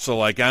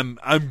 So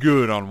I'm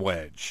good on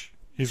Wedge.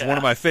 He's one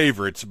of my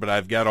favorites, but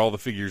I've got all the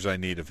figures I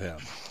need of him.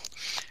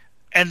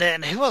 And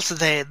then who else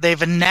did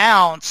they've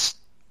announced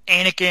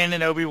Anakin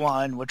and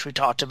Obi-Wan, which we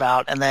talked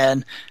about, and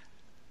then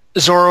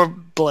Ori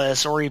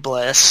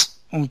Bliss.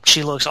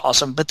 She looks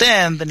awesome. But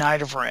then the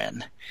Knight of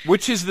Ren.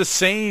 Which is the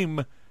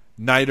same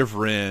Knight of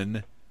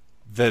Ren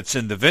that's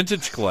in the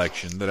vintage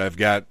collection that I've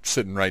got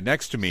sitting right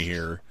next to me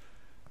here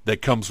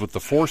that comes with the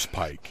Force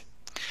Pike.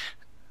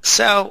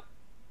 So,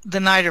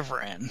 the Knight of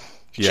Ren.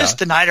 Just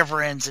the Knight of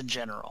Rens in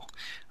general.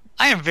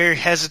 I am very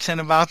hesitant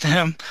about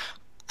them.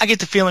 I get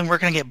the feeling we're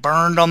going to get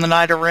burned on the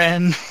Knight of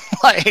Ren.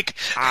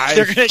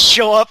 They're going to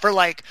show up for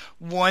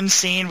one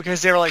scene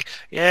because they were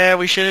yeah,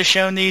 we should have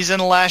shown these in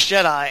The Last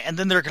Jedi, and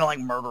then they're going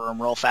to murder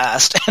them real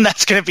fast, and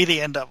that's going to be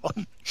the end of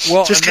them.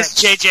 Well, just because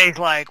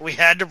JJ's we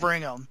had to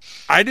bring them.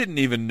 I didn't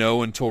even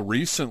know until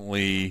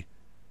recently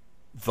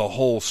the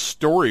whole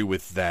story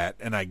with that,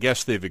 and I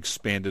guess they've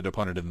expanded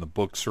upon it in the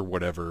books or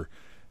whatever,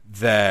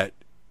 that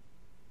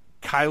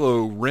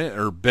Kylo Ren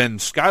or Ben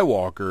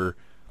Skywalker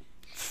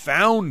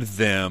found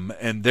them,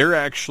 and they're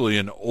actually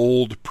an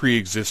old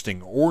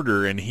pre-existing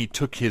order, and he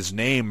took his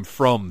name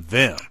from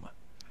them.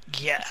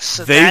 Yes.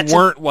 So they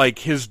weren't like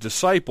his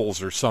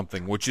disciples or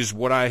something, which is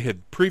what I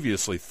had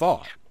previously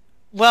thought.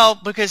 Well,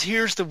 because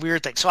here's the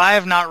weird thing. So I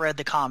have not read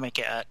the comic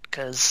yet,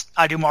 because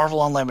I do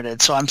Marvel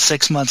Unlimited, so I'm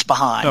 6 months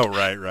behind. Oh,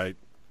 right.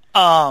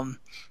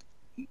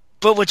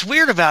 But what's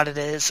weird about it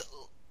is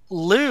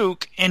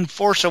Luke in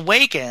Force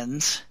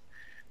Awakens,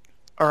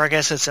 or I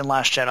guess it's in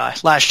Last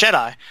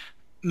Jedi,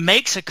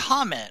 makes a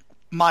comment.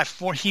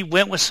 He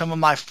went with some of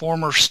my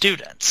former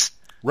students.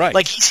 Right.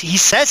 He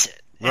says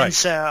it. Right. And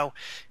so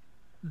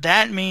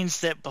that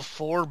means that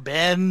before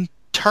Ben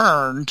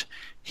turned,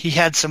 he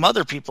had some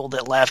other people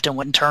that left and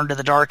went and turned to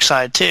the dark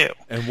side too.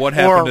 And what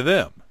happened to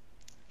them?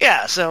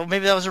 Yeah, so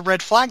maybe that was a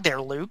red flag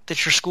there, Luke,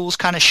 that your school's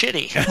kind of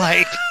shitty.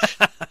 Like,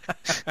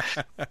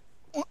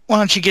 why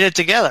don't you get it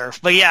together?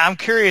 But yeah, I'm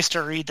curious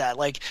to read that.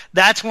 Like,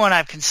 that's one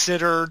I've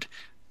considered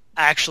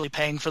actually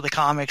paying for the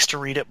comics to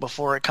read it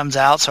before it comes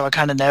out, so I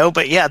kind of know.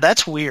 But yeah,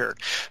 that's weird.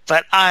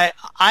 But I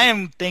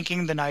am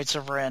thinking the Knights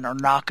of Ren are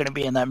not going to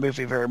be in that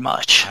movie very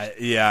much.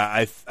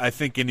 I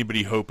think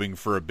anybody hoping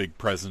for a big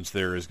presence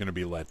there is going to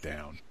be let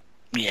down.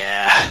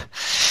 Yeah.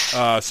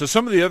 So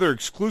some of the other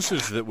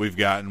exclusives that we've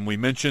gotten, we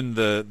mentioned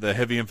the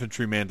Heavy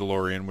Infantry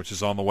Mandalorian, which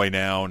is on the way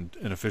now and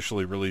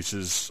officially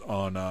releases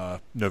on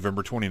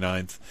November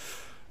 29th.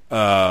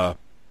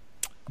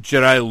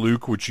 Jedi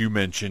Luke, which you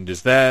mentioned,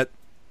 is that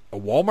a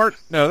Walmart?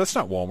 No, that's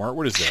not Walmart.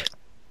 What is that?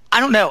 I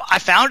don't know. I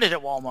found it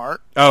at Walmart.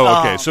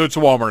 Oh, okay. So it's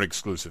a Walmart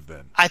exclusive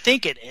then. I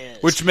think it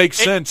is. Which makes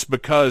sense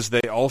because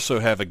they also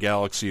have a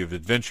Galaxy of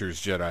Adventures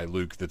Jedi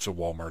Luke that's a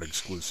Walmart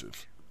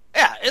exclusive.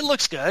 Yeah, it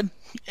looks good.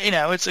 You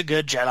know, it's a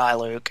good Jedi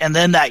Luke. And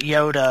then that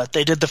Yoda,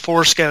 they did the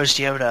Force Ghost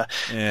Yoda,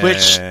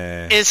 which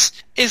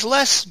is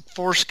less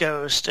Force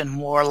Ghost and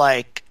more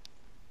like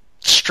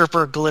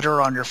stripper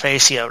glitter on your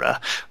face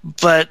Yoda.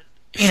 But,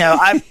 you know,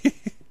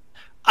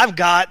 I've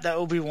got the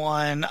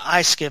Obi-Wan.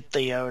 I skipped the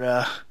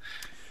Yoda.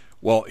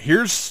 Well,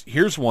 here's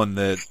one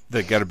that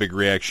got a big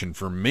reaction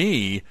from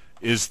me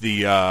is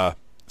the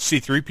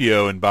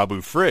C-3PO and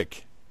Babu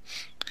Frick.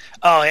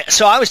 Oh, yeah.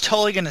 So I was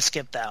totally going to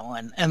skip that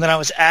one. And then I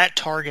was at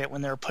Target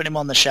when they were putting him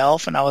on the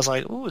shelf, and I was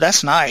like, ooh,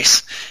 that's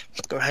nice.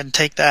 Go ahead and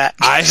take that.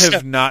 I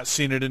have not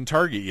seen it in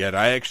Target yet.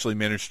 I actually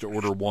managed to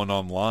order one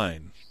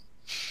online.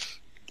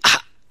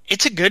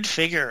 It's a good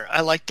figure.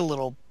 I like the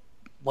little,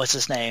 what's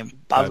his name?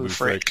 Babu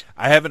Frick.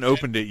 I haven't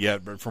opened it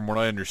yet, but from what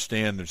I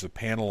understand, there's a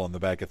panel on the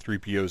back of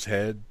 3PO's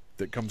head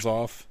that comes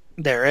off.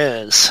 There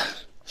is.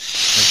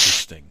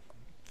 Interesting.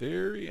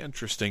 Very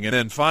interesting. And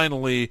then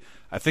finally,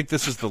 I think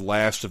this is the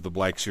last of the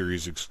Black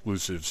Series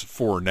exclusives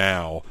for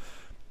now.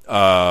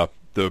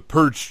 The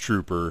Purge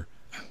Trooper,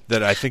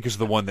 that I think is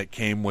the one that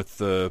came with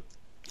the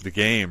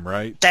game,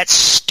 right? That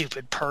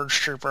stupid Purge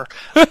Trooper.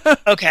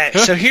 Okay,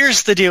 so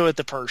here's the deal with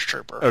the Purge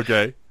Trooper.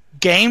 Okay.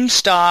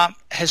 GameStop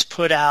has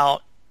put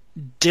out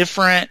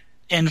different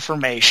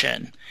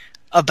information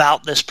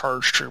about this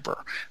Purge Trooper.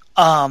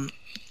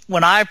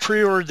 When I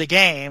pre-ordered the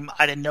game,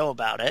 I didn't know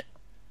about it.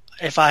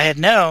 If I had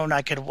known,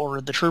 I could have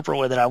ordered the Trooper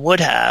with it. I would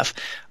have.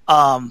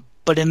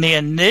 But in the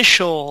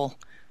initial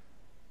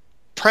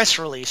press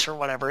release or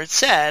whatever, it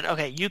said,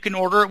 okay, you can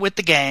order it with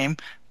the game.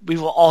 We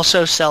will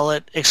also sell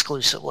it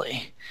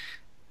exclusively.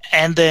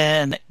 And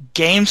then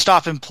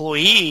GameStop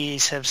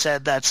employees have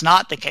said that's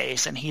not the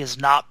case, and he is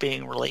not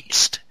being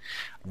released.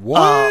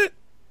 What?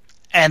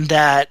 And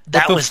that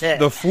was it.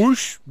 The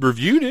Fwoosh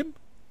reviewed him.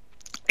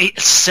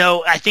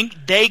 So I think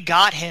they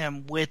got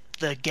him with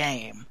the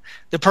game.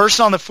 The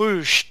person on the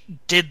Fwoosh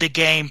did the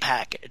game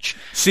package.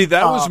 See,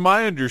 that was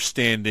my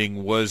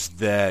understanding, was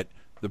that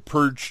the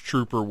Purge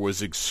Trooper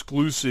was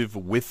exclusive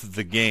with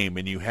the game,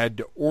 and you had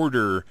to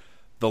order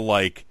the,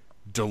 like,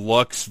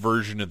 deluxe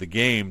version of the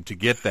game to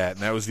get that,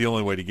 and that was the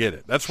only way to get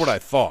it. That's what I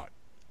thought.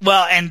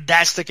 Well, and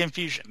that's the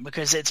confusion,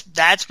 because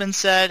that's been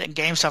said, and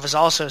GameStop has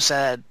also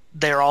said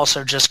they're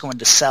also just going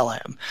to sell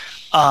him.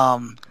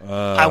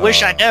 I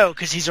wish I know,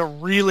 because he's a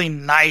really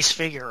nice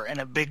figure and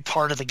a big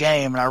part of the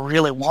game, and I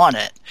really want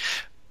it.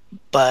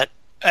 But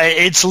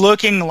it's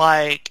looking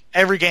like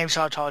every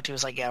GameStop I talked to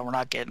is like, yeah, we're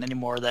not getting any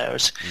more of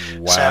those.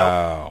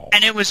 Wow.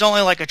 And it was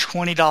only like a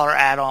 $20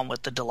 add-on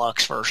with the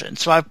deluxe version,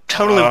 so I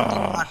totally would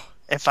have won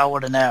if I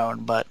would have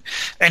known.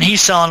 And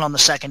he's selling on the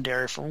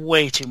secondary for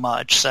way too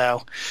much,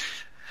 so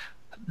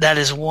that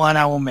is one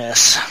I will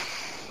miss.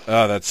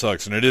 Oh, that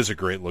sucks, and it is a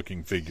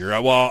great-looking figure.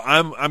 Well,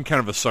 I'm kind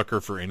of a sucker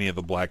for any of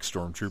the black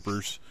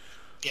Stormtroopers.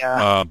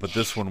 Yeah. But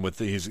this one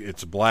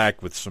it's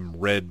black with some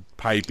red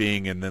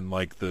piping, and then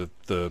like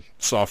the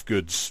soft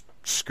goods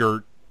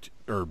skirt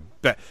or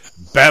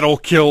battle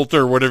kilt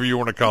or whatever you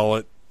want to call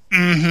it.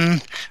 Mm-hmm.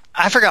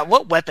 I forgot,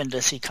 what weapon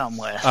does he come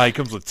with? He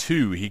comes with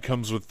two. He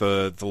comes with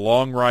the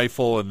long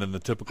rifle and then the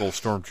typical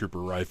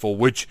Stormtrooper rifle,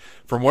 which,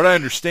 from what I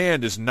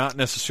understand, is not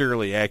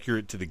necessarily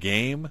accurate to the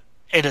game.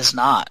 It is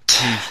not.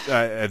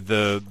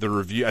 The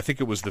review, I think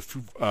it was the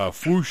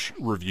Fwoosh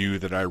review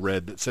that I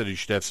read that said he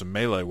should have some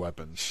melee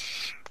weapons.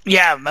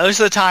 Yeah, most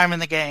of the time in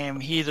the game,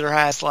 he either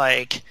has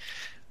like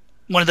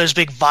one of those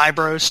big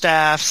vibro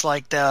staffs,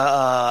 like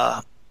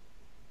the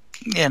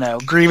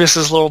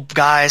Grievous's little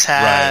guys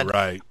had,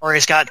 right. Or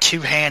he's got two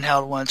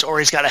handheld ones, or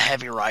he's got a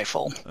heavy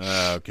rifle.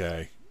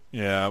 Okay,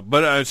 yeah,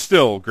 but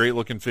still great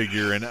looking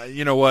figure, and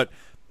you know what?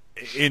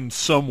 In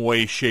some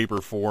way, shape,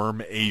 or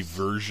form, a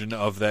version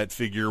of that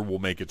figure will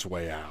make its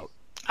way out.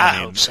 I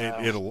hope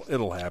so.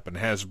 It'll happen.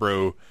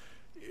 Hasbro,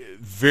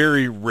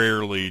 very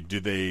rarely do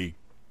they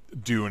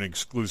do an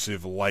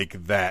exclusive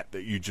like that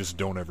you just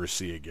don't ever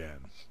see again.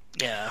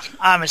 Yeah,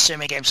 I'm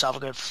assuming GameStop will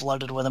get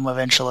flooded with them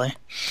eventually.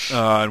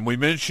 And we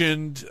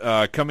mentioned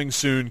coming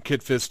soon,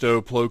 Kit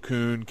Fisto, Plo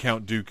Koon,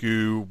 Count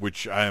Dooku,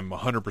 which I am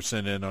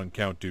 100% in on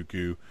Count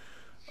Dooku.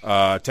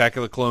 Attack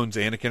of the Clones,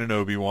 Anakin and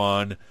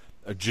Obi-Wan.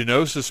 a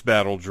Geonosis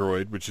battle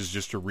droid, which is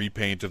just a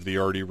repaint of the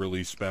already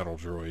released battle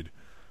droid,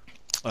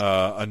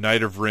 a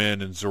Knight of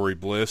Ren and Zori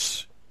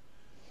Bliss.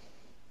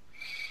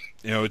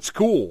 It's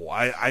cool.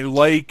 I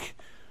like...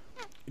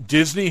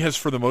 Disney has,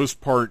 for the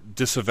most part,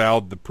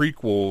 disavowed the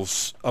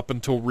prequels up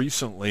until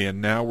recently,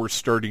 and now we're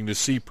starting to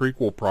see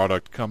prequel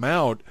product come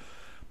out.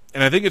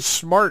 And I think it's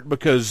smart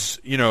because,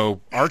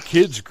 our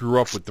kids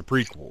grew up with the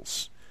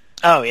prequels.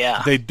 Oh,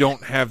 yeah. They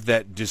don't have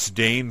that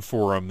disdain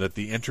for them that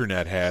the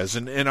internet has.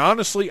 And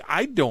honestly,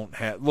 I don't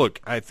have...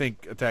 Look, I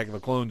think Attack of the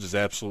Clones is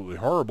absolutely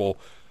horrible,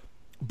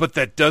 but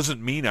that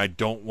doesn't mean I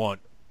don't want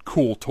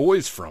cool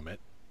toys from it.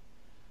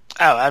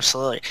 Oh,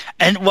 absolutely.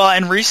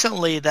 And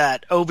recently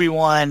that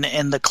Obi-Wan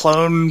and the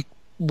Clone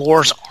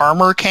Wars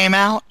armor came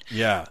out.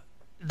 Yeah.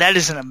 That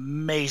is an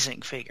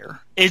amazing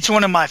figure. It's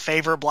one of my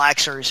favorite Black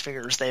Series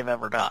figures they've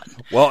ever done.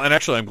 Well, and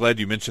actually I'm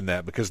glad you mentioned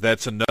that because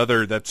that's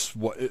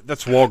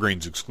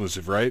Walgreens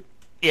exclusive, right?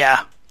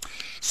 Yeah.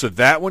 So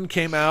that one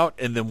came out,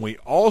 and then we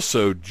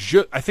also,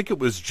 I think it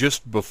was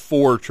just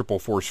before Triple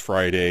Force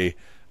Friday,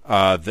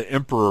 the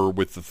Emperor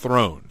with the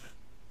Throne.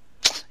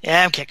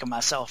 Yeah, I'm kicking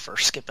myself for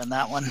skipping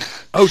that one.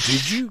 Oh,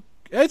 did you?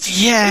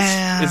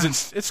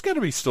 It's got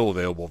to be still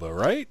available though,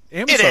 right?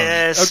 Amazon,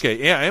 it is.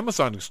 Okay, yeah,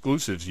 Amazon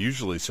exclusives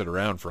usually sit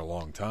around for a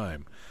long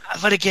time.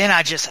 But again,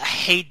 I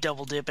hate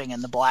double dipping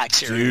in the Black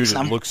Series.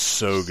 Dude, it looks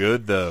so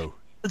good though.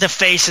 The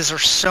faces are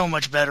so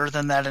much better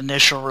than that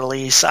initial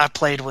release. I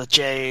played with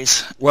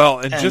Jay's. Well,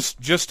 and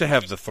just to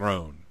have the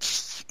throne.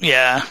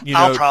 Yeah,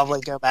 I'll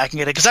probably go back and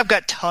get it because I've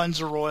got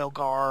tons of Royal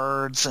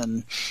Guards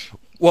and...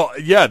 Well,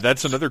 yeah,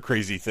 that's another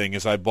crazy thing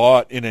is I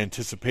bought in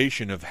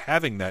anticipation of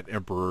having that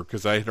Emperor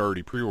because I had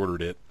already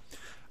pre-ordered it.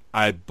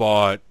 I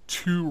bought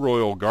 2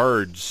 Royal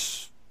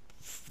Guards.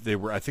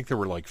 I think they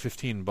were like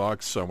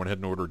 $15, so I went ahead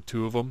and ordered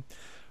 2 of them.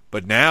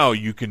 But now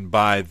you can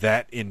buy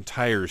that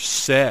entire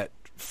set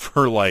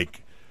for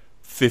like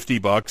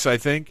 $50, I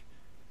think.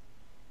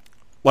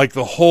 Like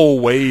the whole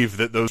wave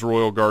that those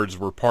Royal Guards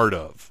were part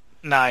of.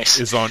 Nice.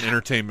 Is on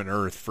Entertainment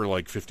Earth for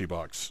like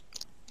 $50.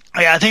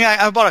 Yeah, I think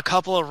I bought a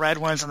couple of red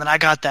ones, and then I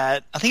got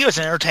that. I think it was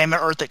an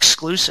Entertainment Earth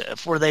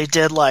exclusive where they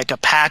did like a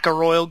pack of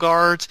Royal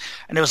Guards,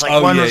 and it was like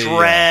was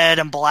red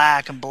and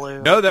black and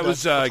blue. No, that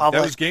was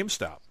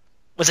GameStop.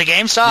 Was it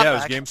GameStop? Yeah, it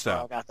was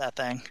GameStop. I got that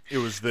thing.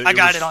 I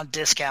got it on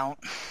discount.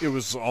 It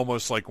was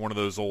almost like one of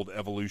those old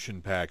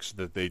Evolution packs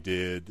that they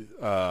did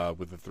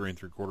with the 3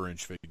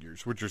 3/4-inch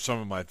figures, which are some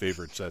of my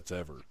favorite sets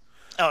ever.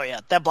 Oh yeah,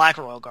 that Black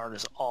Royal Guard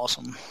is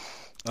awesome.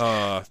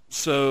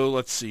 So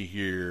let's see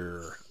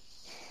here.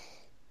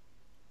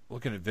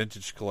 Looking at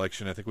Vintage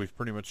Collection, I think we've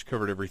pretty much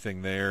covered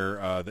everything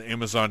there. The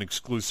Amazon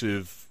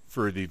exclusive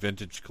for the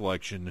Vintage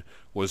Collection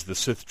was the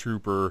Sith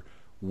Trooper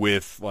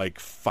with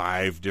like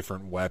 5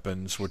 different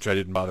weapons, which I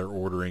didn't bother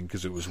ordering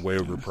because it was way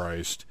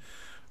overpriced.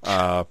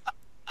 And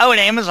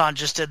Amazon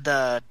just did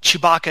the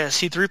Chewbacca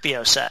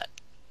C-3PO set.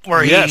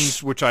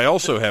 Which I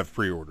also have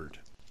pre-ordered.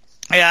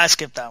 Yeah, I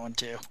skipped that one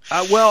too.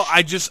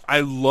 I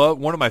love,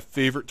 one of my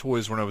favorite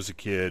toys when I was a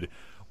kid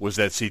was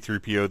that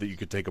C-3PO that you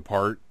could take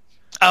apart.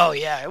 Oh,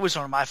 yeah, it was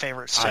one of my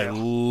favorites, too. I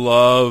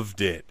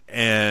loved it.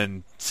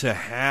 And to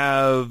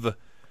have...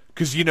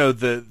 Because,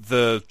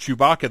 the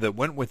Chewbacca that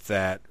went with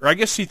that... Or I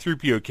guess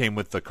C-3PO came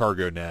with the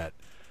cargo net.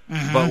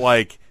 Mm-hmm.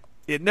 But,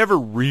 it never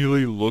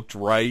really looked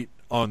right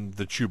on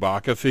the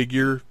Chewbacca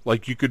figure.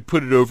 Like, you could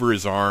put it over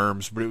his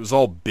arms, but it was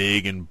all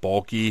big and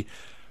bulky.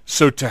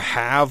 So to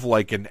have,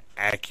 an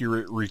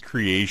accurate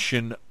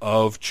recreation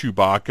of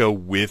Chewbacca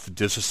with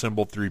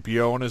disassembled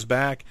 3PO on his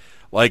back...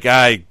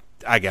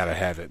 I gotta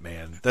have it,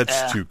 man.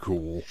 That's too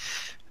cool.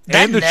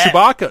 And the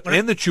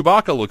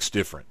Chewbacca looks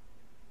different.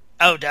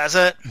 Oh, does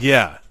it?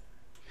 Yeah.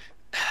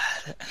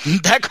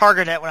 That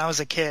cargo net when I was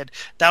a kid,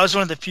 that was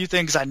one of the few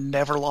things I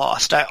never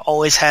lost. I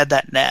always had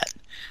that net.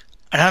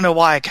 And I don't know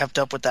why I kept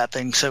up with that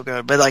thing so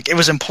good, but it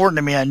was important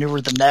to me. I knew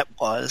where the net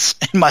was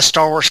in my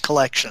Star Wars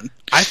collection.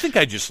 I think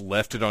I just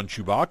left it on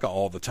Chewbacca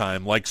all the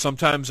time.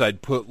 Sometimes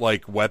I'd put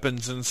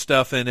weapons and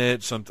stuff in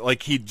it.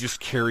 He'd just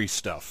carry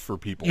stuff for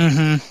people.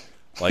 Mm-hmm.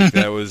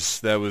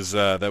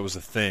 That was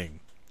a thing.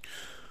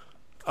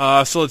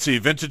 So let's see,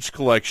 Vintage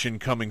Collection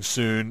coming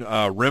soon.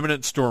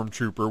 Remnant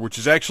Stormtrooper, which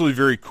is actually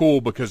very cool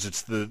because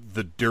it's the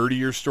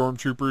dirtier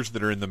Stormtroopers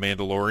that are in The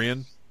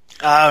Mandalorian.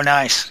 Oh,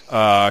 nice.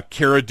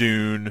 Cara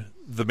Dune,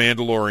 The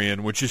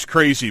Mandalorian, which is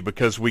crazy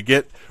because we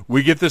get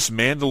this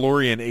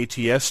Mandalorian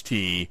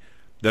ATST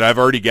that I've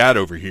already got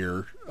over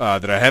here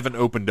that I haven't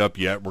opened up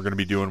yet. We're going to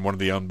be doing one of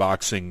the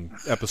unboxing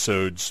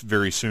episodes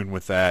very soon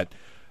with that.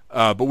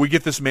 But we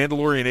get this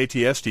Mandalorian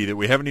ATST that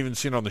we haven't even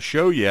seen on the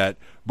show yet,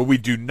 but we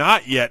do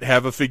not yet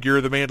have a figure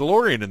of the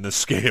Mandalorian in this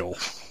scale.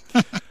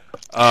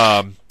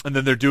 And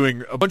then they're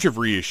doing a bunch of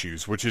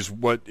reissues, which is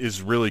what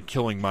is really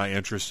killing my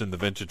interest in the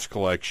Vintage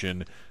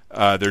Collection.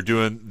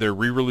 They're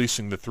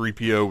re-releasing the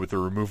 3PO with the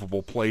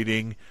removable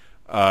plating,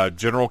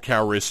 General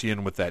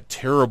Calrissian with that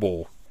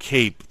terrible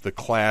cape. The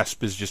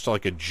clasp is just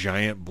like a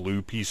giant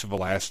blue piece of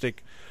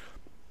elastic.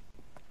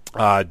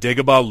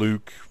 Dagobah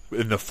Luke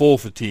in the full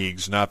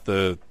fatigues, not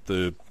the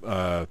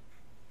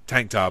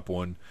tank top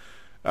one.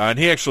 And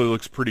he actually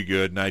looks pretty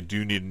good, and I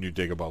do need a new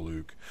Dagobah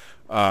Luke.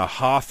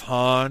 Hoth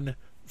Han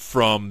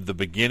from the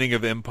beginning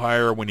of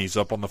Empire when he's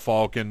up on the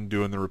Falcon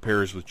doing the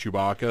repairs with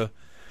Chewbacca.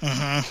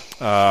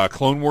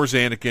 Clone Wars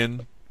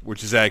Anakin,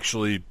 which is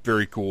actually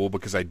very cool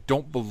because I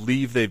don't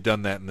believe they've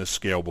done that in this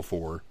scale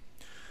before.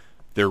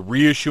 They're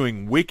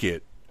reissuing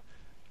Wicket,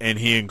 and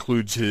he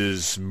includes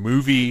his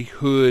movie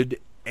hood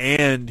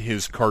and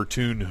his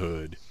cartoon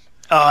hood.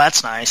 Oh,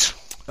 that's nice.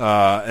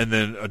 And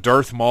then a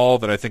Darth Maul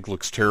that I think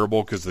looks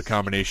terrible because the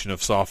combination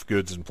of soft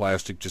goods and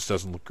plastic just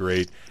doesn't look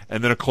great.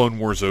 And then a Clone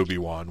Wars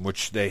Obi-Wan,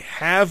 which they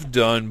have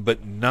done,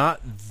 but not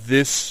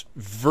this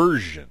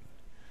version.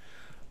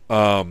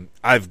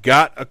 I've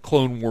got a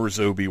Clone Wars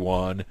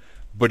Obi-Wan,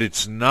 but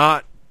it's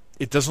not.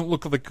 It doesn't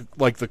look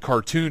like the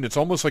cartoon. It's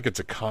almost like it's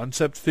a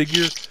concept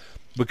figure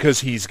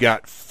because he's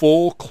got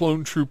full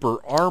Clone Trooper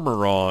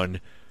armor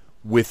on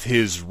with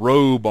his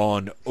robe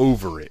on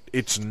over it.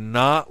 It's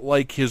not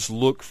like his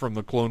look from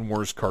the Clone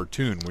Wars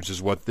cartoon, which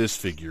is what this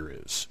figure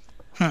is.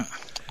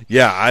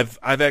 Yeah,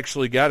 I've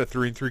actually got a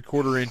 3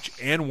 3/4 inch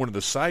and one of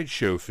the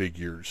Sideshow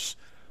figures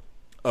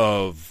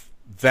of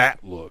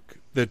that look.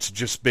 That's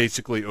just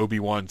basically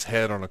Obi-Wan's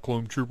head on a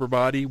Clone Trooper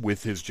body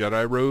with his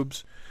Jedi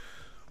robes.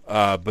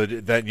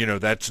 But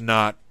that's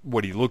not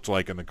what he looked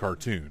like in the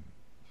cartoon.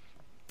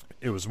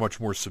 It was much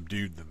more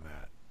subdued than that.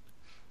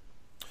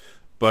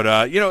 But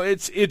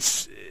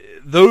it's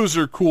those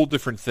are cool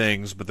different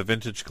things. But the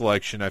vintage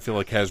collection, I feel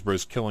like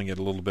Hasbro's killing it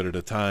a little bit at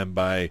a time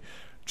by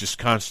just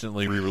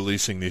constantly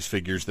re-releasing these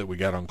figures that we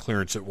got on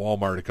clearance at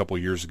Walmart a couple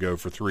years ago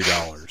for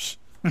 $3.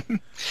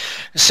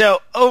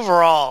 So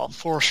overall,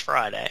 Force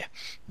Friday,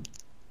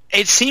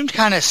 it seemed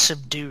kind of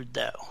subdued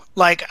though.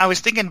 Like I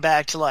was thinking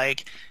back to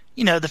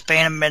the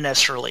Phantom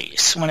Menace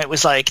release when it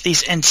was like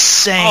these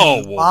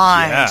insane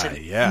lines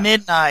at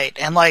midnight,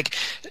 and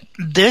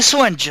this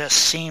one just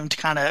seemed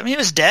kind of. I mean, it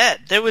was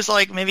dead. There was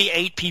maybe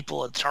 8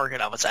 people at the Target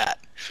I was at.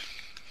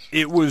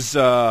 It was,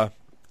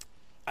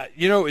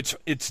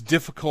 it's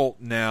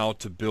difficult now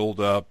to build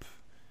up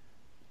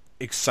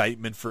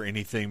excitement for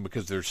anything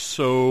because there's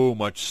so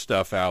much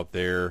stuff out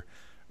there.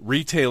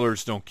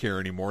 Retailers don't care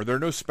anymore. There are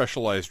no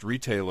specialized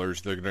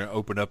retailers that are going to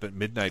open up at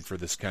midnight for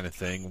this kind of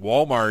thing.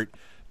 Walmart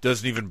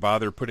doesn't even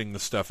bother putting the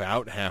stuff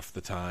out half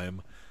the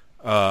time.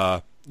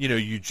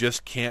 You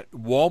just can't.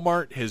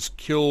 Walmart has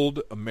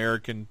killed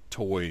American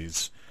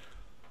toys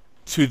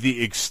to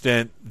the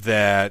extent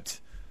that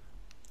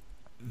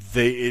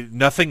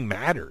nothing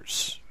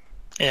matters.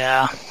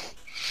 Yeah.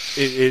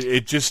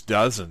 It just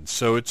doesn't.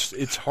 So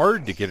it's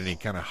hard to get any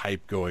kind of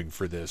hype going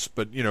for this.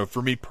 But,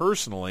 for me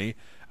personally,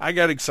 I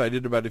got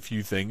excited about a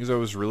few things. I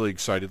was really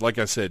excited. Like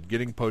I said,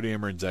 getting Poe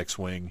Dameron's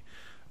X-Wing,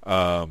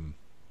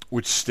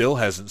 which still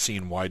hasn't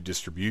seen wide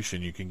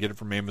distribution. You can get it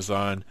from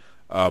Amazon.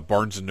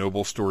 Barnes &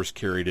 Noble stores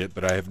carried it,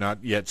 but I have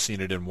not yet seen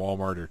it in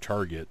Walmart or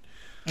Target.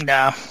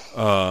 No.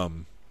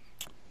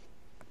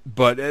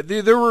 But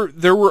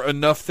there were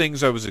enough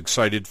things I was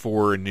excited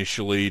for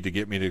initially to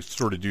get me to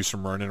sort of do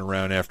some running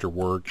around after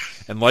work.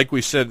 And like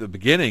we said at the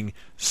beginning,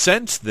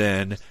 since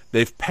then,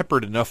 they've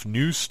peppered enough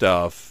new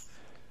stuff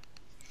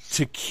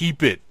to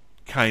keep it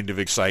kind of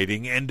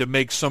exciting and to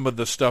make some of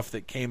the stuff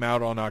that came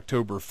out on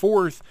October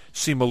 4th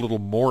seem a little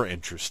more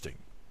interesting.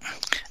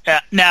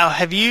 Now,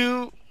 have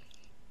you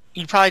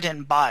probably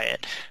didn't buy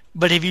it,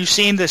 but have you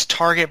seen this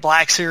Target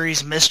Black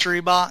Series mystery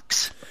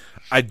box?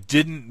 I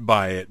didn't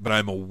buy it, but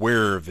I'm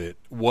aware of it.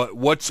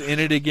 What's in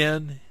it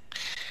again?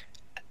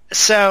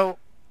 So,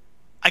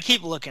 I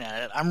keep looking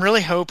at it. I'm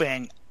really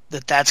hoping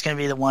that that's going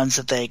to be the ones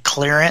that they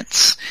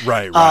clearance.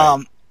 Right.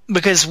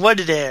 Because what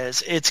it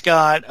is, it's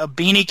got a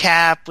beanie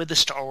cap with the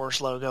Star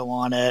Wars logo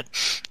on it.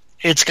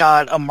 It's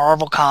got a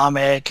Marvel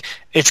comic.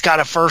 It's got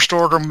a First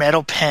Order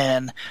metal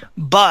pin.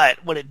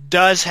 But what it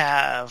does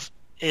have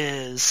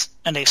is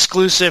an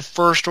exclusive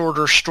First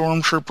Order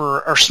Stormtrooper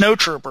or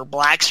Snowtrooper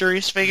Black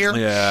Series figure.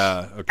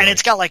 Yeah, okay. And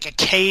it's got a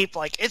cape.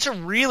 It's a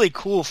really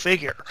cool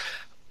figure.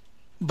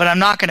 But I'm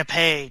not going to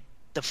pay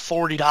the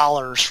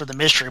 $40 for the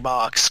mystery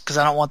box because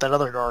I don't want that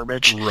other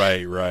garbage.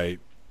 Right.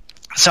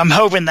 So I'm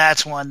hoping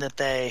that's one that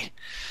they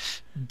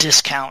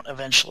discount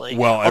eventually.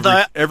 Well,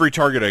 every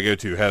Target I go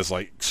to has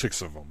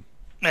 6 of them.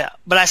 Yeah,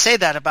 but I say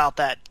that about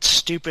that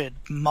stupid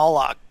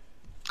Moloch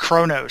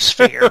Kronos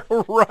figure.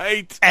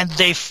 Right. And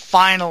they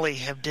finally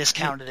have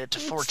discounted it to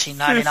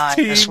 $14.99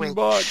 this week.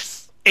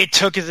 $15. It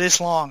took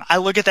this long. I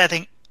look at that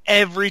thing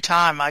every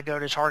time I go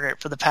to Target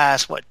for the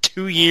past,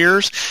 2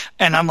 years,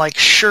 and I'm like,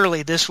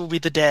 surely this will be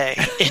the day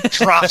it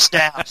drops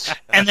down.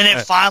 And then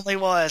it finally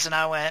was, and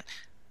I went,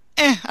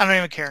 I don't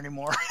even care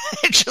anymore.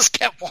 It just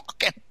kept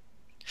walking.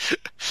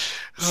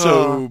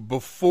 So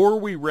before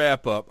we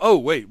wrap up,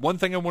 one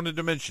thing I wanted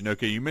to mention.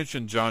 Okay, you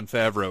mentioned Jon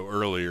Favreau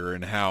earlier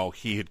and how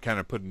he had kind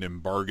of put an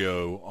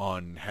embargo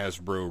on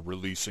Hasbro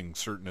releasing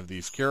certain of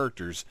these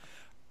characters.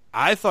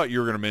 I thought you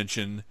were going to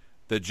mention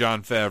that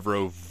Jon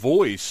Favreau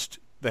voiced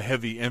the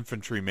heavy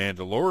infantry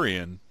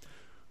Mandalorian,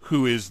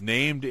 who is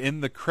named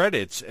in the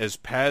credits as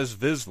Paz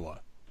Vizsla.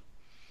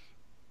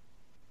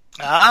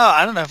 Oh,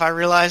 I don't know if I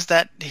realized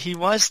that he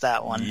was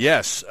that one.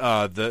 Yes,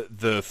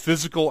 the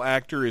physical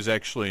actor is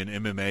actually an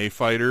MMA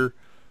fighter,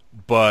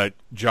 but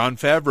Jon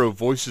Favreau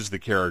voices the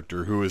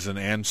character, who is an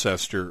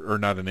ancestor, or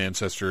not an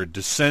ancestor, a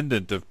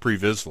descendant of Pre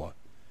Vizsla.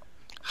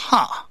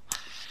 Huh.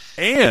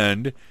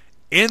 And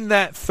in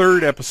that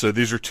third episode,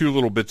 these are two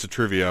little bits of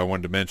trivia I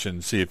wanted to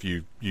mention, see if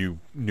you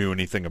knew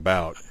anything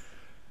about.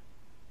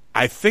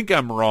 I think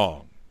I'm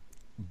wrong,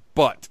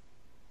 but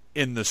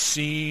in the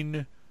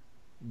scene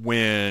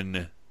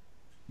when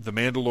the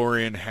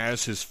Mandalorian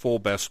has his full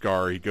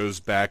Beskar, he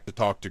goes back to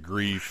talk to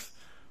Greef,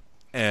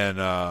 and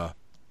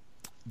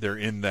they're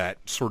in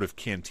that sort of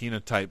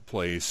cantina-type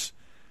place.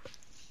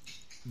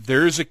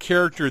 There's a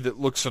character that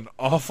looks an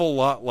awful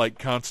lot like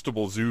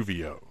Constable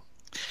Zuvio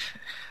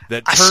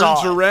that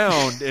turns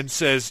around and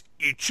says,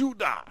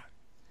 "Ichuda."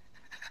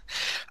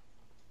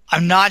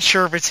 I'm not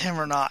sure if it's him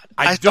or not.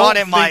 I thought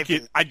it might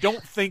be. I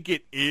don't think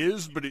it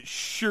is, but it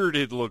sure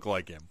did look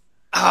like him.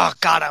 Oh,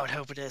 God, I would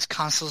hope it is.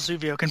 Constable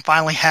Zuvio can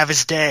finally have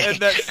his day. And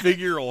that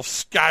figure will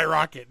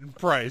skyrocket in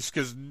price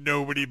because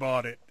nobody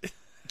bought it.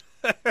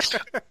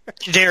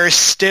 There is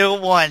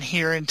still one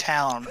here in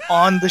town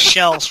on the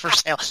shelves for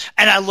sale.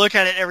 And I look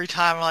at it every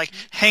time. I'm like,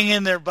 hang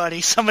in there,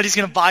 buddy. Somebody's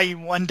going to buy you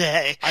one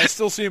day. I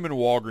still see him in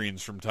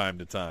Walgreens from time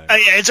to time.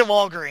 Yeah, it's a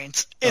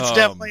Walgreens. It's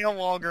definitely a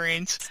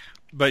Walgreens.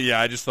 But yeah,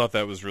 I just thought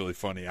that was really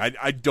funny.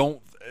 I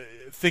don't,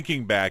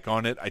 thinking back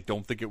on it, I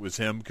don't think it was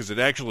him because it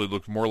actually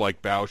looked more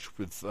like Bausch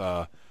with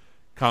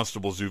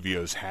Constable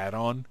Zuvio's hat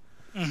on.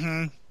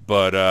 Mm-hmm.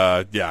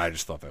 But yeah, I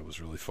just thought that was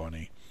really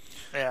funny.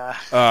 Yeah.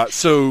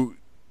 So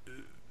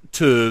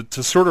to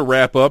sort of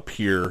wrap up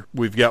here,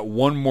 we've got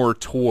one more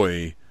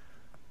toy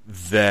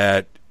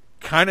that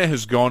kind of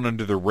has gone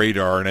under the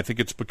radar, and I think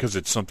it's because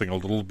it's something a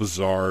little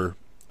bizarre.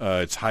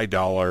 It's high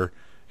dollar.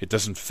 It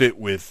doesn't fit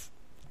with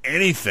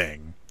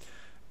anything,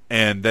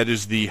 and that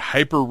is the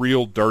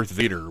Hyperreal Darth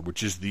Vader,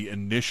 which is the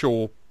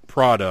initial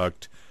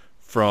product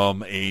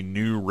from a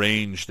new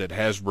range that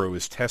Hasbro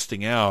is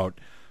testing out.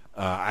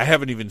 I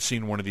haven't even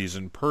seen one of these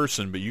in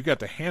person, but you got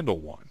to handle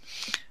one.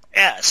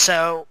 Yeah,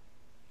 so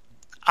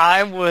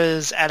I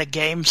was at a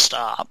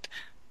GameStop,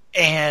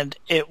 and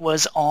it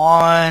was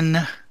on,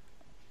 it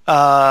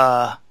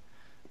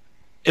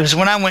was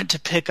when I went to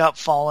pick up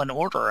Fallen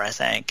Order, I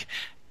think,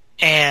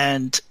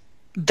 and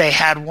they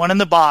had one in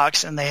the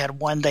box, and they had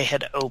one they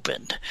had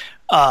opened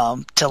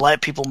to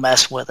let people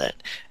mess with it.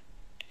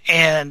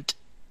 And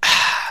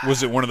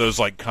was it one of those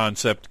like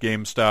concept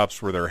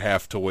GameStops where they're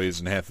half toys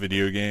and half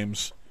video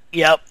games?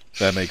 Yep.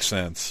 That makes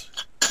sense.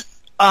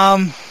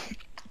 I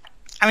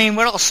mean,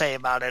 what I'll say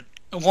about it,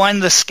 one,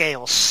 the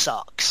scale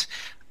sucks.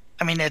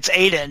 I mean, it's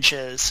 8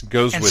 inches.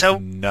 Goes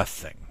with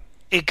nothing.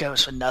 It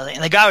goes with nothing.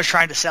 And the guy was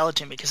trying to sell it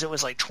to me because it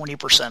was like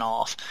 20%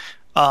 off.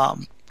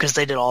 Because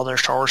they did all their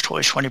Star Wars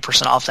toys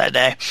 20% off that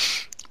day.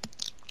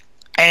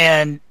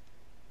 And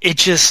it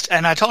just,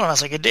 and I told him, I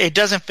was like, it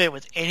doesn't fit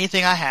with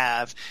anything I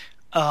have.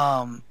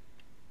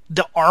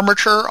 The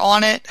armature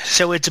on it,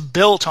 so it's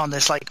built on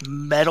this like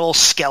metal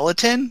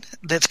skeleton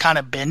that's kind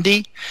of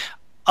bendy.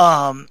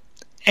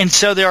 And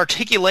so the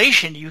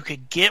articulation you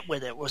could get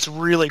with it was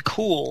really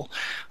cool.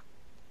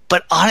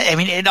 But I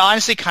mean, it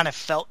honestly kind of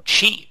felt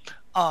cheap.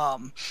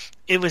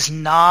 It was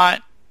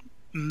not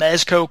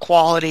Mezco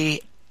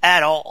quality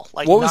at all.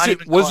 Like, what was not it?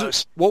 Even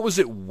close. What was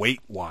it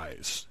weight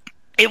wise?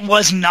 It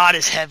was not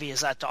as heavy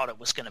as I thought it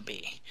was going to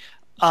be.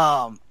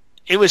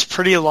 It was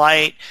pretty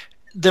light.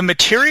 The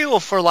material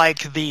for like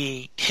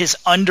his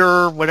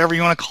under, whatever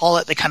you want to call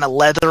it, the kind of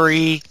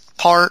leathery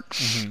part,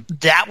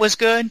 that was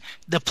good.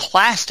 The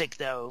plastic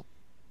though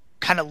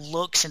kind of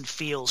looks and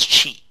feels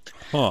cheap.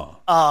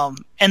 Huh.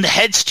 And the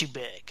head's too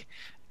big.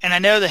 And I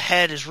know the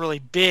head is really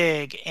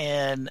big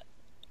in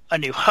A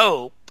New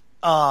Hope,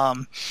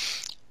 but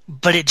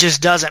it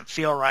just doesn't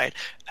feel right.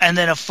 And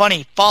then a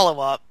funny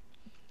follow-up.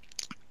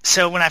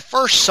 So when I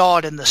first saw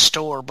it in the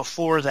store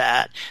before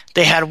that,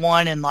 they had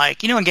one in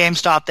like, in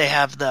GameStop they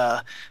have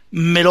the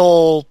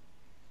middle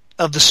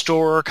of the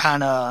store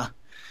kind of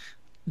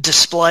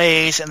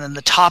displays, and then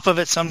the top of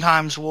it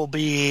sometimes will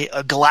be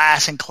a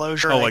glass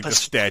enclosure. Oh, like the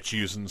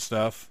statues and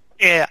stuff?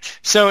 Yeah.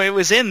 So it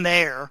was in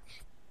there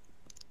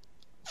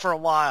for a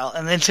while,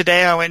 and then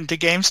today I went into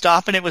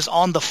GameStop and it was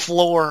on the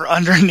floor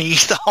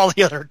underneath all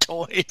the other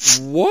toys.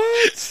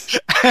 What?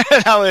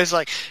 And I was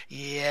like,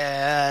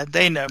 yeah,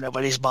 they know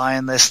nobody's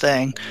buying this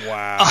thing.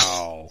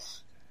 Wow.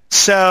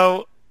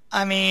 So,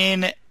 I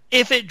mean,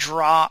 if it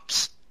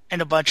drops in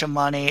a bunch of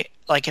money,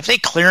 like if they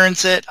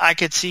clearance it, I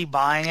could see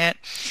buying it.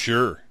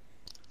 Sure.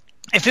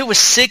 If it was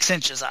 6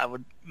 inches, I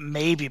would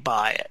maybe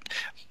buy it.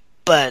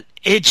 But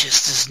it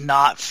just does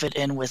not fit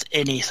in with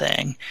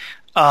anything.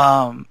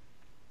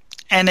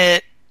 And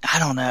I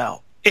don't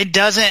know. It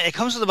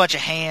comes with a bunch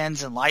of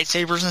hands and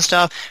lightsabers and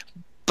stuff,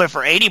 but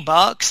for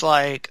 $80,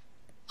 like,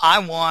 I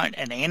want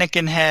an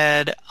Anakin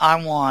head.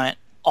 I want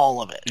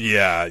all of it.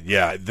 Yeah.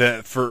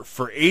 For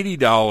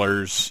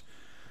 $80,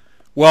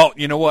 well,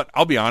 you know what?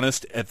 I'll be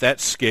honest. At that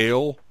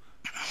scale,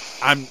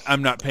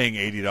 I'm not paying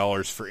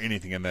 $80 for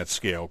anything in that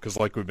scale because,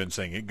 like we've been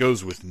saying, it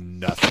goes with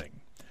nothing.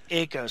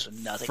 It goes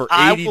with nothing. For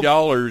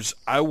 $80,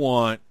 I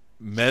want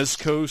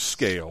Mezco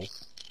scale.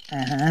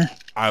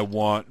 I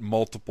want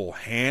multiple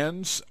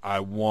hands. I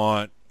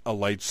want a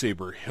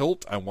lightsaber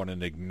hilt. I want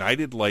an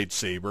ignited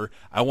lightsaber.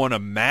 I want a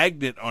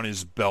magnet on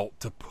his belt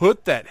to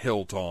put that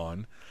hilt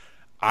on.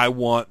 I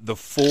want the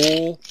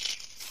full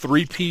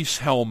 3-piece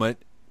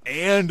helmet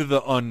and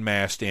the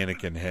unmasked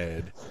Anakin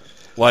head.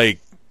 Like,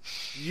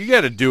 you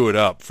got to do it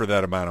up for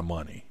that amount of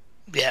money.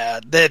 Yeah,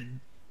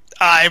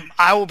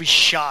 I will be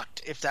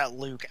shocked if that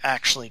Luke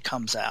actually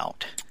comes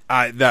out.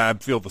 I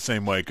feel the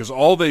same way, because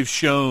all they've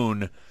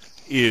shown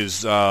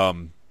is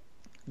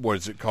what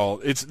is it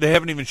called? They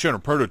haven't even shown a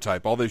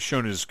prototype. All they've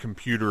shown is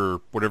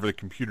whatever the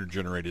computer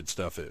generated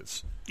stuff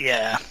is.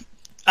 Yeah,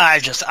 I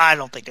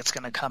don't think it's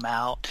going to come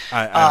out.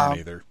 I don't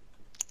either.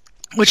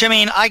 Which, I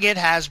mean, I get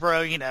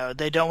Hasbro.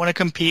 They don't want to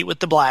compete with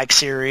the Black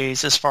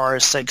Series as far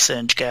as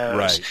 6-inch goes.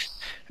 Right.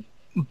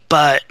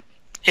 But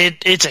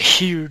it's a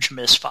huge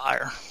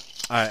misfire.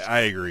 I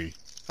agree.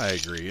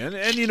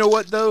 And you know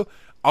what, though?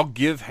 I'll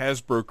give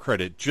Hasbro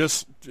credit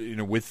just,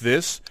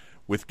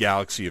 with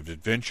Galaxy of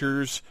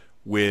Adventures,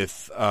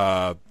 with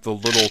the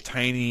little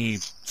tiny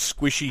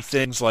squishy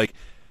things, like,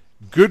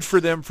 good for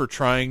them for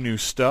trying new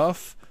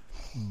stuff,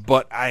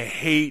 but I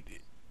hate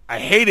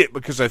it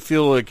because I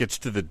feel like it's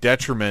to the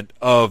detriment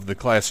of the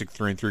classic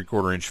 3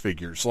 3/4 inch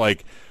figures.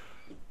 Like,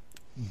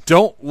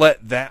 don't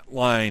let that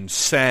line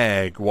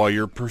sag while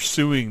you're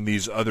pursuing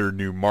these other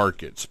new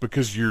markets,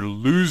 because you're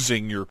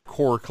losing your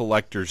core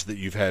collectors that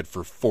you've had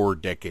for 4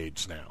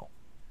 decades now.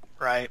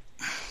 Right.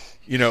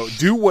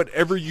 Do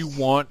whatever you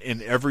want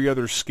in every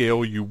other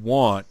scale you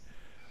want,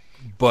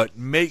 but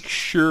make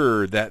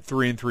sure that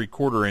 3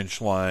 3/4 inch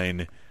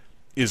line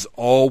is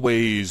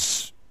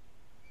always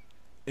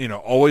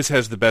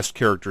has the best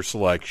character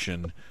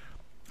selection,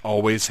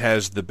 always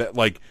has the best,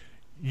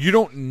 you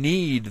don't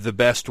need the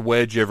best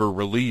wedge ever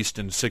released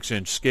in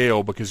 6-inch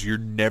scale, because you're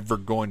never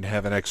going to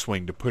have an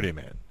X-Wing to put him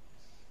in.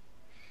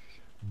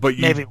 But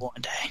maybe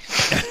one day.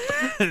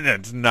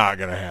 That's not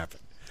going to happen.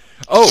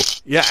 Oh,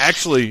 yeah,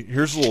 actually,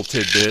 here's a little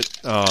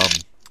tidbit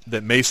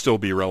that may still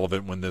be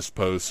relevant when this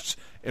posts.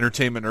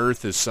 Entertainment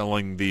Earth is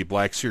selling the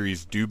Black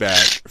Series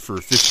Dewback for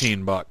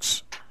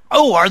 $15.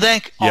 Oh, are they?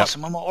 Yep.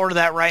 Awesome. I'm going to order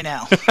that right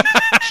now.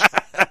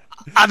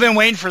 I've been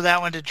waiting for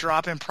that one to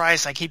drop in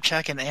price. I keep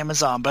checking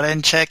Amazon, but I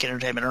didn't check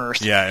Entertainment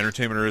Earth. Yeah,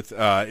 Entertainment Earth.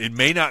 It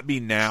may not be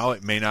now.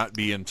 It may not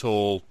be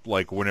until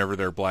whenever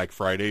their Black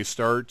Friday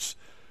starts,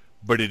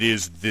 but it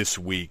is this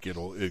week.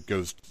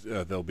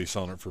 They'll be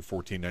selling it for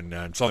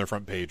 $14.99. It's on their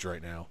front page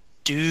right now.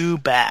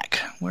 Dewback.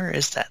 Where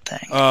is that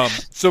thing?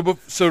 So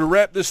to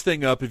wrap this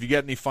thing up, if you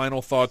got any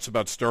final thoughts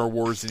about Star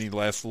Wars, any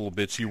last little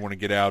bits you want to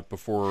get out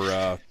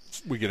before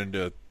we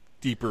get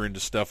deeper into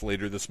stuff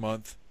later this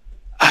month?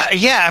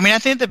 Yeah, I mean, I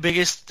think the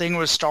biggest thing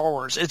with Star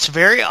Wars, it's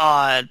very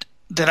odd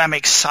that I'm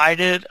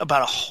excited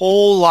about a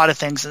whole lot of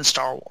things in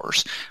Star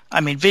Wars.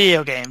 I mean,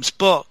 video games,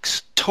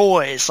 books,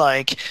 toys.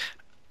 I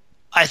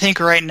think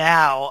right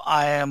now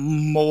I am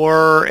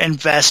more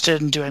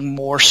invested in doing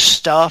more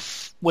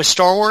stuff with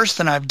Star Wars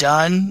than I've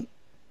done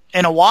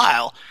in a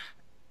while.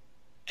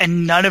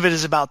 And none of it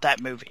is about that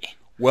movie.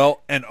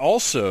 Well, and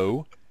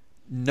also,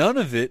 none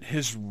of it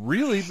has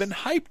really been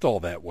hyped all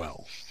that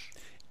well.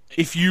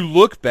 If you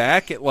look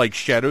back at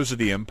Shadows of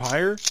the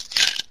Empire,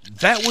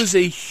 that was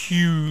a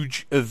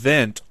huge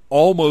event,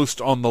 almost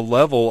on the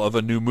level of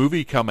a new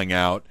movie coming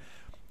out,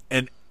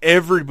 and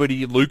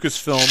everybody,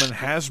 Lucasfilm and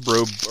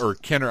Hasbro, or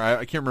Kenner,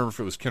 I can't remember if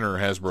it was Kenner or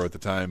Hasbro at the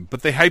time,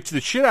 but they hyped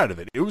the shit out of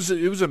it. It was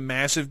a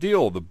massive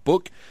deal. The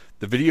book,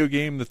 the video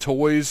game, the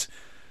toys,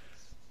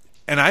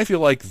 and I feel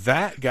like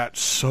that got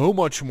so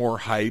much more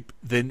hype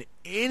than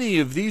any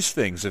of these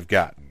things have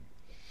gotten.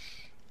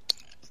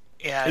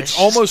 Yeah, it's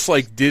almost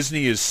like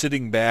Disney is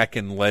sitting back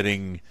and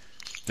letting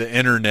the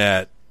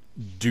internet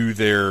do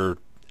their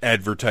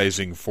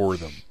advertising for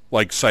them,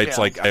 like sites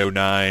like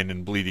IO9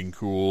 and Bleeding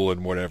Cool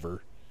and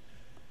whatever.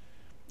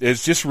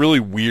 It's just really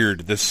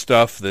weird, this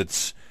stuff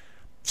that's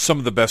some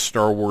of the best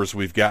Star Wars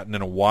we've gotten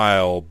in a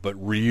while, but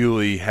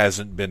really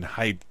hasn't been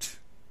hyped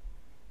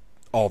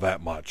all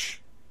that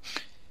much.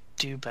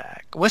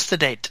 Dewback. What's the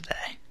date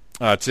today?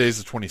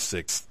 Today's the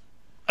 26th.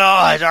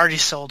 Oh, it already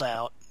sold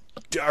out.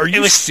 Are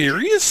you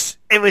serious?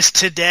 It was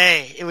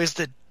today. It was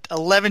the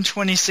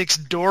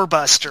 11/26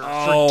 doorbuster.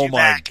 Oh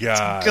my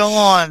god! It's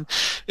gone.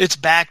 It's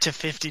back to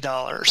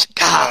 $50.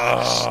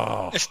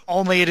 God, if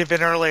only it had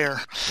been earlier.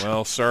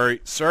 Well,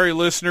 sorry,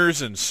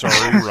 listeners, and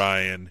sorry,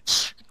 Ryan.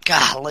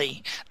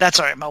 Golly, that's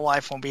all right. My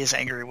wife won't be as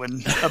angry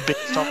when a big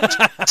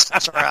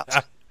starts are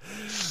out.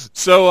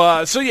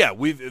 So yeah,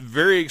 we've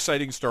very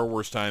exciting Star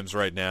Wars times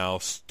right now.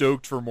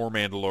 Stoked for more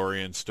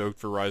Mandalorian. Stoked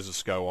for Rise of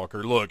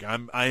Skywalker. Look,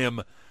 I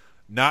am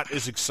not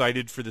as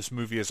excited for this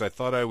movie as I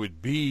thought I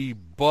would be,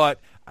 but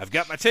I've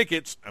got my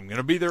tickets. I'm going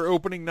to be there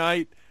opening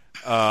night.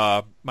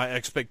 My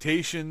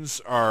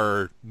expectations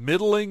are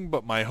middling,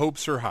 but my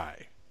hopes are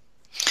high.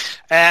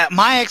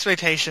 My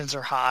expectations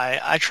are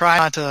high. I try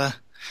not to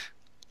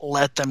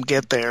let them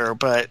get there,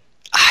 but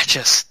I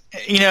just,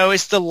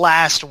 it's the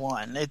last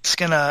one. It's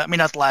gonna,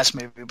 not the last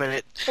movie,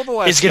 but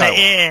it's gonna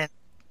end.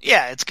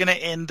 Yeah, it's gonna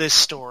end this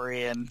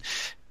story, and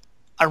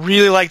I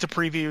really like the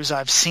previews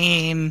I've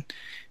seen.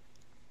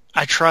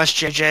 I trust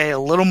JJ a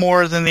little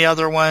more than the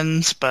other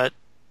ones, but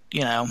who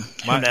knows?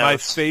 My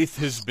faith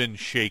has been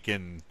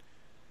shaken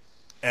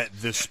at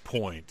this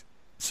point,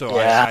 so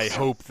Yeah. I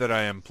hope that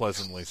I am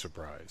pleasantly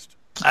surprised.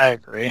 I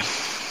agree.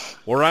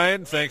 Well,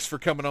 Ryan, thanks for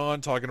coming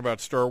on, talking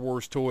about Star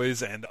Wars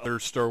toys and other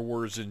Star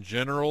Wars in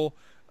general.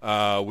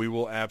 We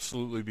will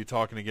absolutely be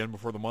talking again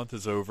before the month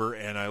is over,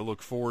 and I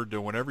look forward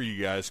to whenever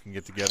you guys can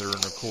get together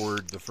and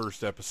record the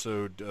first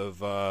episode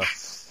of,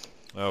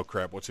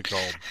 what's it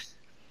called?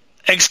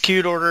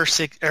 Execute Order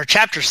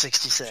Chapter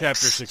 66.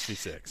 Chapter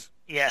 66.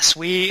 Yes,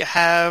 we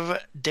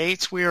have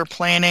dates we are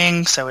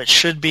planning, so it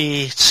should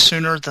be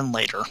sooner than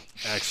later.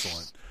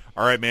 Excellent.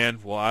 All right, man.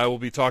 Well, I will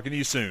be talking to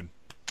you soon.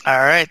 All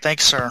right.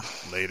 Thanks, sir.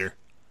 Later.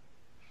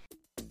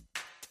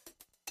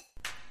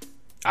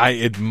 I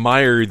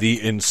admire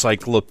the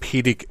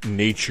encyclopedic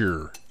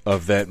nature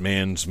of that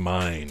man's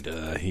mind.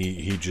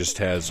 He just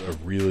has a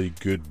really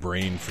good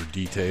brain for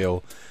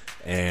detail,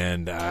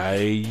 and I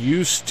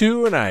used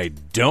to, and I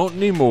don't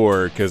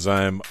anymore because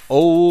I'm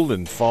old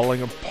and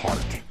falling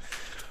apart.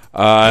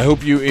 I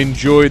hope you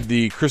enjoyed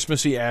the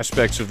Christmassy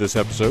aspects of this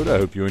episode. I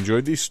hope you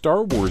enjoyed the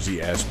Star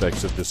Warsy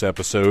aspects of this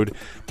episode.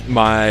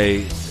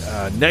 My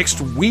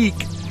next week,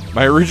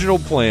 my original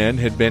plan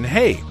had been,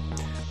 hey,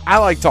 I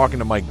like talking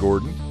to Mike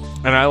Gordon,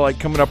 and I like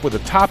coming up with a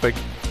topic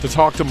to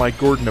talk to Mike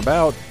Gordon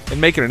about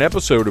and making an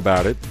episode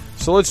about it,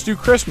 so let's do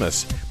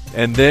Christmas.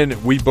 And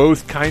then we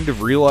both kind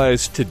of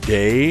realized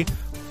today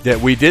that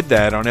we did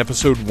that on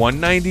episode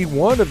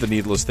 191 of the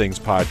Needless Things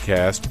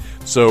podcast.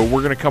 So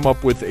we're going to come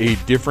up with a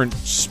different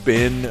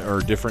spin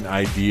or different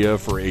idea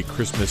for a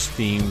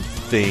Christmas-themed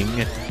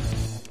thing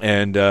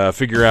and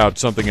figure out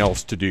something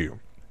else to do.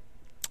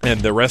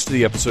 And the rest of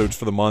the episodes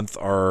for the month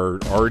are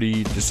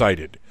already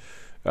decided.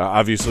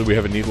 Obviously, we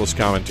have a Needless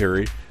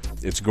Commentary.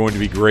 It's going to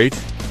be great.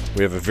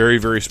 We have a very,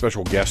 very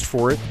special guest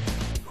for it,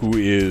 who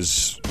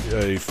is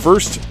a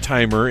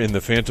first-timer in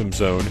the Phantom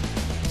Zone.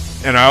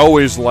 And I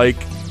always like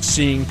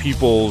seeing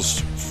people's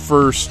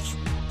first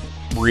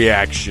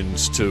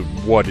reactions to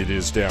what it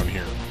is down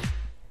here.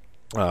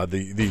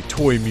 The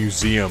toy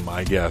museum,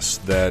 I guess,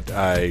 that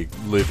I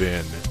live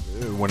in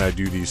when I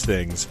do these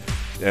things.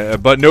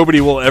 But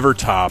nobody will ever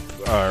top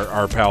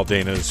our pal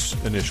Dana's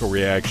initial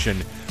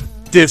reaction.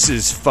 This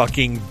is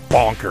fucking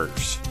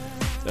bonkers.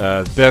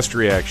 Best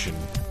reaction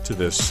to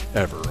this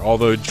ever.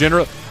 Although,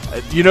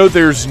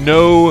 there's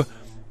no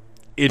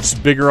it's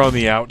bigger on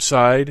the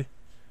outside.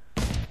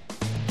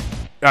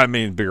 I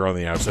mean, bigger on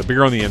the outside,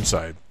 bigger on the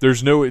inside.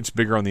 There's no it's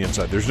bigger on the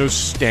inside. There's no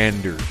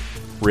standard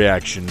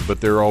reaction, but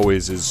there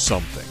always is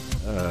something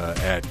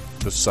at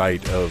the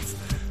sight of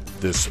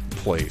this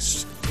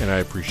place, and I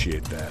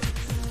appreciate that.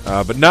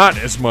 But not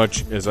as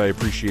much as I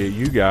appreciate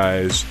you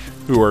guys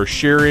who are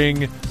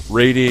sharing,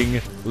 rating,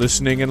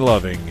 listening, and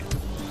loving.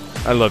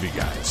 I love you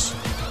guys.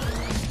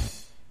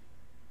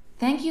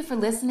 Thank you for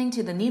listening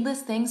to the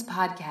Needless Things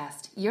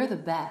podcast. You're the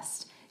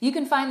best. You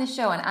can find the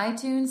show on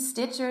iTunes,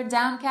 Stitcher,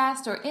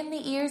 Downcast, or in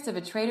the ears of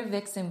a Trader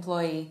Vic's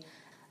employee.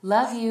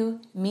 Love you.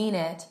 Mean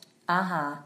it. Uh-huh.